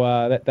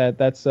 So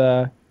that's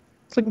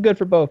it's looking good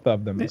for both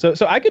of them. So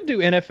I could do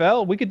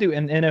NFL. We could do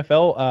an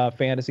NFL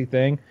fantasy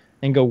thing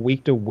and go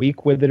week to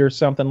week with it or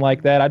something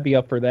like that. I'd be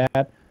up for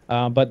that.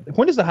 But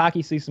when does the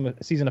hockey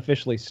season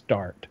officially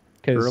start?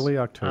 'Cause Early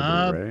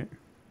October, right?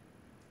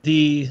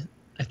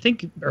 I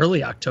think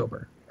early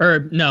October,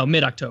 or no,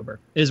 mid-October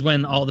is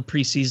when all the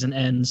preseason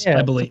ends,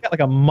 I believe. We've got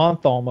like a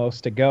month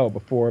almost to go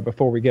before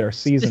we get our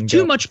season. It's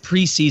too much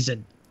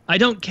preseason. I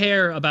don't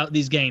care about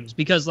these games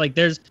because like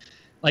there's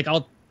like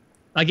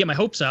I get my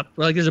hopes up.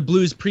 Like there's a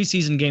Blues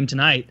preseason game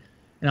tonight,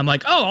 and I'm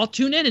like, oh, I'll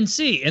tune in and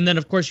see. And then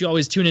of course you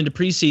always tune into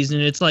preseason,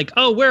 and it's like,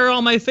 oh, where are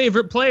all my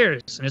favorite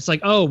players? And it's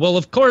like, oh, well,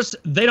 of course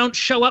they don't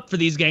show up for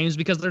these games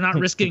because they're not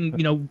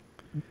risking,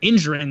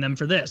 injuring them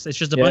for this. It's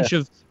just a bunch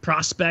of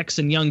prospects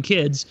and young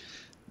kids.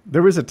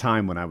 There was a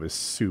time when I was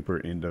super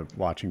into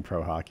watching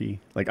pro hockey.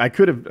 Like I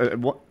could have,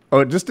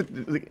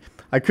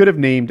 I could have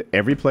named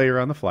every player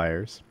on the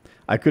Flyers.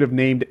 I could have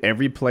named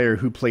every player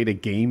who played a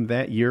game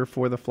that year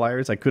for the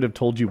Flyers. I could have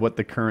told you what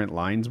the current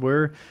lines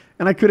were.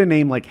 And I could have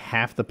named like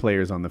half the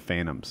players on the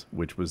Phantoms,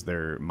 which was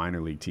their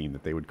minor league team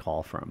that they would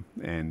call from.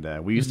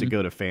 And we used to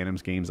go to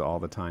Phantoms games all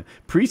the time.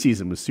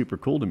 Preseason was super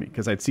cool to me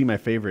because I'd see my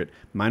favorite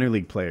minor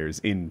league players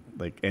in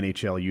like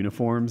NHL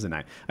uniforms. And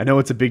I know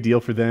it's a big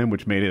deal for them,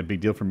 which made it a big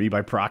deal for me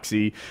by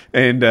proxy.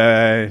 And,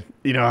 I'm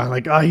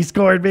like, oh, he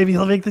scored. Maybe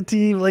he'll make the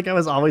team. Like I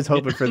was always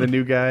hoping for the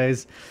new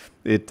guys.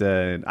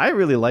 I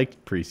really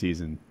liked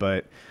preseason,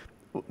 but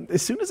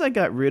as soon as I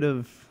got rid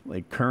of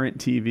like current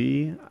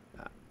TV,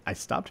 I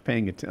stopped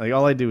paying attention. Like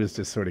all I do is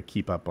just sort of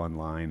keep up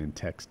online and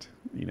text,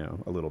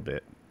 a little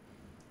bit.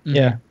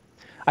 Yeah.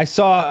 I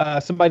saw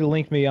somebody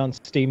link me on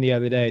Steam the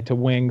other day to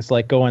Wings,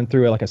 like going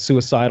through like a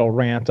suicidal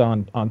rant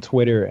on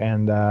Twitter,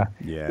 and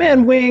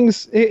man,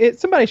 Wings,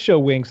 somebody show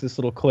Wings this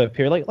little clip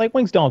here. Like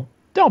Wings,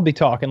 don't be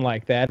talking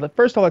like that.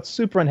 First of all, it's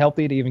super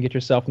unhealthy to even get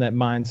yourself in that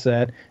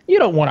mindset. You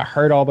don't want to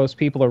hurt all those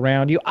people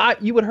around you.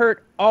 You would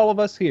hurt all of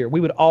us here.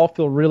 We would all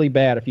feel really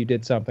bad if you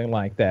did something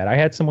like that. I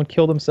had someone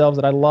kill themselves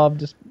that I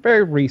loved just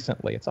very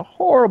recently. It's a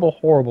horrible,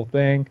 horrible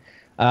thing.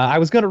 I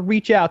was going to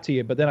reach out to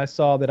you, but then I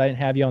saw that I didn't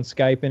have you on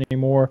Skype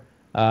anymore.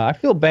 I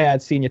feel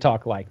bad seeing you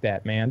talk like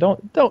that, man.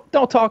 Don't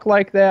talk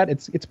like that.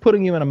 It's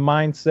putting you in a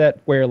mindset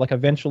where like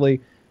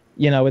eventually,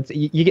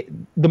 you get,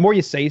 the more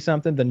you say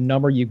something, the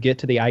number you get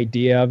to the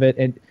idea of it,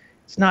 and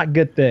it's not a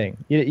good thing.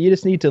 You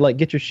just need to like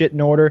get your shit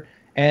in order,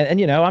 and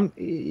you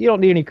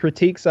don't need any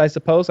critiques, I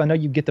suppose. I know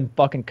you get them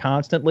fucking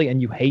constantly,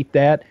 and you hate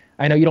that.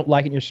 I know you don't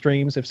like it in your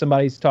streams if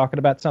somebody's talking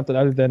about something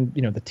other than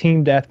the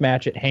team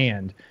deathmatch at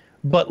hand.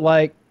 But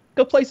like,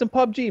 go play some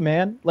PUBG,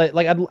 man.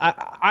 Like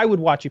I would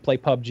watch you play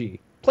PUBG.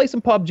 play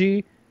some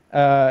PUBG,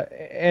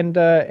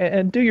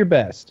 and do your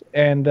best,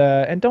 and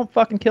don't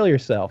fucking kill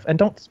yourself, and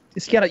don't.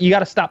 You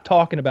gotta stop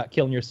talking about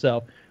killing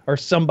yourself, or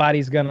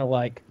somebody's gonna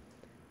like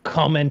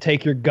come and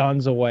take your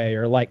guns away,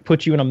 or like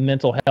put you in a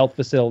mental health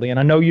facility. And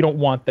I know you don't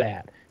want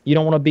that. You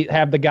don't want to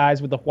have the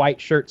guys with the white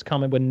shirts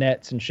coming with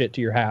nets and shit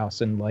to your house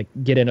and like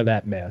get into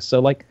that mess. So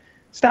like,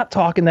 stop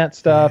talking that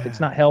stuff. It's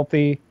not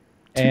healthy,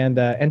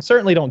 and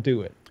certainly don't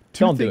do it.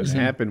 Two things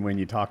happen when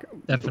you talk.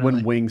 Definitely.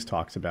 When Wings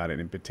talks about it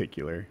in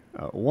particular.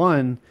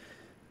 One,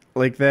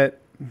 like that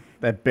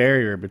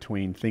barrier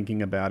between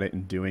thinking about it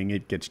and doing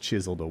it gets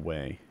chiseled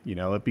away. You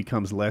know, it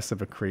becomes less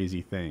of a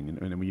crazy thing,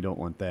 and we don't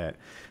want that.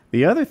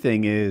 The other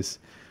thing is,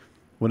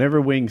 whenever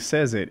Wings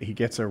says it, he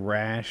gets a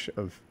rash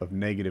of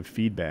negative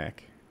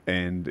feedback.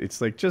 And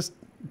it's like, just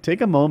take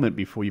a moment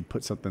before you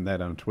put something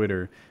that on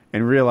Twitter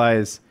and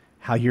realize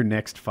how your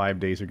next 5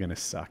 days are going to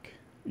suck,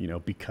 you know,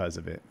 because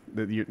of it.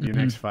 Your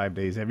next 5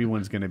 days,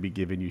 everyone's going to be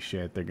giving you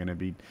shit. They're going to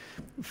be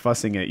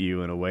fussing at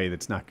you in a way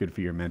that's not good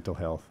for your mental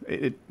health.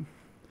 It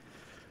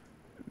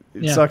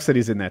sucks that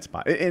he's in that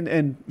spot.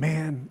 And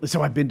man,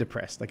 so I've been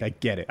depressed. Like, I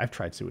get it. I've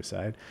tried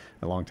suicide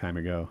a long time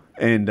ago.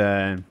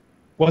 And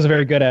wasn't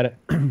very good at it.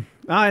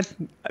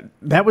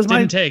 That was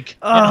Didn't take.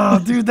 Oh,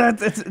 dude,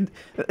 that's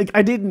like,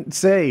 I didn't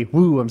say,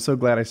 "Woo, I'm so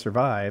glad I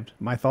survived."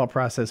 My thought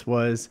process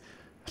was,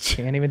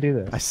 can't even do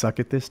this. I suck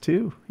at this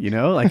too. You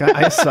know, like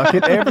I suck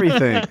at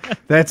everything.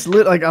 That's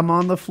like I'm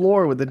on the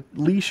floor with a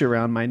leash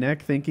around my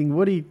neck, thinking,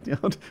 "What are you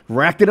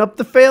racking up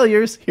the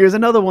failures? Here's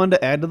another one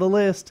to add to the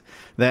list."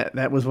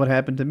 That was what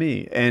happened to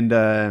me,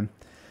 and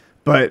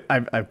but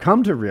I've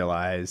come to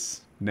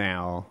realize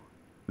now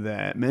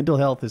that mental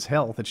health is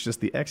health. It's just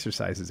the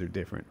exercises are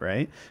different,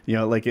 right? You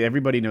know, like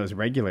everybody knows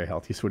regular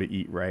health, you sort of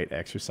eat right,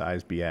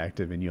 exercise, be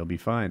active, and you'll be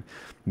fine.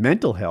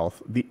 Mental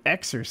health, the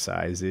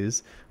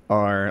exercises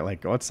are like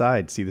go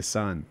outside, see the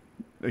sun,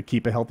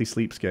 keep a healthy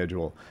sleep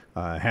schedule,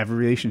 have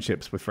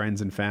relationships with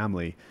friends and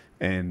family,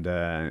 and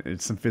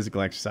it's some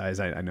physical exercise.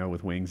 I know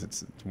with Wings,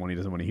 it's one he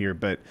doesn't want to hear,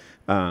 but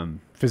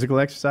physical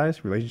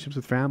exercise, relationships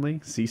with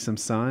family, see some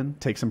sun,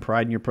 take some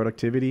pride in your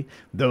productivity.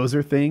 Those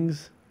are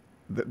things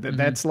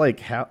that's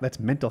like that's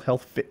mental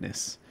health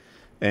fitness.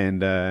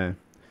 And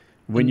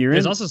when you're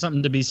there's also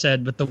something to be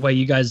said with the way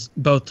you guys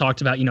both talked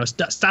about, you know,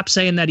 stop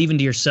saying that even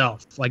to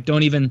yourself. Like,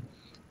 don't even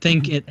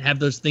have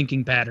those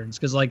thinking patterns,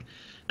 because like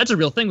that's a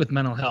real thing with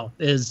mental health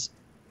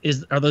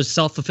are those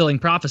self-fulfilling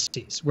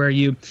prophecies where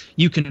you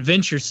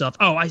convince yourself,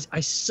 oh,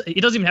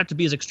 it doesn't even have to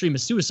be as extreme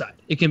as suicide.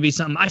 It can be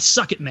something, I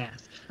suck at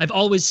math. I've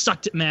always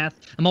sucked at math.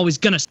 I'm always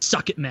going to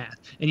suck at math.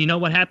 And you know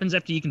what happens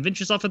after you convince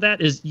yourself of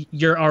that is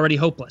you're already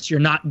hopeless. You're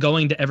not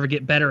going to ever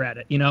get better at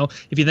it. You know,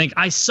 if you think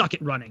I suck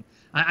at running,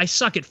 I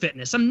suck at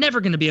fitness, I'm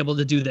never going to be able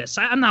to do this.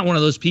 I'm not one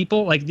of those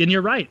people. Like, then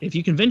you're right. If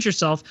you convince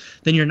yourself,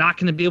 then you're not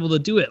going to be able to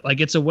do it.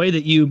 Like, it's a way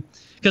that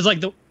because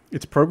like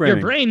it's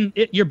programming.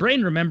 Your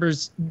brain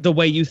remembers the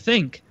way you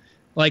think.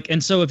 Like,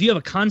 and so if you have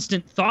a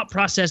constant thought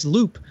process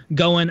loop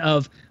going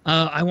of,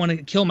 I want to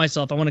kill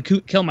myself, I want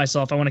to kill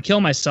myself, I want to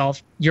kill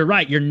myself, you're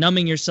right. You're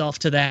numbing yourself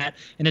to that,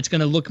 and it's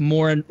going to look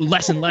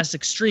less and less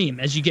extreme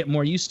as you get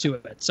more used to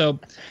it. So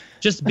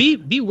just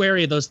be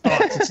wary of those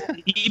thoughts.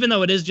 Even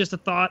though it is just a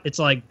thought, it's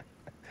like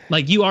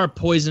you are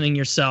poisoning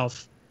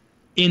yourself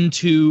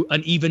into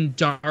an even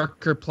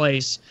darker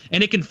place.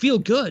 And it can feel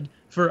good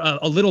for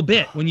a little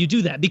bit when you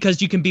do that,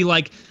 because you can be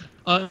like,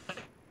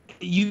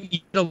 you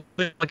know,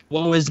 like,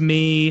 woe is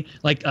me,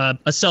 like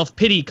a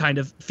self-pity kind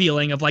of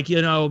feeling of like, you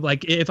know,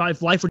 like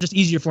if life were just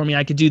easier for me,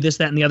 I could do this,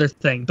 that, and the other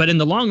thing. But in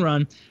the long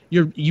run,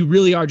 you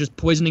really are just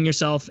poisoning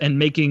yourself and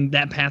making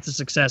that path to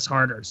success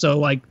harder. So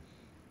like,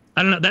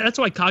 I don't know. That's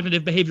why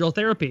cognitive behavioral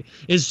therapy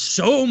is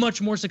so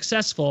much more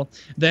successful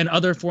than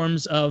other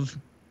forms of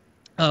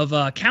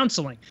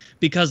counseling,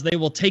 because they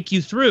will take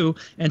you through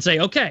and say,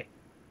 okay,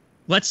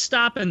 let's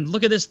stop and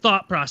look at this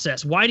thought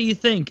process. Why do you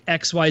think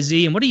X, Y,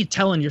 Z? And what are you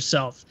telling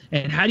yourself?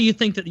 And how do you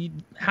think that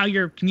how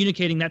you're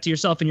communicating that to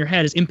yourself in your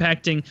head is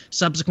impacting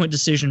subsequent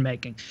decision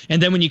making?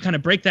 And then when you kind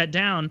of break that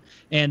down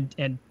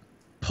and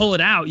pull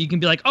it out, you can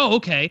be like, oh,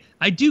 okay,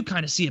 I do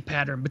kind of see a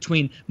pattern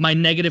between my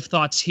negative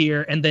thoughts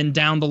here and then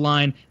down the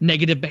line,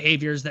 negative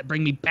behaviors that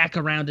bring me back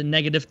around to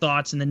negative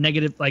thoughts, and then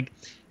negative, like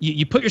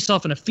you put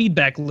yourself in a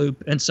feedback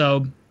loop. And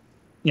so,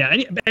 yeah,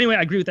 anyway,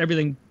 I agree with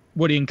everything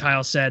Woody and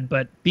Kyle said,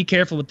 but be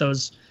careful with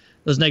those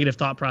negative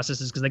thought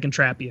processes, because they can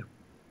trap you.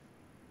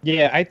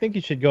 Yeah, I think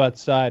you should go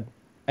outside.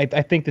 I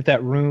think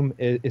that room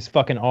is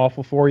fucking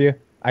awful for you.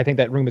 I think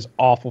that room is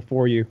awful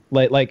for you.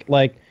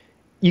 Like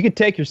you could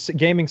take your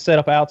gaming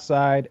setup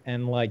outside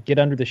and like get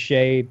under the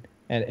shade,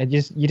 and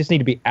you just need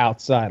to be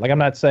outside. Like, I'm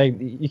not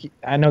saying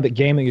I know that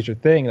gaming is your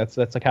thing. That's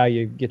like how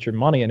you get your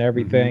money and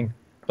everything.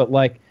 Mm-hmm. But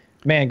like,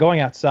 man,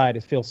 going outside,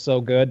 it feels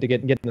so good to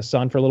get in the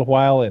sun for a little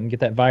while and get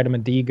that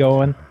vitamin D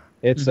going.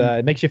 It's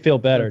it makes you feel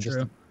better. So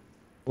just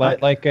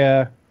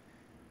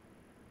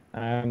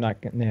I'm not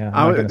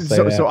gonna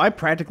say that. So I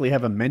practically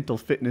have a mental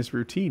fitness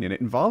routine, and it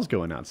involves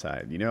going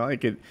outside. You know,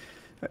 like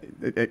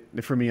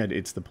for me,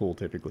 it's the pool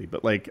typically,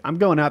 but like I'm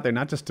going out there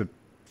not just to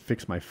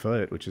fix my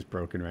foot, which is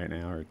broken right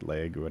now, or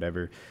leg or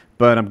whatever.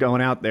 But I'm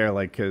going out there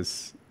like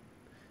because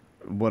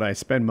what I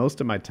spend most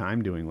of my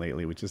time doing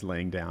lately, which is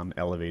laying down,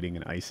 elevating,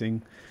 and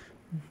icing,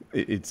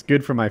 it's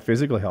good for my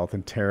physical health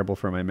and terrible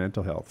for my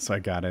mental health. So I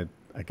gotta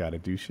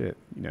do shit.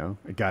 You know,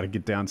 I gotta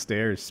get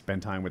downstairs,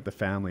 spend time with the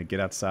family, get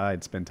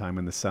outside, spend time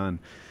in the sun,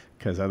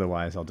 because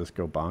otherwise I'll just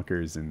go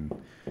bonkers and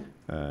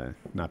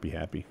not be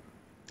happy.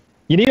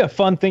 You need a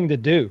fun thing to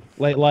do.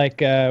 Like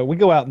we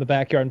go out in the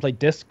backyard and play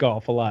disc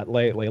golf a lot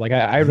lately. Like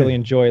I really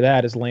enjoy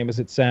that, as lame as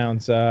it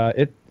sounds.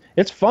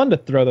 It's fun to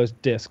throw those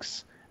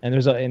discs. And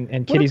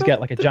and Kitty's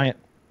got like a giant.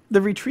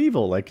 The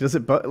retrieval, like, does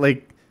it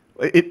like?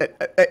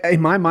 In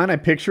my mind, I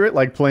picture it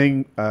like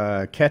playing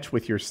catch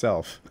with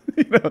yourself.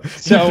 You know,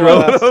 So you throw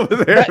it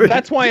over there.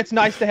 that's why it's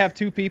nice to have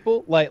two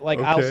people. Like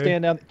I'll Okay.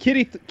 stand down.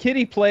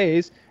 Kitty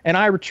plays and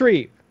I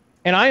retrieve,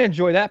 and I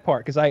enjoy that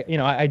part because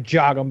I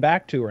jog them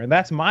back to her, and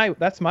that's my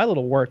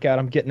little workout.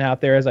 I'm getting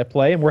out there as I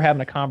play, and we're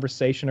having a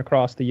conversation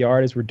across the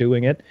yard as we're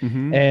doing it,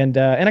 and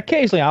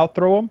occasionally I'll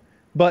throw them,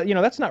 but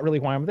that's not really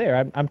why I'm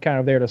there. I'm kind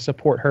of there to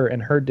support her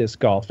and her disc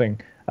golfing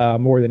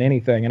more than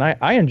anything, and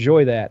I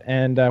enjoy that.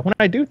 And when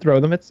I do throw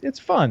them, it's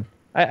fun.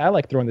 I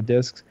like throwing the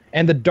discs,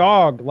 and the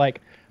dog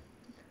like.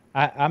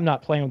 I'm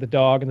not playing with the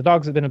dog, and the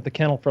dogs have been at the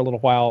kennel for a little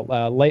while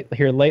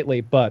lately,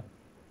 but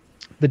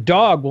the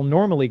dog will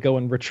normally go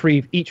and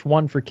retrieve each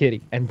one for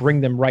Kitty and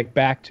bring them right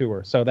back to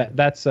her. So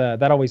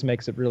that always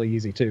makes it really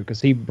easy too, because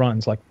he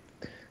runs like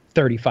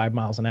 35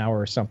 miles an hour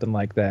or something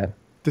like that.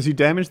 Does he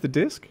damage the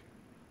disc?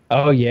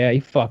 Oh yeah, he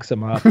fucks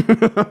them up.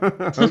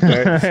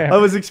 Okay. I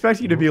was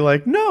expecting you to be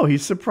like, no,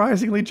 he's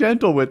surprisingly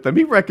gentle with them.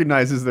 He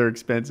recognizes they're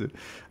expensive.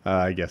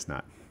 I guess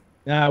not.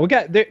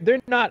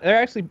 They're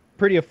actually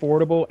pretty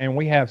affordable, and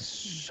we have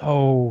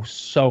so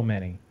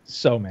many.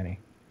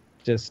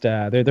 Just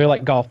they're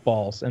like golf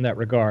balls in that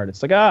regard.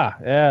 It's like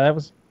that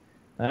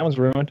was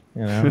ruined.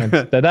 And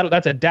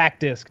that's a DAC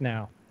disc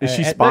now. Is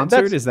she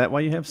sponsored? Is that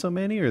why you have so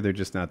many, or they're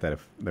just not that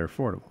they're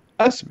affordable?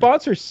 A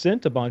sponsor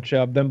sent a bunch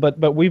of them,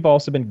 but we've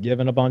also been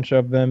given a bunch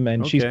of them,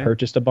 and she's Okay.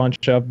 purchased a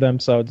bunch of them.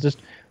 So it's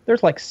just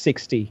there's like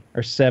 60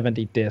 or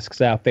 70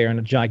 discs out there in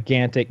a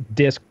gigantic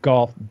disc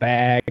golf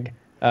bag.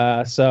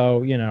 So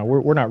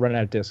we're not running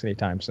out of discs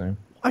anytime soon.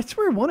 I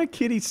swear one of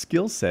Kitty's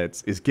skill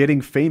sets is getting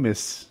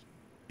famous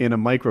in a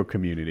micro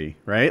community,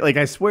 right? Like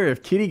I swear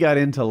if Kitty got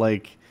into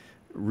like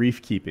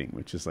reef keeping,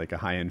 which is like a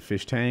high-end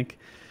fish tank,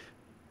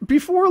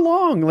 before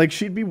long, like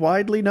she'd be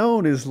widely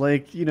known as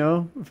like,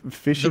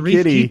 fishy The reef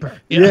Kitty.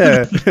 keeper.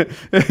 Yeah.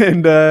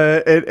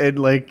 and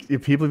like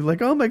if people would be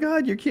like, "Oh my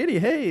god, you're Kitty.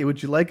 Hey,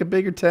 would you like a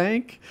bigger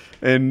tank?"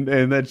 And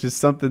that's just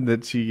something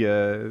that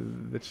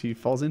she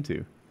falls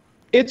into.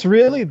 It's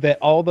really that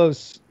all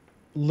those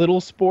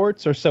little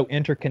sports are so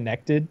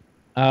interconnected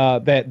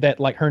that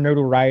like her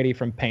notoriety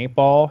from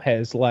paintball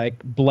has like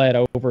bled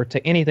over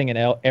to anything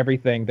and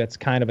everything that's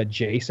kind of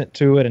adjacent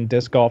to it, and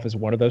disc golf is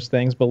one of those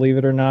things, believe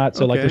it or not.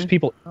 So like Okay. there's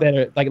people that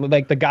are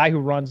like the guy who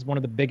runs one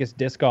of the biggest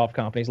disc golf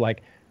companies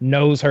like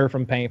knows her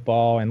from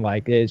paintball, and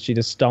like she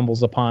just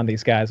stumbles upon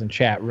these guys in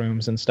chat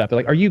rooms and stuff. They're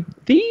like, "Are you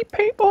the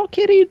paintball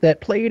Kitty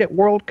that played at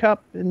World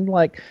Cup in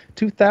like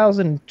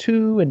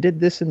 2002 and did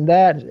this and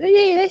that?"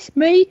 "Yeah, that's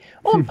me.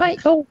 I'm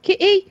paintball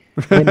Kitty."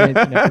 And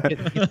then,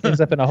 it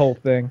ends up in a whole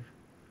thing.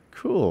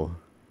 Cool.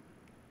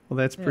 Well,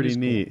 that's Yeah, it pretty is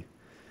cool. neat.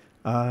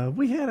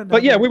 We had another...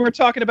 But yeah, we were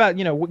talking about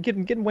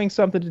getting Wings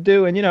something to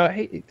do, and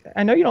hey,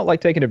 I know you don't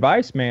like taking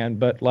advice, man,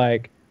 but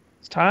like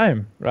it's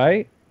time,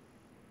 right?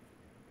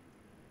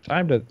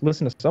 Time to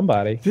listen to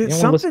somebody. You don't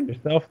want to listen to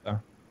yourself though.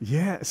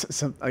 Yeah,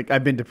 like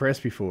I've been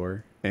depressed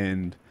before,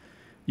 and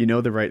you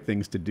know the right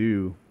things to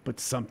do, but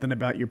something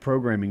about your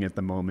programming at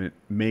the moment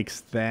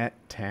makes that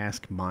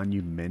task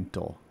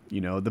monumental.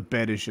 The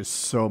bed is just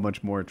so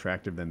much more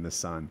attractive than the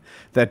sun.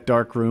 That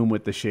dark room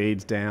with the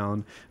shades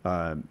down.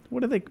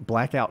 What are they?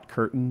 Blackout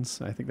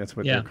curtains. I think that's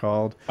what Yeah. they're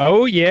called.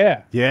 Oh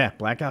yeah, Yeah,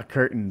 blackout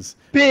curtains.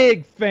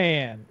 big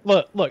fan.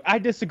 Look, I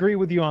disagree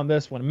with you on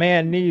this one.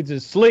 Man needs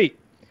his sleep.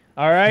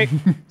 All right,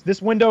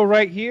 this window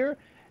right here.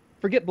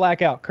 Forget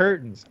blackout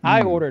curtains.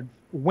 I ordered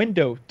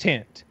window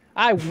tint.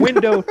 I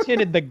window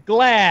tinted the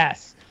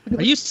glass.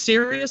 Are you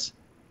serious?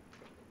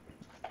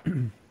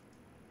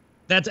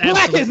 That's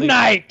Black as absolutely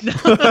night.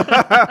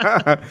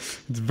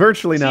 It's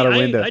virtually not a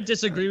window. I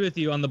disagree with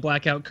you on the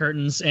blackout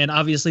curtains and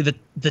obviously the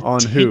On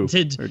who?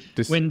 tinted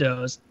Or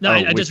windows. No, Oh,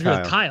 I with disagree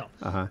with Kyle.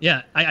 Kyle. Uh-huh.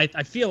 Yeah,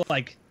 I feel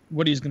like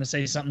Woody's going to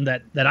say something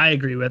that I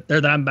agree with,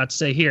 or that I'm about to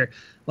say here.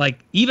 Like,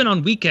 even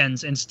on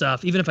weekends and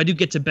stuff, even if I do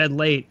get to bed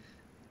late,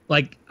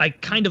 like, I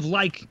kind of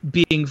like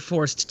being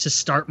forced to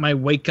start my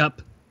wake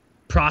up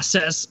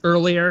process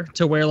earlier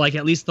to where, like,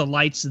 at least the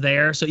light's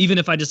there. So even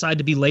if I decide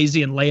to be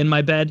lazy and lay in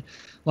my bed,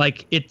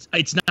 like, it's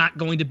not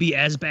going to be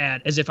as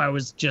bad as if I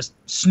was just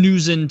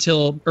snoozing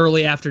till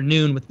early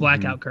afternoon with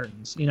blackout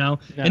curtains, Nah,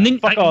 And then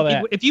fuck all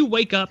that. if you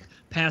wake up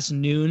past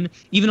noon,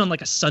 even on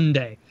like a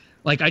Sunday,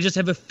 like I just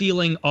have a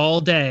feeling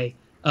all day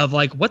of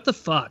like, what the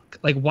fuck?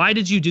 Like, why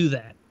did you do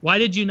that? Why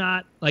did you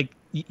not like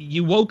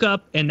you woke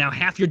up and now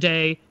half your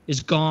day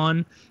is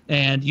gone,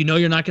 and you know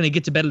you're not going to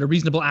get to bed at a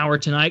reasonable hour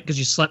tonight because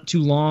you slept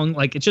too long.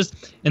 Like it's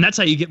just, and that's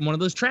how you get in one of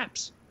those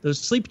traps, those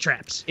sleep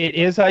traps. It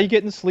is how you get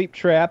in the sleep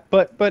trap,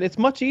 but it's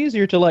much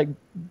easier to like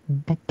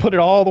put it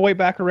all the way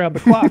back around the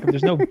clock if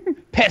there's no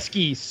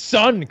pesky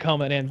sun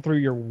coming in through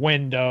your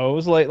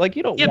windows. Like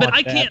you don't. Yeah, want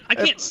but that. I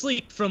can't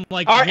sleep from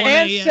like Our 1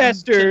 a.m.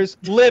 ancestors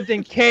lived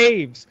in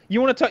caves. You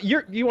want to talk?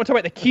 You want to talk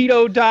about the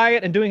keto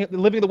diet and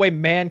living the way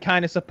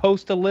mankind is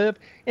supposed to live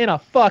in a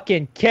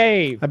fucking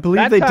cave? I believe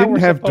That's they how didn't we're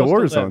have supposed to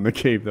doors live. on the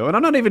cave though, and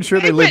I'm not even sure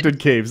they lived in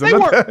caves. They were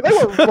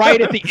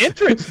right at the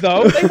entrance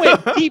though. They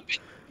went deep.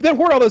 Then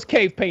where'd all those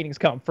cave paintings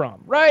come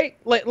from, right?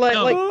 Like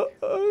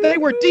they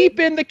were deep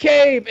in the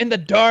cave, in the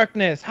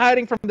darkness,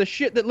 hiding from the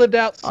shit that lived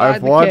outside.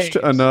 I've watched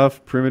caves.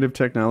 enough primitive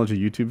technology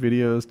YouTube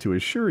videos to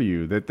assure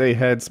you that they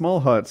had small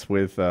huts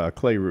with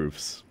clay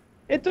roofs.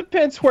 It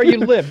depends where you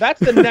live. That's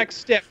the next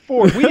step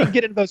forward. We didn't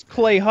get into those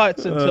clay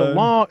huts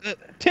until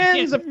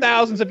tens of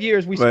thousands of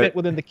years we spent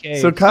within the caves.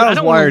 So I Kyle's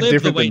don't want wired to live the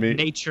different way than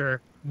me. nature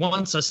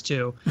wants us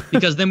to,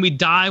 because then we'd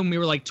die when we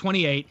were like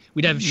 28.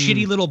 We'd have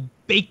shitty little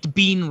baked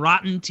bean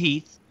rotten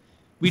teeth.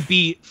 We'd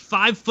be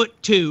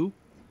 5'2".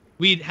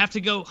 We'd have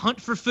to go hunt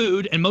for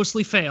food and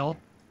mostly fail.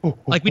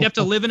 Like we'd have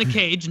to live in a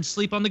cage and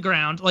sleep on the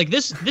ground. Like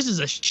this is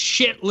a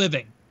shit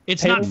living.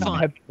 It's not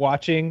fun.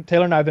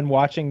 Taylor and I have been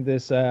watching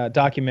this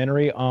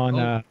documentary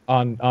on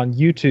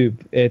YouTube.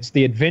 It's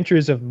The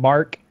Adventures of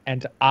Mark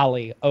and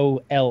Ollie,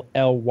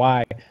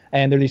 Olly,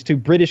 and they're these two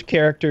British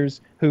characters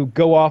who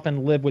go off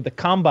and live with the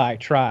Kombai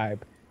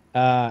tribe,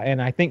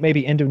 and I think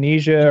maybe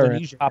Indonesia or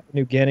in Papua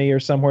New Guinea or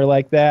somewhere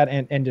like that,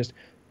 and just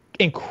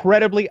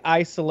incredibly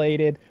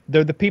isolated.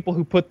 They're the people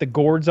who put the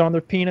gourds on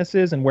their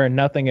penises and wear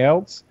nothing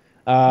else.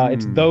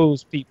 It's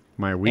those people.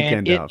 My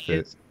weekend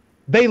outfit.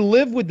 They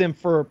live with them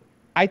for,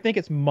 I think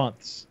it's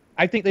months.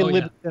 I think they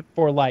live with them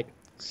for like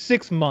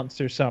 6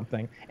 months or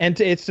something. And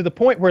it's to the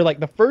point where like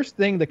the first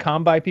thing the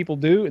Kombai people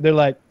do, they're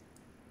like,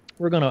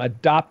 we're going to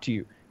adopt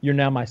you. You're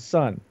now my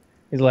son.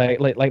 He's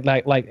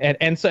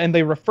and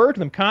they refer to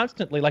them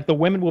constantly. Like the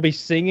women will be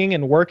singing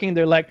and working.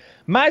 They're like,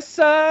 my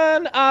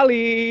son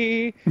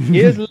Ali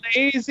is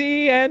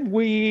lazy and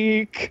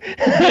weak.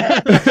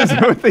 Is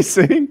that what they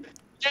sing?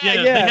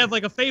 Yeah, they have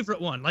like a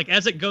favorite one. Like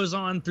as it goes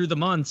on through the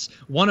months,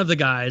 one of the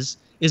guys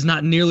is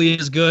not nearly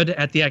as good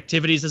at the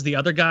activities as the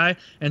other guy,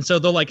 and so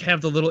they'll like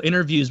have the little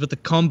interviews with the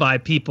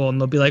Kombai people, and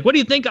they'll be like, "What do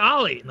you think of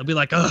Ollie?" And they'll be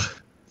like, "Ugh,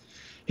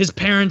 his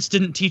parents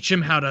didn't teach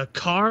him how to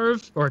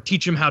carve, or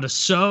teach him how to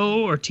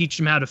sew, or teach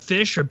him how to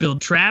fish, or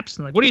build traps."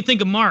 And like, "What do you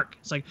think of Mark?"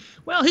 It's like,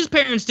 "Well, his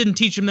parents didn't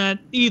teach him that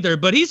either,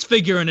 but he's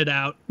figuring it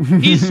out.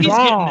 He's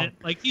getting it.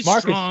 Like he's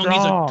strong.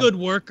 He's a good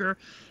worker."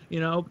 You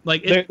know,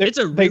 like it's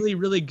a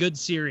really good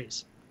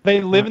series. They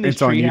live in these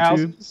tree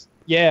houses.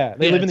 Yeah,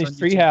 they live in these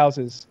tree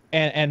houses,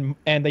 and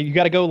you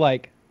got to go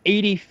like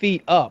 80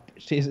 feet up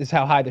is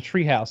how high the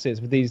tree house is,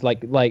 with these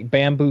like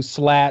bamboo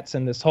slats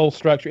and this whole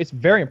structure. It's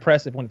very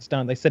impressive when it's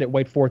done. They said it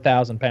weighed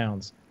 4,000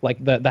 pounds,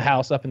 like the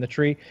house up in the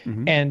tree.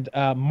 And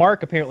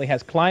Mark apparently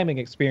has climbing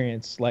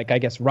experience, like I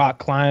guess rock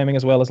climbing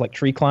as well as like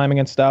tree climbing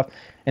and stuff.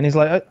 And he's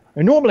like,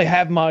 I normally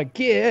have my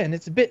gear, and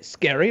it's a bit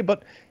scary,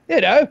 but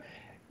you know,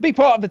 be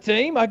part of the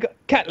team.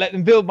 Can't let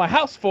them build my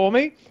house for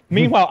me.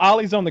 Meanwhile,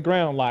 Ollie's on the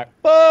ground like,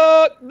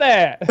 fuck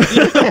that.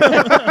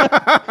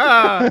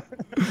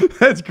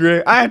 That's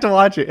great. I have to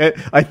watch it.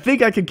 I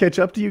think I can catch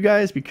up to you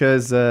guys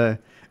because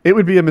it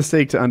would be a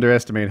mistake to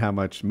underestimate how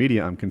much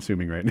media I'm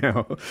consuming right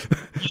now.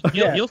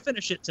 You'll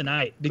finish it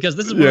tonight because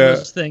this is one of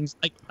those things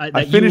that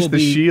I you finished will The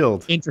be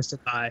Shield. interested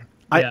by.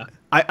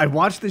 I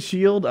watched The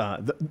Shield.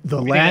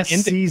 The last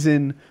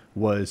season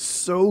was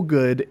so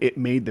good it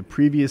made the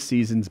previous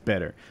seasons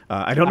better.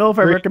 I don't know if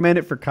I recommend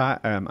it for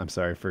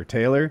for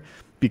Taylor,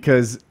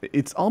 because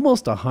it's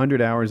almost 100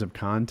 hours of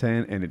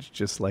content and it's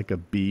just like a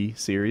B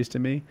series to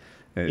me.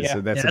 So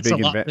that's a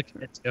big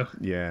investment.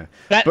 Yeah.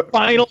 That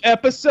final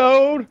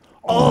episode.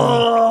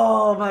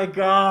 Oh my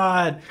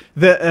God!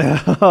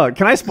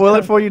 Can I spoil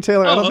it for you,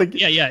 Taylor? I don't think.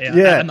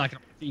 Yeah. I'm not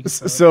gonna.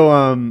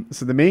 So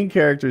the main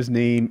character's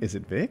name, is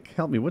it Vic?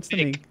 Help me. What's the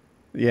name?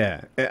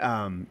 Yeah.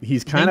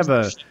 He's kind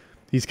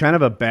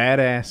of a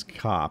badass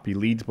cop. He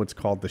leads what's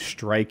called the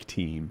strike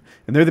team,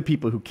 and they're the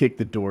people who kick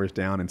the doors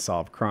down and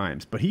solve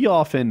crimes. But he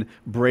often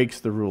breaks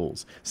the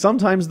rules.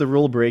 Sometimes the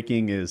rule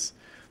breaking is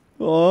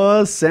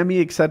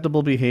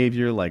semi-acceptable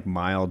behavior, like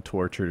mild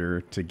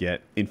torture to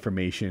get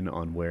information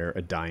on where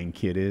a dying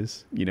kid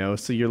is. You know,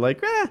 so you're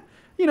like,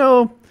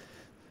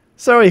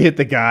 sorry, hit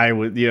the guy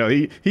with,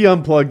 he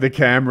unplugged the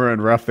camera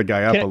and roughed the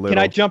guy up a little. Can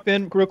I jump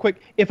in real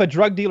quick? If a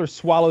drug dealer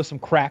swallows some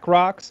crack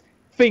rocks,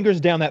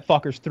 fingers down that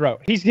fucker's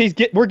throat.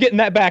 We're getting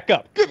that back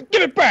up. Give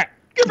it back.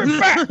 Give it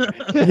back.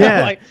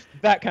 Yeah. Like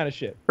that kind of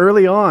shit.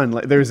 Early on,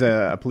 there's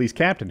a police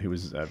captain who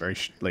was very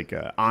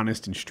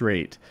honest and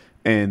straight.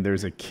 And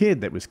there's a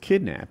kid that was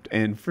kidnapped.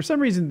 And for some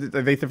reason,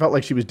 they felt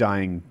like she was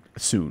dying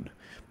soon.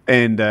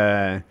 And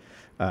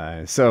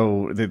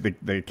so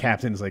the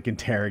captain's like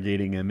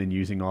interrogating him and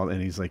using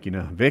and he's like,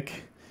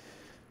 Vic,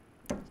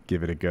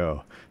 give it a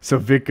go. So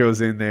Vic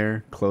goes in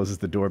there, closes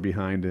the door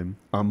behind him,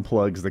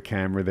 unplugs the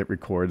camera that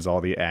records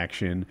all the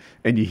action,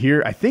 and you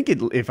hear, I think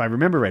if I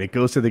remember right, it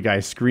goes to the guy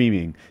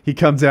screaming. He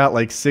comes out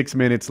like 6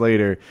 minutes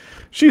later.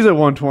 She's at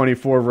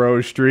 124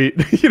 Rose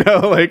Street,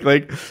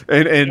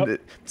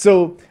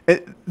 so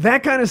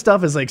that kind of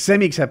stuff is like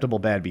semi-acceptable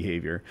bad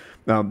behavior.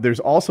 There's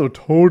also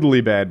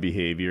totally bad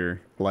behavior,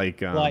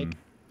 like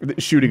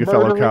shooting a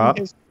fellow cop.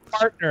 His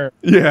partner,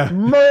 Yeah.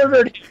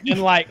 murdered him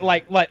and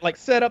like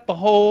set up the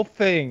whole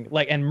thing,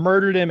 and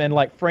murdered him and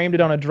framed it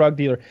on a drug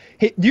dealer.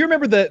 Hey, do you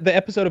remember the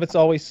episode of It's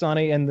Always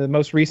Sunny in the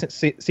most recent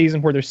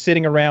season where they're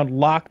sitting around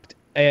locked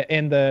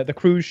in the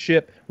cruise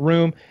ship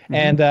room,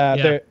 and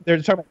they're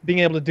talking about being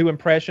able to do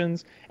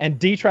impressions, and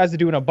Dee tries to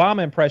do an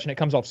Obama impression. It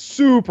comes off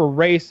super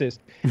racist,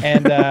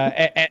 and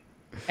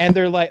and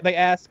they're like, they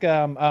ask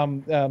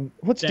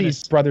what's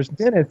Dee's brother's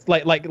Dennis,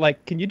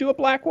 like can you do a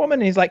black woman?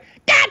 And he's like,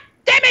 God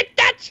damn it,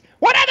 Dutch,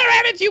 what other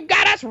evidence you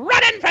got us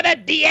running for the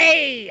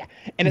DA?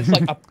 And it's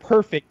like a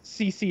perfect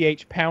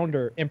CCH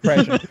Pounder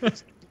impression.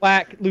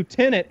 Black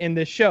lieutenant in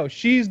this show,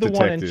 she's the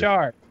one in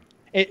charge.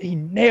 He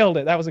nailed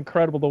it. That was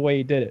incredible the way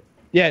he did it.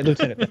 Yeah,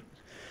 lieutenant.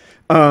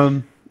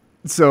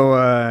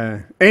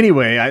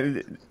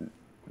 Anyway,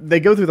 they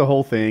go through the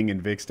whole thing,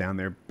 and Vic's down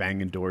there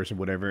banging doors or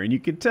whatever, and you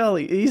can tell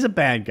he's a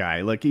bad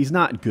guy. Like, he's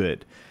not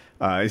good.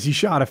 He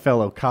shot a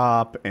fellow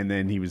cop, and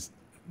then he was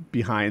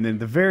behind. And then at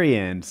the very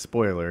end,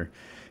 spoiler,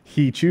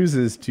 he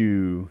chooses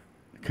to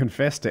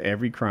confess to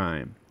every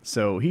crime.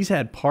 So he's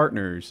had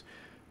partners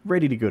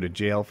ready to go to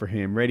jail for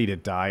him, ready to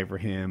die for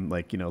him.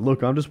 Like,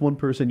 look, I'm just one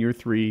person, you're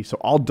three, so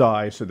I'll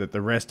die so that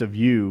the rest of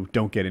you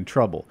don't get in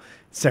trouble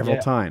several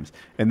times.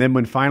 And then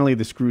when finally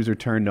the screws are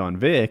turned on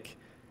Vic,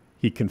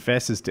 he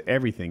confesses to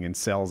everything and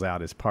sells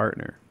out his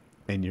partner.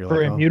 And you're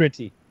for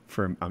immunity.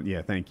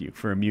 Thank you.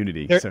 For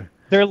immunity.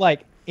 They're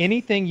like,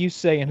 anything you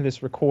say into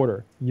this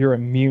recorder, you're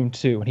immune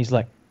to. And he's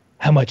like,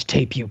 how much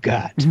tape you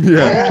got?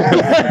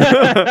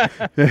 Yeah.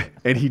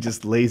 And he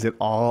just lays it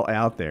all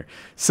out there.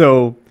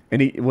 So,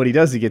 what he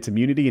does, he gets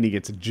immunity, and he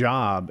gets a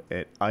job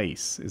at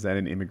ICE. Is that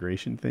an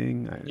immigration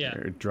thing? Yeah.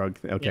 Or a drug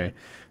thing? Okay. Yeah.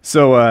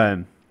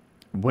 So,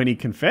 when he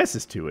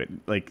confesses to it,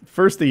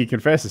 first thing he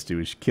confesses to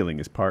is killing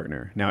his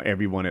partner. Now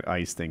everyone at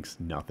ICE thinks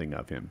nothing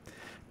of him.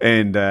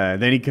 And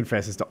then he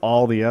confesses to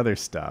all the other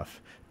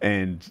stuff.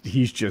 And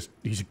he's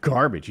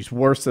garbage. He's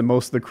worse than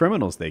most of the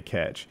criminals they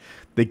catch.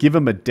 They give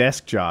him a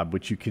desk job,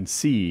 which you can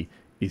see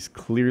is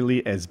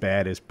clearly as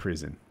bad as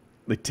prison.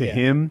 Like, to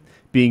him,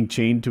 being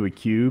chained to a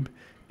cube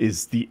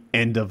is the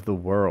end of the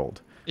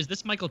world. Is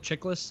this Michael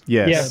Chiklis?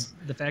 Yes.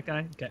 The fat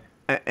guy? Okay.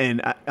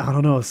 And I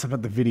don't know, some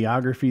of the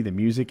videography, the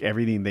music,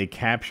 everything, they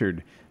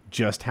captured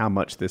just how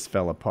much this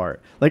fell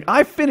apart. Like,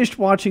 I finished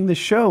watching the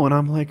show, and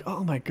I'm like,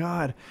 oh my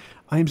God,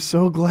 I'm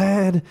so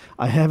glad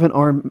I haven't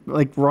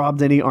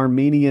robbed any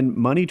Armenian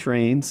money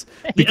trains,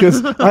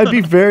 because I'd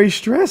be very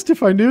stressed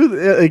if I knew.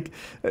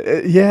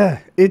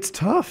 It's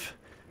tough.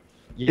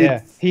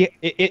 Yeah,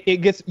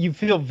 it gets, you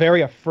feel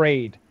very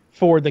afraid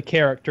for the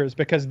characters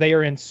because they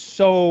are in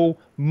so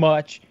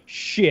much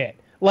shit,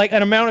 like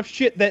an amount of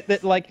shit that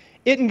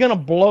isn't gonna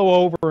blow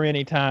over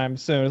anytime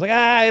soon. It's like,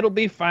 it'll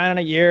be fine in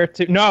a year or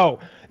two. No,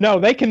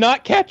 they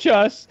cannot catch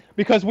us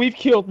because we've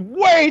killed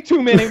way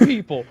too many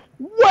people.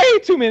 Way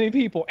too many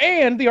people,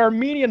 and the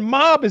Armenian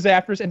mob is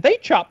after us, and they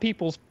chop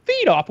people's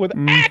feet off with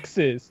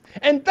axes,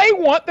 and they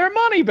want their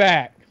money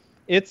back.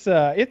 It's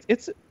a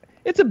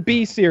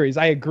B series.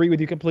 I agree with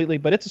you completely,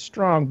 but it's a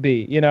strong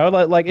B.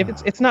 Like if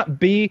it's not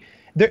B,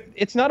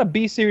 it's not a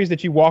B series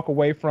that you walk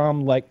away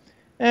from like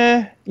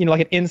an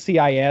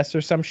NCIS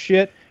or some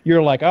shit.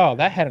 You're like, oh,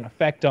 that had an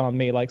effect on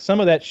me. Like, some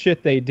of that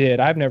shit they did,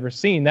 I've never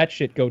seen that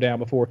shit go down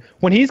before.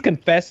 When he's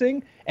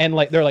confessing, and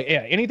they're like,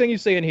 yeah, anything you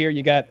say in here,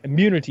 you got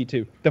immunity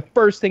to. The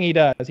first thing he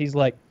does, he's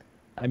like,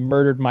 I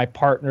murdered my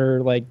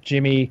partner,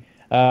 Jimmy,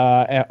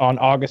 on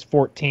August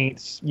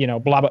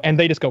 14th, blah, blah. And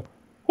they just go,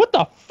 what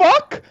the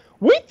fuck?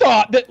 We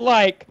thought that,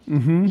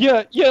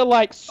 you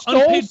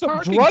stole Unpaid some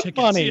parking drug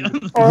tickets, money.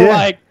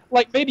 yeah. Or,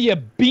 like maybe you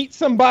beat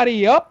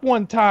somebody up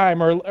one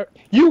time, or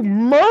you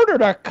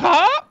murdered a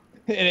cop?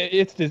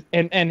 It's just,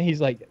 and he's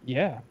like,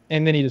 yeah,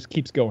 and then he just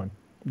keeps going.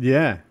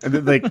 Yeah, and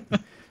then,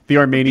 the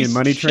Armenian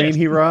money train shit.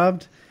 he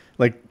robbed,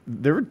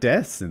 there were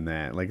deaths in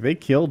that. Like, they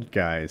killed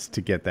guys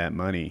to get that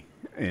money,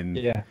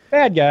 and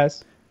bad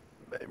guys.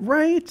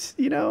 Right?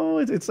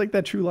 It's like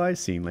that True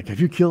Lies scene. Like, have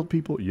you killed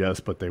people? Yes,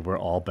 but they were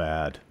all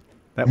bad.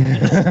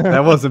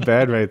 That wasn't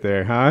bad right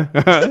there, huh?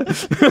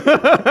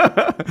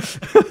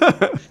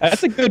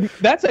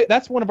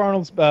 That's one of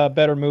Arnold's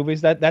better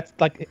movies. That's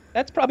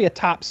probably a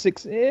top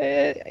 6.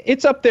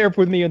 It's up there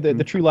with me in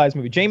the True Lies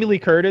movie. Jamie Lee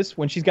Curtis,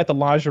 when she's got the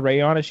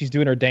lingerie on and she's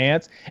doing her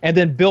dance, and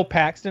then Bill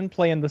Paxton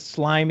playing the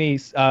slimy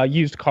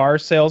used car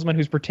salesman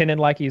who's pretending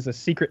like he's a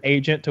secret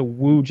agent to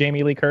woo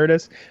Jamie Lee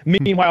Curtis.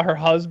 Meanwhile, her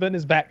husband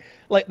is back.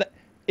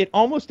 It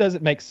almost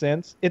doesn't make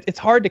sense. It's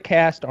hard to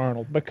cast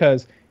Arnold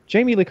because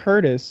Jamie Lee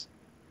Curtis,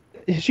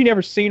 has she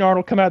never seen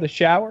Arnold come out of the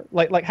shower?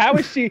 Like how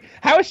is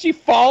she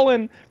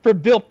fallen for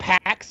Bill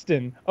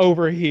Paxton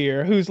over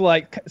here, who's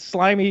like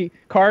slimy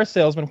car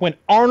salesman, when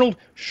Arnold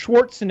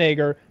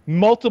Schwarzenegger,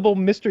 multiple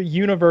Mr.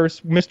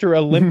 Universe, Mr.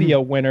 Olympia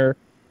winner,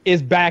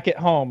 is back at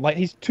home? Like,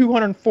 he's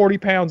 240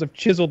 pounds of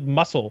chiseled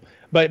muscle,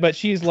 but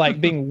she's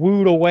like being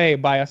wooed away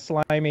by a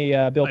slimy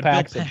Bill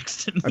Paxton.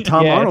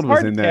 Tom Yeah, Arnold it's was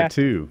hard in to that cast.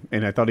 too,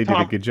 and I thought he did a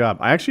Tom good job.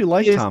 I actually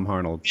like is Tom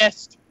Arnold.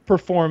 Best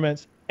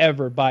performance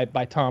ever by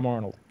Tom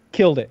Arnold.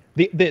 Killed it.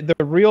 The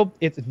real,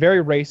 it's a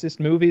very racist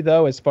movie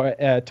though, as far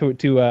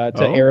to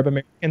Arab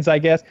Americans, I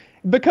guess,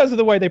 because of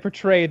the way they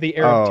portray the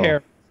Arab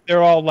terror.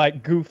 They're all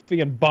like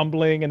goofy and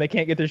bumbling, and they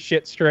can't get their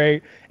shit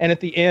straight. And at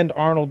the end,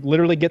 Arnold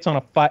literally gets on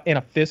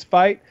a fist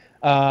fight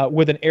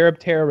with an Arab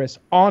terrorist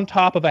on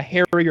top of a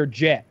Harrier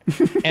jet,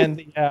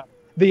 and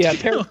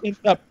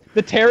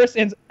the terrorist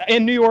ends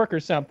in New York or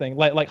something,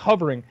 like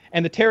hovering,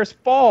 and the terrorist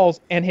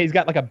falls, and he's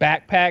got like a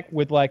backpack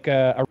with like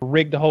a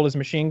rig to hold his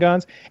machine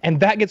guns, and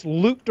that gets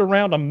looped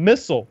around a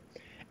missile,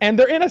 and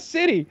they're in a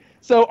city.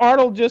 So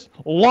Arnold just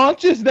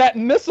launches that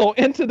missile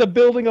into the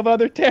building of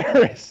other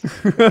terrorists.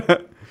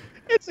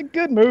 It's a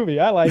good movie.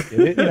 I like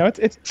it.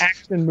 It's an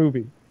action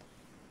movie.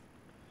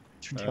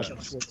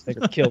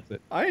 Schwarzenegger kills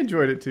it. I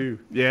enjoyed it too.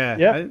 Yeah,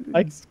 Yeah,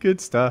 it's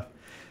good stuff.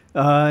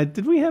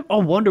 Did we have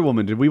Wonder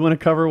Woman? Did we want to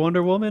cover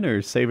Wonder Woman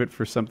or save it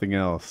for something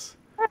else?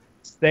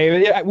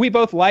 We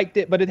both liked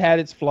it, but it had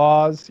its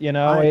flaws.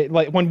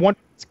 Like when one's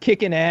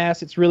kicking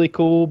ass, it's really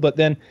cool, but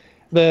then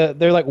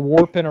they're like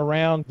warping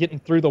around, getting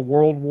through the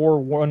World War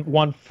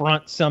One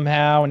front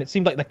somehow, and it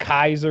seemed like the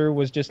Kaiser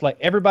was just like,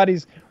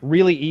 everybody's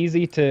really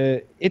easy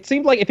to. It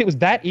seemed like if it was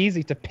that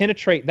easy to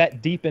penetrate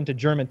that deep into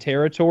German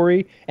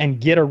territory and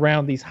get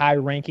around these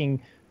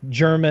high-ranking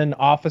German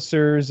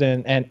officers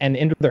and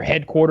into their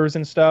headquarters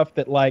and stuff,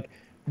 that like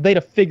they'd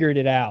have figured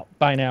it out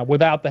by now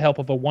without the help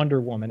of a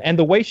Wonder Woman. And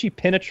the way she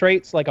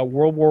penetrates like a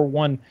World War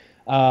One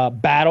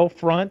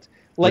battlefront,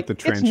 like the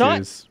trenches. it's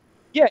not.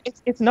 Yeah,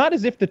 it's not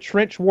as if the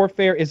trench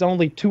warfare is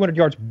only 200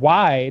 yards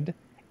wide.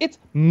 It's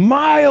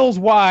miles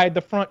wide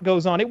the front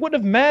goes on. It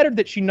wouldn't have mattered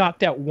that she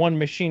knocked out one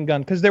machine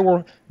gun, because there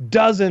were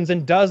dozens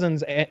and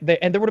dozens, and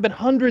there would have been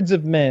hundreds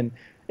of men.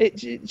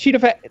 She'd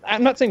have had,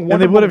 I'm not saying Wonder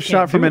And they would have Woman shot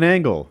can't from do an it.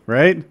 angle,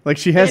 right? Like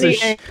she has Any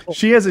angle.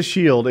 she has a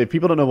shield. If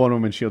people don't know, Wonder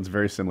Woman's shield's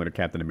very similar to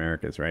Captain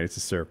America's, right? It's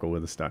a circle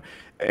with a star,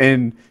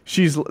 and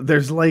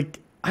there's like,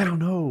 I don't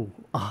know,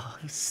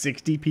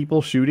 60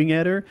 people shooting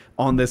at her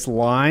on this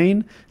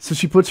line. So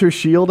she puts her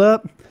shield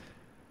up.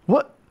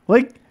 What?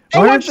 Like,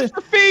 No why one aren't shoot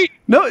they- her feet!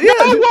 No, yeah.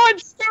 No one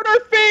shoot her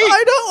feet!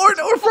 I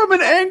know, or from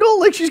an angle,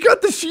 like she's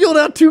got the shield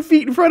out 2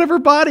 feet in front of her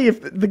body.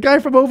 If the guy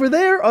from over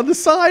there on the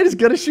side is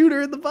gonna shoot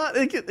her in the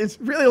body, it's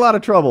really a lot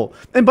of trouble.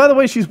 And by the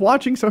way, she's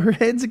watching, so her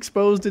head's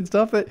exposed and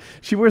stuff. That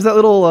she wears that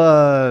little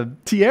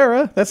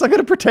tiara. That's not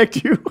gonna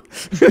protect you.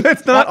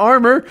 That's not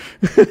armor.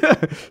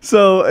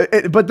 So,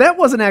 but that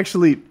wasn't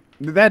actually,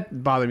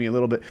 that bothered me a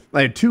little bit.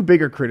 I had 2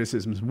 bigger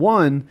criticisms.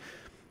 One,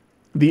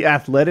 the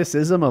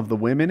athleticism of the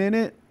women in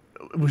it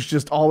was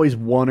just always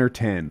 1 or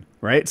 10,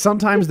 right?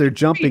 Sometimes they're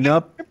jumping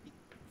up.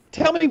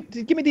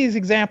 Give me these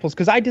examples,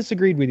 because I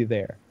disagreed with you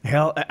there.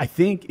 Hell, I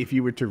think if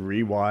you were to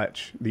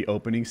rewatch the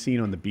opening scene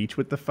on the beach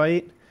with the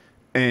fight,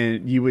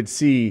 and you would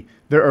see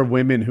there are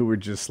women who were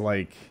just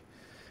like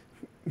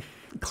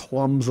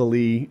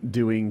clumsily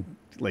doing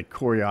like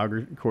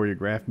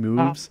choreographed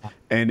moves,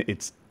 and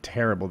it's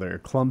terrible. They're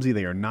clumsy.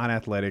 They are not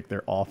athletic.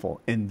 They're awful.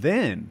 And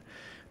then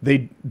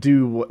they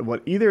do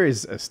what either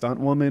is a stunt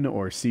woman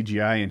or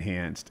CGI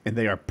enhanced, and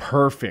they are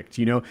perfect,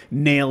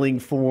 nailing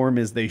form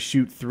as they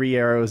shoot 3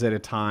 arrows at a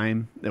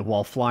time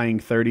while flying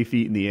 30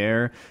 feet in the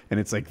air. And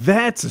it's like,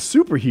 that's a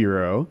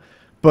superhero.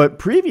 But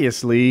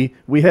previously,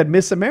 we had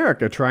Miss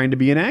America trying to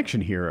be an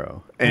action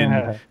hero.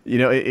 And,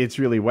 it's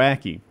really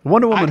wacky.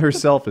 Wonder Woman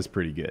herself is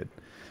pretty good.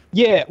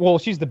 Yeah, well,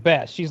 she's the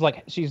best. She's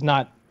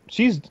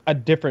a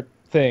different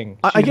thing.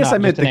 I She's guess not I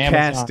meant just the an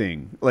Amazon.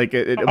 casting. Like,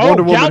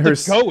 Wonder Woman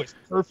herself. Go is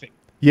perfect.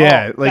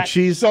 Yeah, like that's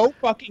she's so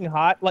fucking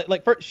hot.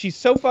 She's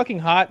so fucking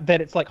hot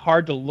that it's like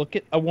hard to look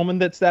at a woman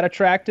that's that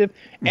attractive.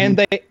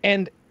 Mm-hmm.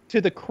 And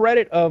to the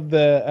credit of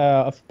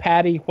of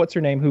Patty, what's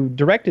her name, who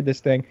directed this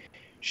thing,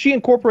 she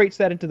incorporates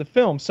that into the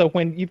film. So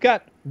when you've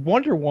got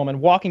Wonder Woman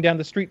walking down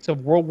the streets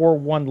of World War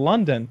I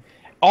London,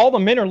 all the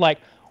men are like,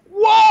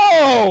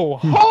 "Whoa!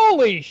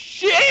 Holy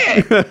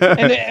shit!"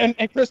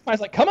 and Chris Pine's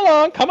like, "Come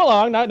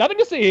along, nothing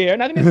to see here,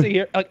 nothing to see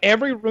here." Like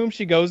every room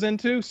she goes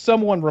into,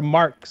 someone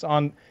remarks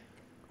on,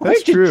 "Where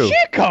That's did true. she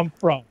come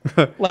from?"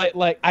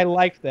 like I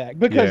liked that,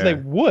 because Yeah. they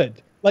would.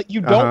 Like,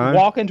 you don't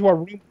walk into a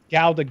room with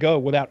Gal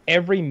Gadot without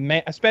every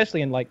man,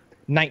 especially in like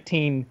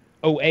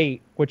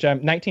 1908, which I'm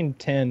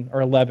 1910 or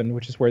 11,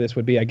 which is where this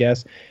would be, I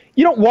guess.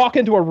 You don't walk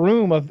into a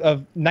room of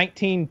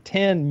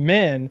 1910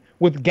 men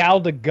with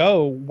Gal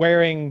Gadot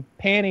wearing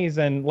panties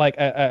and like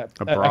a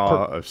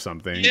bra of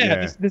something.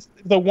 Yeah.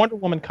 the Wonder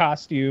Woman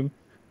costume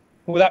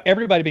without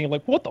everybody being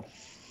like, "What the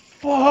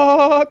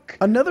fuck?"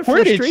 Another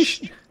Where did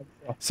frustration. she-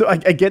 So I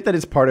get that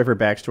it's part of her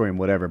backstory and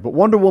whatever, but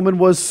Wonder Woman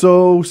was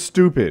so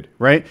stupid,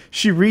 right?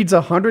 She reads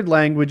 100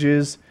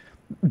 languages.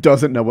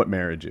 doesn't know what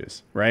marriage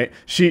is, right?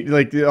 She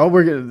like,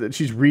 oh,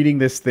 she's reading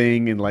this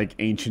thing in like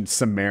ancient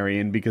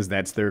Sumerian because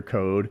that's their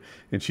code,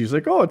 and she's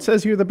like, oh, it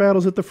says here the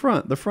battle's at the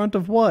front. The front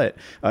of what?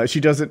 She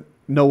doesn't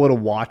know what a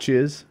watch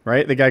is,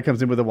 right? The guy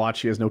comes in with a watch.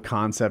 She has no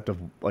concept of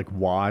like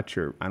watch,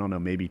 or I don't know,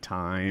 maybe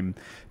time,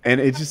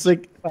 and it's just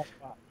like,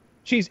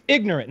 she's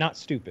ignorant, not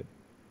stupid.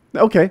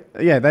 okay,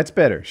 yeah, that's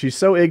better. She's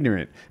so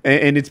ignorant,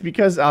 and it's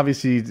because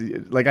obviously,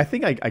 like, I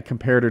think I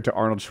compared her to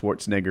Arnold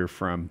Schwarzenegger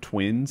from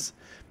Twins,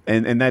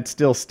 and that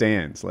still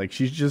stands. Like,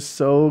 she's just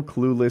so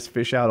clueless,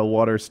 fish out of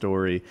water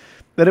story,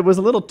 that it was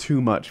a little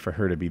too much for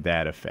her to be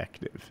that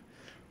effective,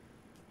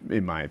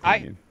 in my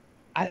opinion.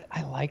 I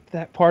liked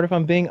that part, if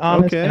I'm being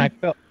honest, Okay. and I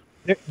felt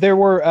there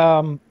were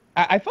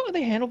I felt like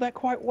they handled that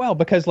quite well,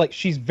 because like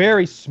she's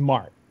very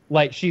smart.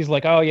 Like, she's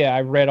like, oh yeah,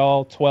 I read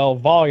all 12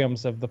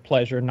 volumes of the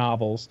pleasure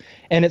novels,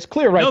 and it's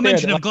clear right No there.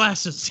 mention that, of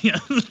glasses. Yeah.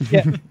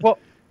 yeah, well,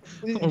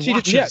 Or she did,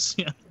 watches.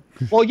 Yeah.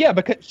 well, yeah,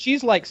 because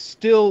she's like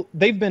still.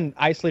 They've been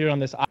isolated on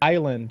this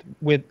island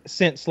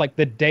since like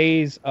the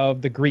days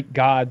of the Greek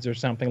gods or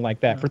something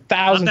like that for Not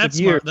thousands that of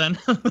years. smart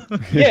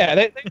then. Yeah,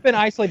 they've been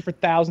isolated for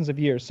thousands of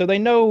years, so they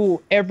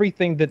know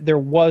everything that there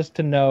was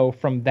to know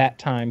from that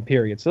time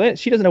period. So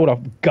she doesn't know what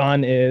a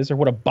gun is or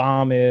what a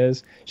bomb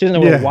is. She doesn't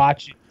know what Yeah. a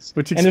watch is.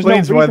 Which And there's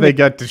explains no why reason they to-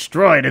 got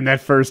destroyed in that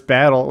first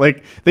battle.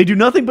 Like, they do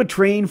nothing but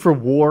train for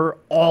war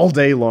all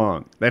day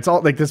long. That's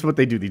all. Like, that's what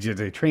they do.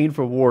 They train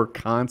for war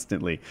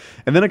constantly.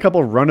 And then a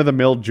couple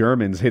run-of-the-mill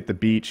Germans hit the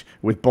beach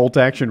with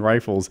bolt-action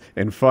rifles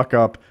and fuck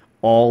up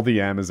all the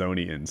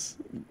Amazonians.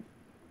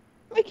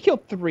 They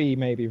killed 3,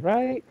 maybe,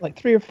 right? Like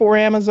 3 or 4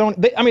 Amazon.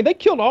 They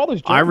killed all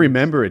those. I Germans.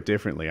 remember it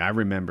differently. I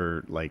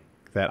remember, like,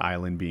 that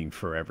island being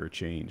forever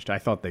changed. I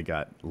thought they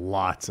got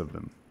lots of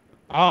them.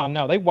 Oh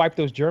no, they wiped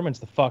those Germans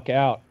the fuck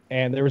out.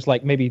 And there was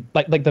like maybe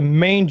like the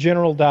main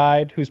general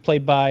died, who's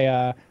played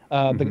by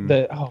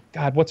the oh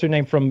god, what's her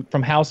name from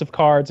House of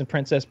Cards and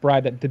Princess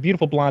Bride, the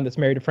beautiful blonde that's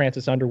married to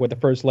Frances Underwood, the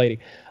first lady.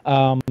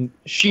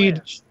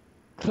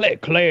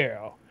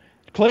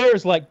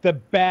 Claire's like the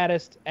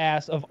baddest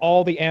ass of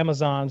all the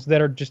Amazons that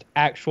are just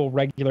actual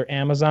regular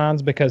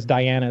Amazons, because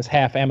Diana is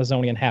half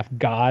Amazonian, half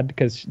god,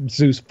 because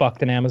Zeus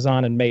fucked an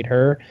Amazon and made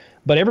her.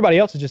 But everybody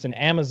else is just an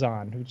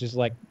Amazon, which is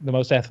like the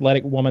most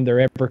athletic woman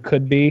there ever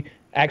could be.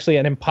 Actually,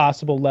 an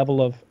impossible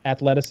level of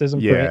athleticism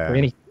for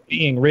any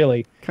being,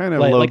 really. Kind of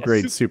Like a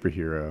low-grade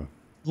superhero.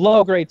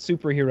 Low-grade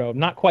superhero,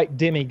 not quite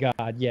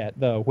demigod yet,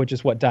 though, which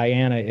is what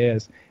Diana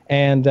is.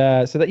 And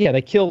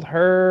they killed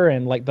her,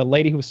 and like the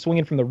lady who was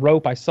swinging from the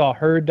rope, I saw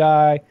her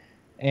die,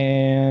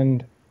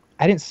 and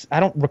I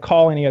don't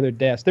recall any other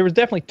deaths. There was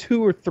definitely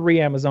 2 or 3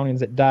 Amazonians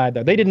that died,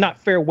 though. They did not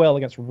fare well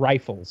against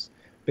rifles,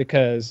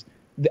 because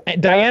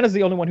Diana's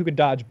the only one who can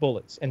dodge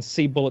bullets and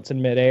see bullets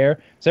in midair.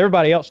 So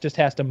everybody else just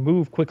has to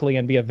move quickly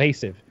and be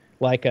evasive,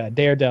 like a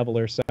Daredevil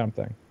or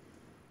something.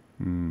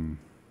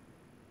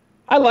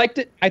 I liked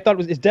it. I thought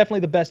it's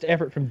definitely the best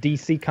effort from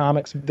DC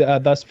Comics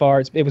thus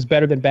far. It was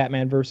better than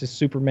Batman versus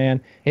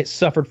Superman. It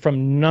suffered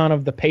from none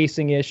of the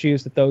pacing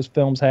issues that those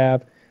films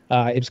have.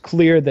 It was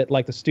clear that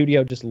like the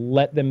studio just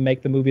let them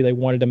make the movie they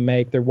wanted to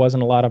make. There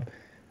wasn't a lot of.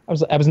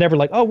 I was never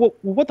like, oh, well,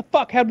 what the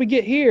fuck? How'd we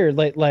get here?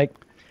 Like.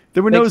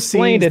 There were They no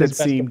explained scenes it that as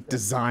best seemed they could.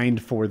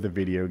 designed for the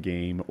video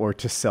game or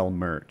to sell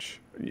merch.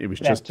 It was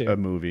That just too. a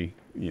movie,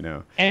 you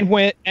know. And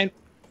when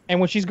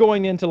she's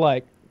going into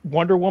like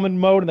Wonder Woman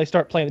mode and they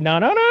start playing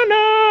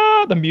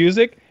no the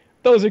music,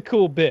 those are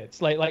cool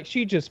bits. Like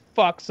she just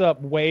fucks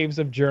up waves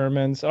of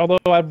Germans. Although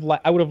I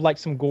would have liked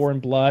some gore and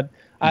blood.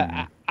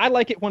 I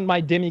like it when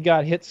my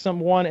demigod hits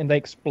someone and they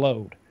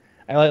explode.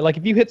 Like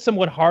if you hit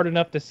someone hard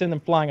enough to send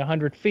them flying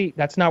 100 feet,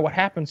 that's not what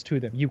happens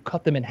to them. You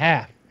cut them in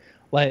half.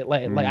 I'd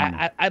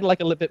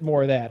like a little bit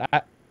more of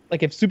that.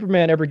 Like if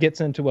Superman ever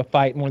gets into a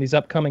fight in one of these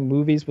upcoming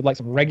movies with like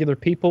some regular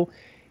people,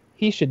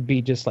 he should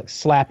be just like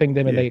slapping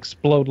them and they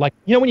explode. Like,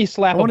 you know when you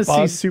slap I want a to see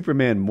bug?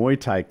 Superman Muay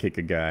Thai kick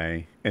a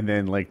guy, and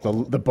then like the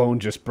bone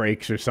just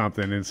breaks or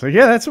something. And it's like,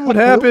 yeah, that's what would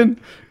happen.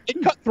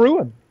 It cut through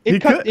him.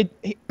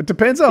 It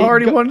depends how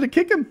hard he wanted to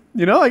kick him.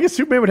 You know, I guess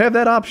Superman would have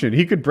that option.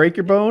 He could break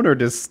your bone or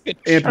just It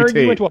turn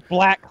amputate. you into a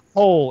black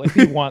hole if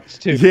he wants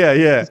to.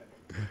 Yeah.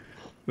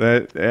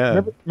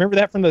 Remember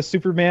that from the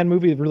Superman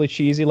movie? Really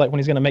cheesy. Like when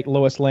he's gonna make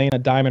Lois Lane a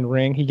diamond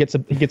ring, he gets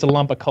a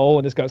lump of coal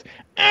and just goes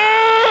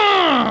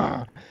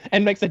 "Ah!"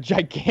 and makes a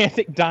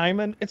gigantic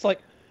diamond. It's like,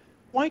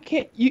 why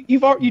can't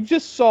you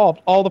just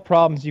solved all the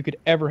problems you could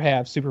ever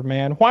have,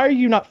 Superman? Why are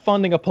you not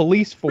funding a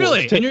police force?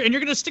 Really? to- And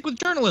you're gonna stick with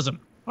journalism?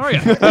 Are you?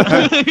 You're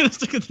gonna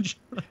stick with the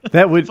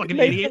That would fucking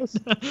Maybe idiot.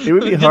 it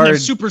would be Didn't have hard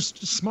super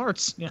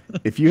smarts. Yeah.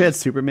 if you had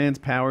Superman's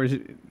powers.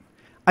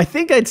 I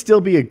think I'd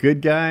still be a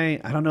good guy.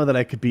 I don't know that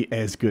I could be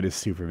as good as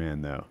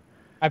Superman though.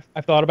 I've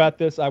thought about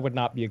this. I would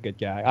not be a good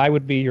guy. I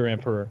would be your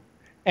emperor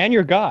and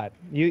your god.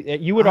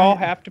 You would all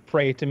have to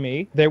pray to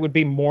me. There would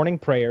be morning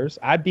prayers.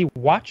 I'd be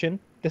watching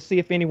to see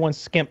if anyone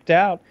skimped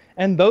out,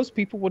 and those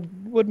people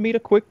would meet a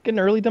quick and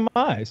early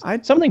demise.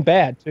 Something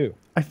bad too.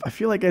 I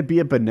feel like I'd be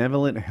a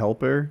benevolent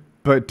helper,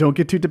 but don't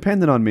get too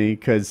dependent on me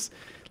because,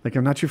 Like,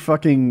 I'm not your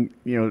fucking,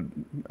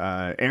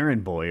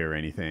 errand boy or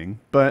anything.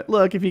 But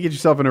look, if you get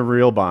yourself in a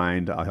real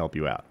bind, I'll help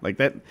you out. Like,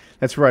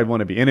 that's where I'd want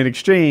to be. And in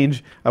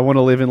exchange, I want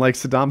to live in, like,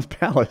 Saddam's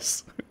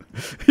palace.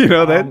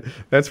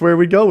 That's where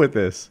we go with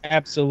this.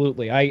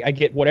 Absolutely. I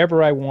get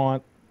whatever I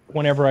want,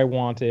 whenever I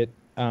want it.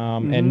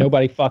 And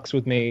nobody fucks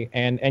with me,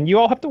 and you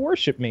all have to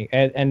worship me,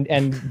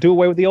 and do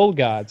away with the old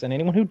gods. And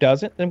anyone who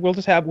doesn't, then we'll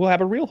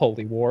have a real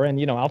holy war.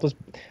 And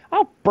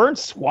I'll burn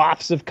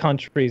swaths of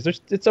countries.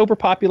 It's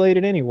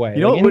overpopulated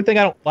anyway. Anything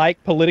I don't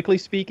like politically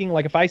speaking,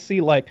 like if I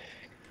see like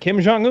Kim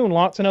Jong Un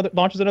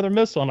launches another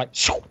missile, I'm like,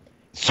 shoo,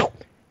 shoo,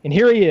 and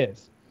here he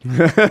is.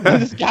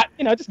 just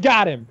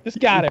got him.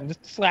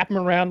 Just slap him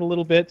around a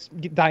little bit.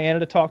 Get Diana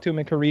to talk to him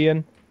in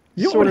Korean.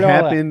 You know what would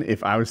happen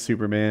if I was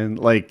Superman?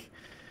 Like,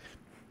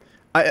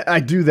 I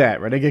do that,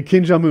 right? I get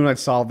Kim Jong-un, I'd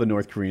solve the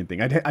North Korean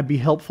thing. I'd be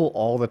helpful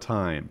all the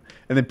time.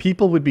 And then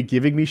people would be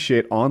giving me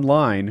shit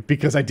online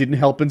because I didn't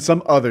help in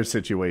some other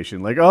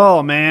situation. Like,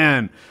 oh,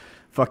 man,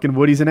 fucking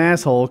Woody's an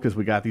asshole because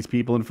we got these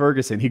people in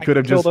Ferguson. He could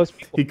have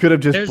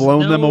just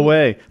blown them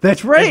away.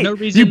 That's right. No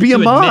You'd be a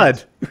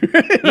mod.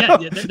 There's no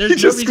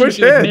reason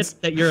to admit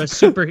that you're a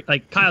super...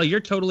 Like, Kyle,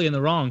 you're totally in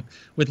the wrong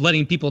with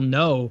letting people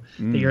know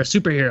that you're a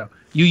superhero.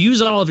 You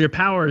use all of your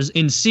powers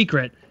in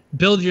secret.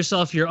 Build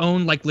yourself your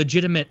own like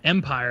legitimate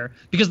empire,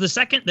 because the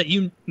second that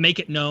you make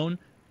it known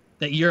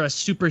that you're a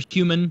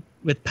superhuman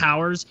with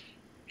powers,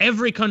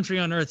 every country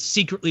on earth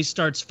secretly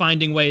starts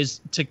finding ways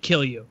to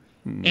kill you.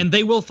 And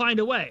they will find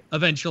a way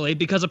eventually,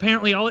 because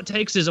apparently all it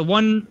takes is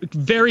one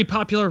very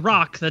popular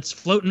rock that's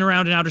floating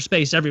around in outer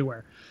space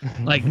everywhere.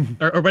 Like,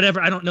 or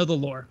whatever. I don't know the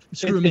lore.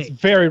 Screw me. It's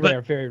very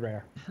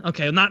rare.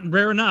 Okay, not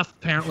rare enough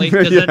apparently,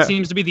 because that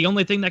seems to be the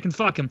only thing that can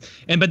fuck him.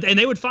 And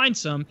they would find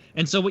some.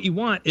 And so what you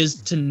want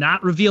is to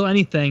not reveal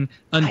anything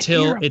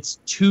until it's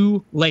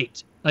too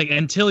late. Like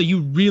until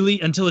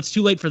it's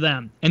too late for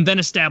them, and then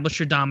establish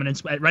your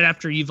dominance right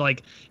after you've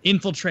like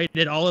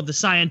infiltrated all of the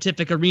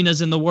scientific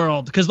arenas in the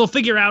world, because they'll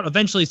figure out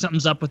eventually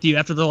something's up with you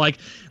after they're like,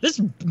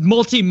 this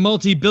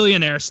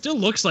multi-billionaire still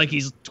looks like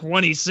he's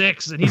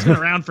 26 and he's been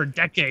around for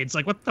decades.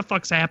 Like, what the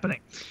fuck's happening?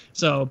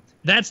 So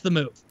that's the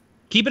move.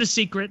 Keep it a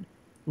secret,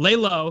 lay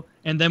low,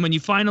 and then when you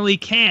finally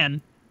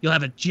can, you'll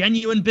have a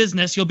genuine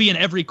business. You'll be in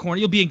every corner.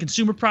 You'll be in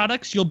consumer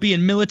products. You'll be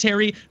in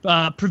military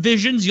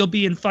provisions. You'll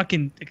be in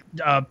fucking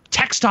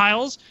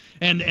textiles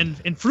and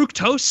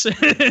fructose.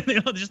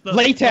 Just the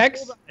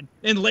latex.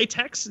 And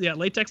latex. Yeah,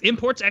 latex.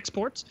 Imports,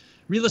 exports,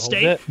 real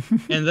estate.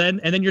 and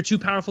then you're too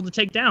powerful to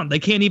take down. They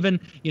can't even,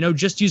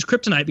 just use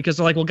kryptonite, because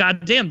they're like, well,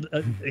 goddamn,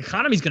 the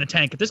economy's going to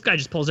tank if this guy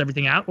just pulls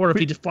everything out, or if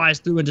he just flies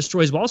through and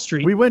destroys Wall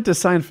Street. We went to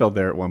Seinfeld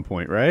there at one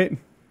point, right?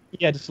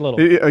 Yeah, just a little.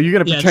 Are you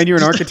going to pretend you're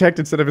an architect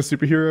instead of a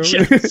superhero?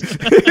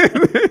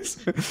 Yes.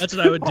 That's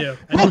what I would do.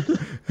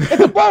 It's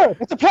a bird!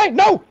 It's a plane!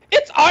 No!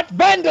 It's Art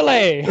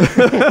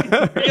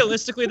Vandelay!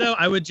 Realistically, though,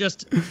 I would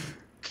just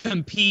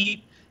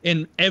compete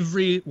in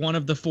every one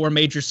of the 4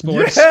 major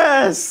sports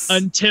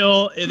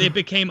until it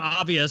became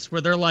obvious, where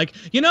they're like,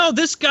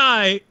 this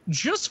guy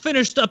just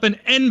finished up an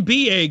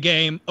NBA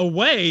game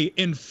away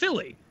in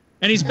Philly.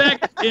 And he's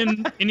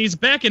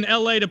back in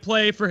LA to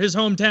play for his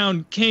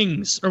hometown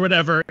Kings or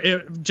whatever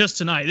just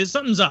tonight.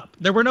 Something's up.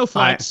 There were no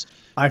flights.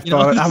 I'm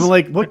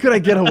like, what could I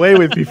get away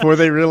with before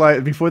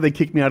they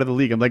kick me out of the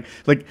league? I'm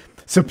like,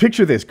 so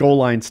picture this goal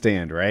line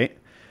stand, right?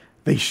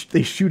 They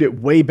shoot it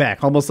way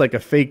back, almost like a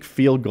fake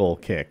field goal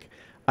kick.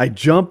 I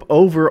jump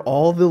over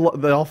all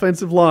the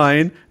offensive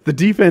line, the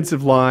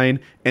defensive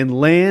line, and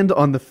land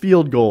on the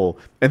field goal,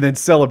 and then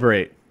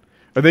celebrate.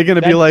 Are they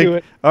going to be like,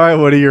 all right,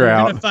 Woody, you're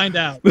out? They're going to find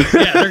out.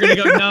 Yeah, they're going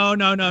to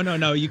go,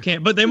 no, you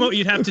can't. But then what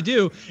you'd have to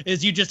do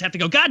is you just have to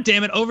go, God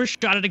damn it,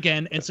 overshot it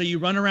again. And so you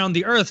run around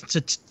the earth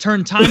to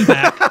turn time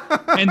back,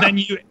 and then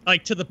you,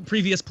 to the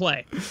previous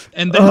play.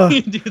 And then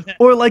you do that.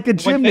 Or like a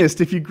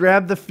gymnast, if you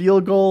grab the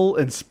field goal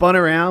and spun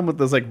around with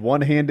those,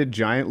 one-handed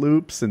giant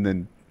loops, and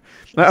then...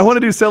 I want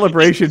to do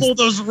celebrations. Pull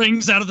those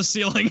rings out of the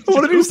ceiling. I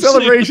want to do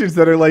celebrations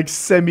that are,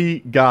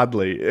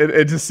 semi-godly,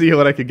 and just see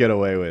what I could get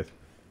away with.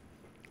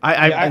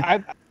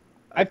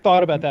 I've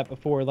thought about that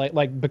before,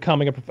 like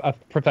becoming a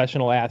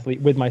professional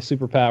athlete with my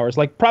superpowers.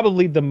 Like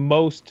probably the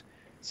most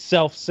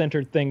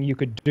self-centered thing you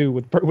could do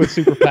with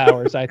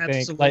superpowers. I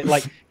think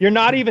like you're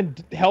not even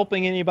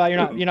helping anybody.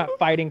 You're not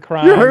fighting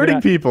crime. You're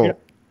hurting people.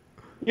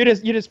 You're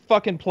just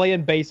fucking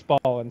playing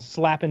baseball and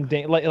slapping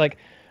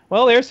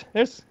well, there's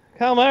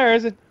Kyle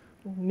Myers, a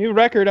new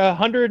record,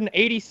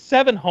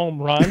 187 home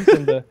runs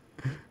in the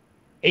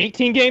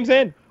 18 games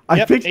in.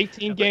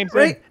 18 games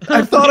in.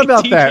 I've thought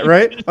about that,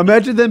 right?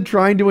 Imagine them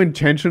trying to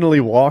intentionally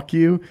walk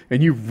you,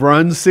 and you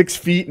run 6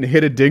 feet and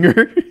hit a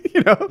dinger,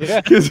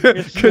 because you're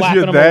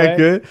that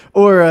good.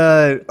 Or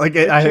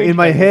in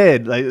my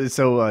head,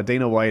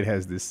 Dana White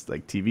has this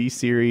TV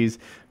series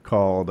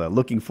called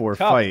Looking for a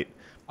Fight.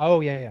 Oh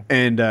yeah.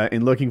 And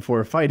in Looking for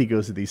a Fight, he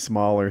goes to these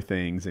smaller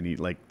things, and he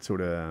sort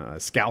of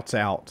scouts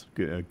out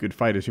good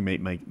fighters who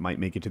might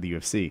make it to the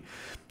UFC.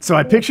 So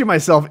I picture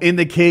myself in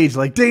the cage,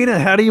 like, Dana,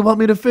 how do you want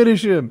me to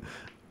finish him?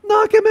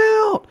 knock him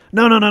out.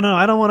 No, no, no, no.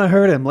 I don't want to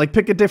hurt him. Like,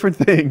 pick a different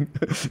thing.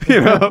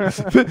 You know,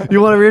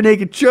 you want a rear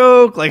naked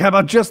choke? Like, how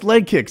about just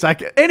leg kicks?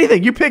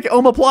 Anything. You pick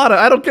omoplata.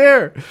 I don't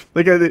care.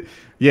 Like,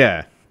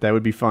 yeah, that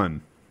would be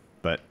fun.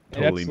 But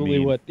totally absolutely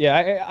mean. would.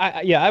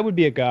 Yeah, I would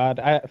be a god.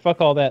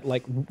 Fuck all that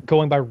like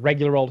going by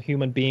regular old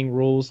human being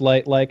rules.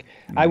 Like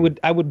I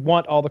would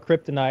want all the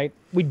kryptonite.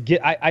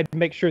 I'd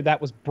make sure that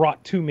was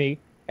brought to me,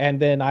 and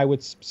then I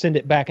would send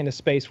it back into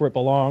space where it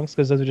belongs,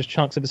 because those are just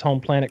chunks of his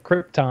home planet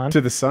Krypton. To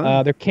the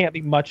sun? There can't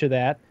be much of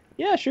that.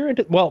 Yeah, sure.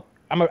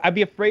 I'd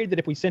be afraid that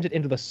if we sent it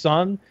into the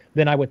sun,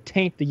 then I would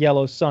taint the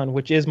yellow sun,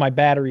 which is my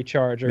battery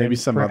charger. Maybe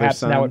some other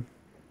sun.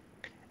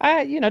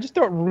 Just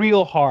throw it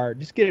real hard.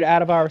 Just get it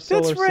out of our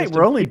solar system. That's right.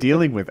 We're only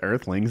dealing with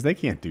Earthlings. They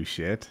can't do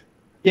shit.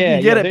 Yeah,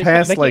 you get it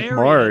past like carry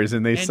Mars, it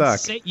and they suck.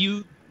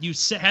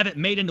 Have it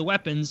made into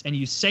weapons, and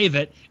you save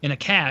it in a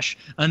cache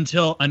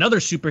until another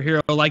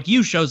superhero like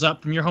you shows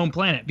up from your home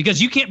planet,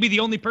 because you can't be the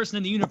only person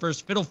in the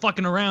universe fiddle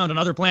fucking around on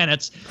other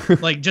planets,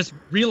 like just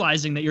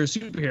realizing that you're a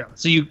superhero.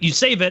 So you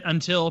save it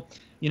until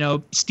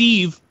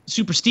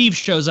Super Steve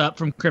shows up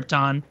from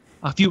Krypton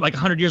a few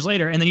 100 years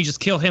later, and then you just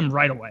kill him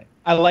right away.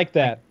 I like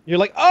that. You're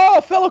like,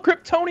 oh, fellow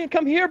Kryptonian,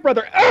 come here,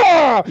 brother.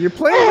 Oh, you're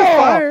playing with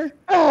fire.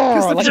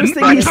 Because the first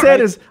thing he said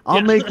is,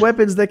 I'll make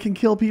weapons that can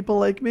kill people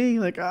like me.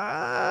 Like,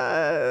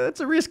 it's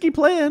a risky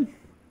plan.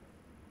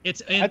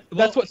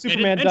 That's what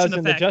Superman does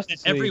in the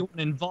Justice League. Everyone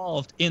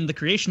involved in the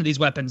creation of these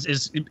weapons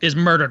is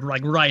murdered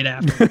right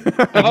after.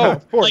 Oh,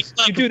 of course.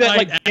 You do that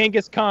like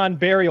Genghis Khan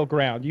burial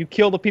ground. You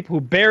kill the people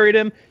who buried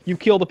him. You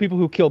kill the people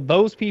who killed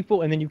those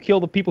people, and then you kill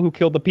the people who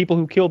killed the people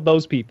who killed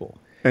those people.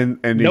 And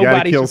you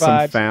gotta kill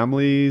some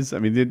families. I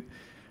mean,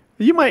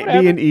 you might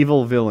be an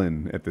evil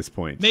villain at this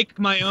point. Make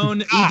my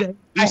own. I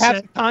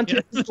have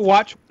content to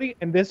watch,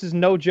 and this is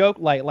no joke.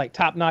 Like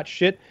top notch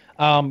shit.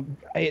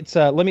 It's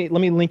let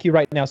me link you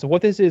right now. So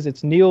what this is,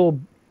 it's Neil.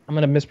 I'm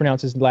gonna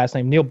mispronounce his last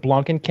name. Neil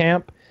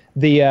Blomkamp,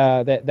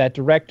 that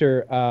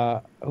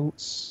director,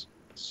 Oats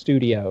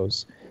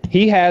Studios.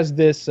 He has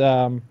this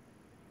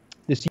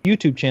this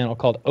YouTube channel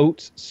called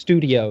Oats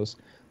Studios,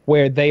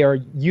 where they are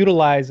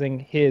utilizing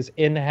his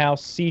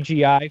in-house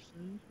CGI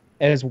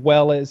as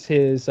well as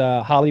his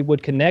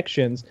Hollywood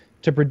connections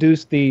to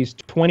produce these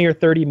 20 or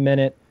 30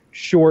 minute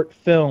short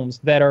films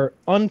that are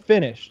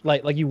unfinished.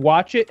 Like you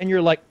watch it and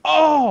you're like,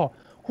 oh,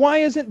 why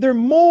isn't there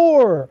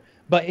more?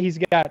 But he's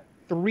got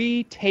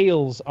 3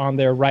 tales on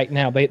there right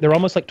now. They're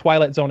almost like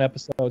Twilight Zone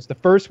episodes. The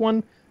first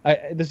one,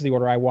 this is the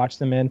order I watched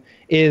them in,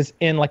 is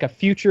in like a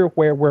future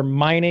where we're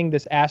mining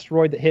this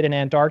asteroid that hit in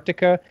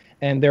Antarctica,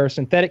 and there are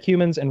synthetic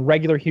humans and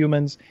regular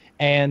humans,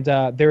 and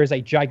there is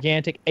a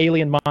gigantic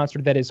alien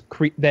monster that is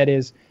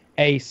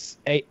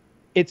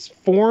its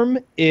form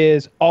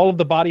is all of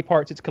the body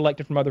parts it's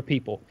collected from other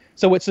people.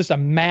 So it's just a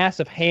mass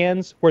of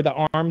hands where the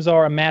arms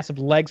are, a mass of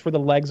legs where the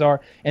legs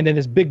are, and then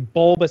this big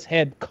bulbous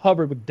head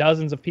covered with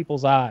dozens of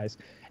people's eyes.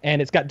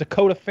 And it's got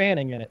Dakota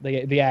Fanning in it,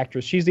 the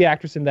actress. She's the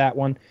actress in that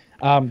one.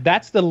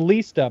 That's the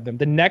least of them.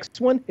 The next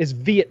one is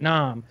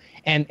Vietnam.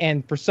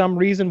 And for some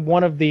reason,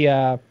 one of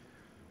the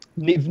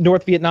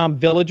North Vietnam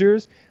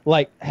villagers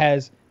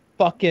has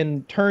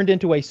fucking turned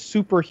into a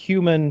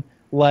superhuman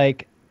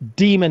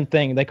demon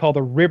thing they call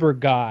the river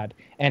god,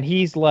 and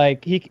he's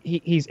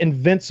he's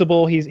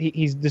invincible.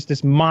 He's just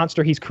this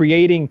monster. He's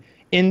creating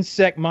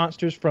insect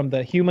monsters from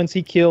the humans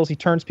he kills. He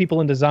turns people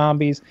into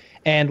zombies,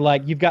 and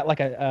you've got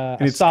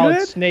a solid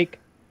good? Snake.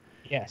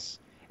 Yes,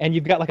 and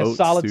you've got a Oat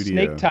solid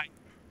Studio. snake type.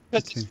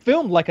 It's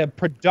filmed like a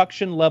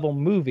production level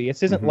movie.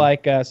 It isn't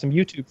like some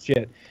YouTube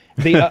shit.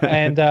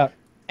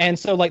 And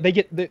so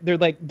they're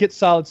get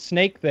Solid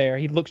Snake there.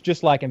 He looks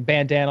just like him,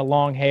 bandana,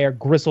 long hair,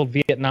 grizzled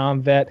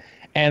Vietnam vet.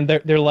 And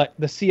they're like,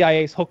 the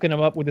CIA's hooking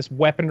him up with this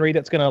weaponry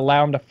that's going to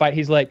allow him to fight.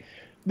 He's like,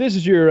 this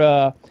is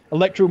your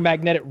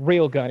electromagnetic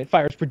railgun. It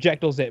fires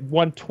projectiles at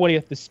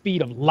 1/20th the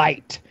speed of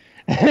light.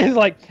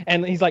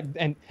 And he's like,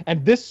 and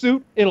this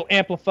suit, it'll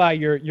amplify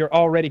your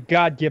already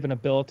God-given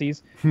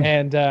abilities.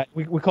 And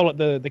we call it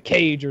the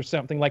cage or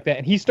something like that.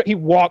 And he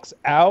walks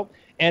out,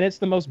 and it's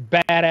the most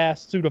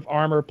badass suit of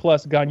armor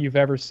plus gun you've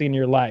ever seen in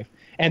your life.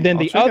 And then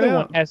the other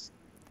one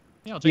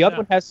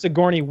has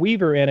Sigourney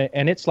Weaver in it,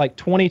 and it's like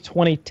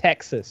 2020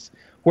 Texas,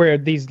 where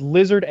these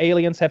lizard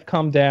aliens have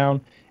come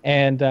down,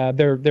 and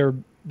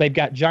they've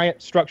got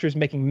giant structures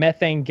making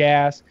methane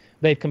gas.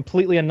 They've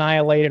completely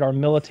annihilated our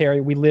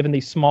military. We live in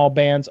these small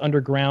bands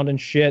underground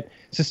and shit,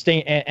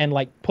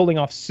 and pulling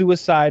off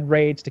suicide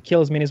raids to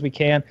kill as many as we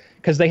can,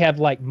 because they have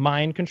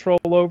mind control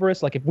over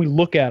us. If we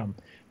look at them,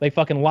 they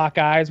fucking lock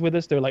eyes with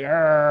us. They're like,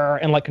 "Arr,"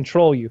 and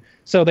control you.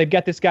 So they've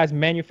got this guy's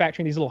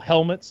manufacturing these little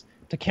helmets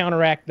to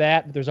counteract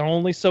that, but there's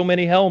only so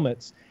many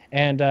helmets.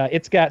 And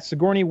it's got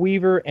Sigourney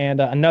Weaver and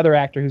another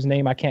actor whose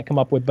name I can't come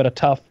up with, but a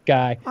tough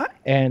guy.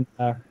 And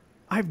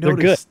I've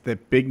noticed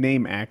that big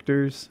name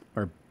actors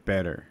are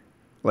better.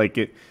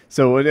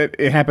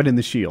 It happened in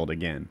The Shield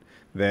again.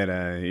 That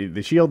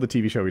The Shield, the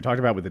TV show we talked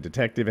about with the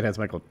detective, it has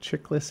Michael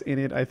Chiklis in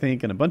it, I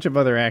think, and a bunch of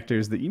other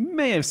actors that you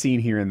may have seen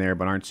here and there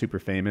but aren't super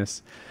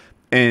famous.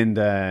 And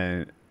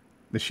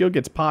the Shield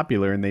gets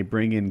popular and they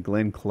bring in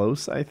Glenn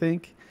Close, I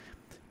think.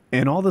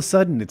 And all of a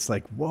sudden, it's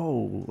like,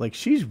 whoa, like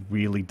she's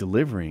really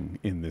delivering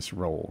in this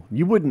role.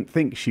 You wouldn't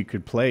think she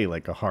could play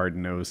like a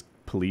hard-nosed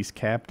police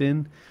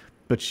captain,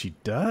 but she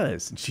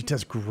does. And she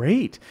does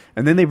great.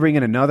 And then they bring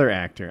in another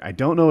actor. I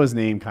don't know his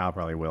name. Kyle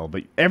probably will,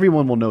 but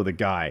everyone will know the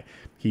guy.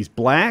 He's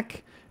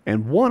black,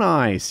 and one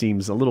eye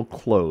seems a little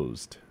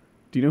closed.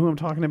 Do you know who I'm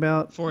talking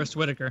about? Forrest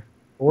Whitaker.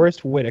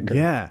 Forrest Whitaker.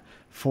 Yeah,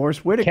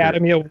 Forrest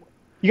Whitaker.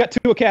 You got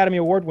 2 Academy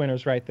Award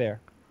winners right there.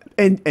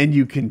 And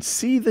you can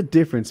see the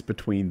difference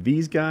between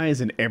these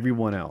guys and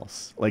everyone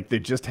else. Like they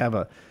just have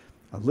a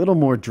little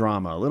more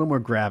drama, a little more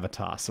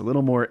gravitas, a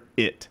little more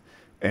it.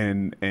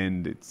 And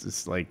it's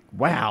just like,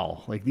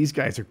 wow, like these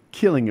guys are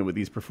killing it with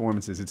these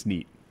performances. It's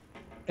neat.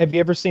 Have you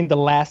ever seen The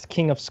Last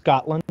King of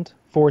Scotland?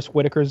 Forrest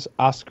Whitaker's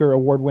Oscar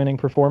award-winning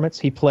performance.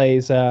 He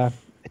plays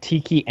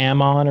Tiki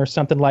Amon or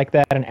something like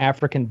that, an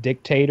African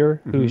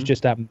dictator who's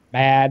just a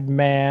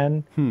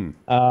madman.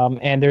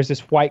 And there's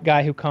this white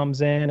guy who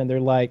comes in, and they're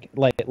like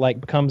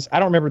becomes, I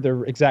don't remember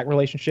their exact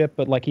relationship,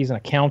 but like he's an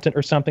accountant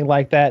or something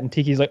like that. And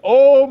Tiki's like,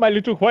 "Oh, my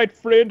little white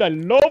friend, I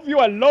love you,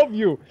 I love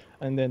you."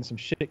 And then some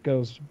shit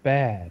goes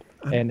bad,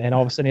 and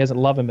all of a sudden he doesn't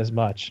love him as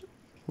much.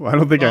 Well, I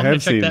don't think I I'm gonna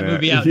have check seen that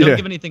movie out. Yeah. Don't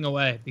give anything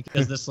away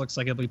because this looks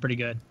like it'll be pretty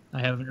good. I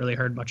haven't really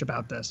heard much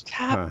about this.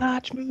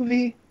 Top-notch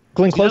movie.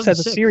 Glenn Close has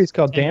a 2006, series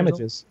called 10 years old.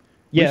 Damages.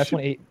 Yeah, that's should-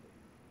 when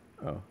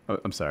Oh,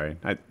 I'm sorry.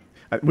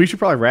 We should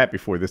probably wrap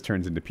before this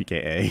turns into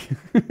PKA.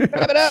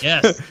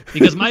 Yes,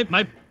 because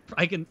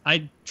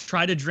I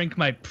try to drink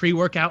my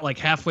pre-workout like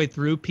halfway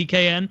through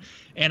PKN,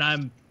 and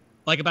I'm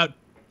like about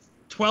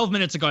 12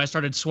 minutes ago I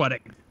started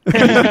sweating. For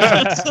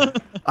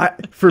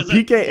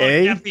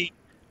PKA, Caffeine.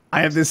 I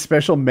have this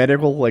special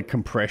medical like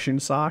compression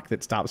sock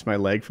that stops my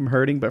leg from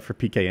hurting, but for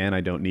PKN, I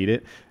don't need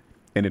it,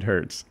 and it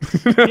hurts.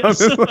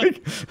 Yes.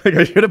 like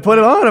I should have put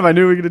it on if I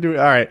knew we were gonna do it.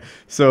 All right,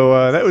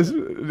 so that was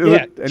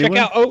check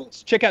out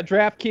Oats, check out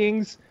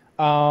DraftKings.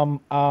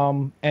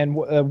 And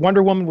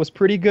Wonder Woman was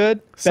pretty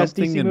good. Best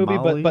Something DC in movie,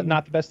 Molly? but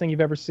not the best thing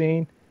you've ever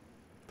seen.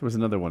 There was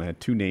another one that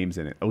had 2 names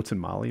in it. Oats and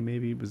Molly,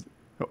 maybe it was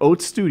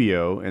Oats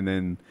Studio, and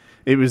then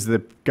it was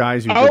the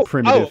guys who did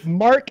Primitive.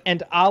 Mark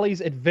and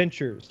Ollie's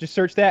Adventures. Just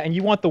search that, and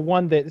you want the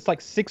one that it's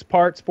like 6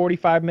 parts,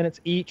 45 minutes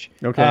each.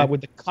 Okay.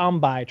 With the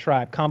Kombai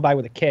tribe, Kombai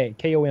with a K,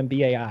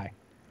 Kombai.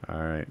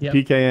 All right, Yep.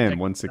 PKN Check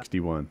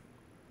 161.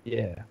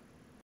 Yeah.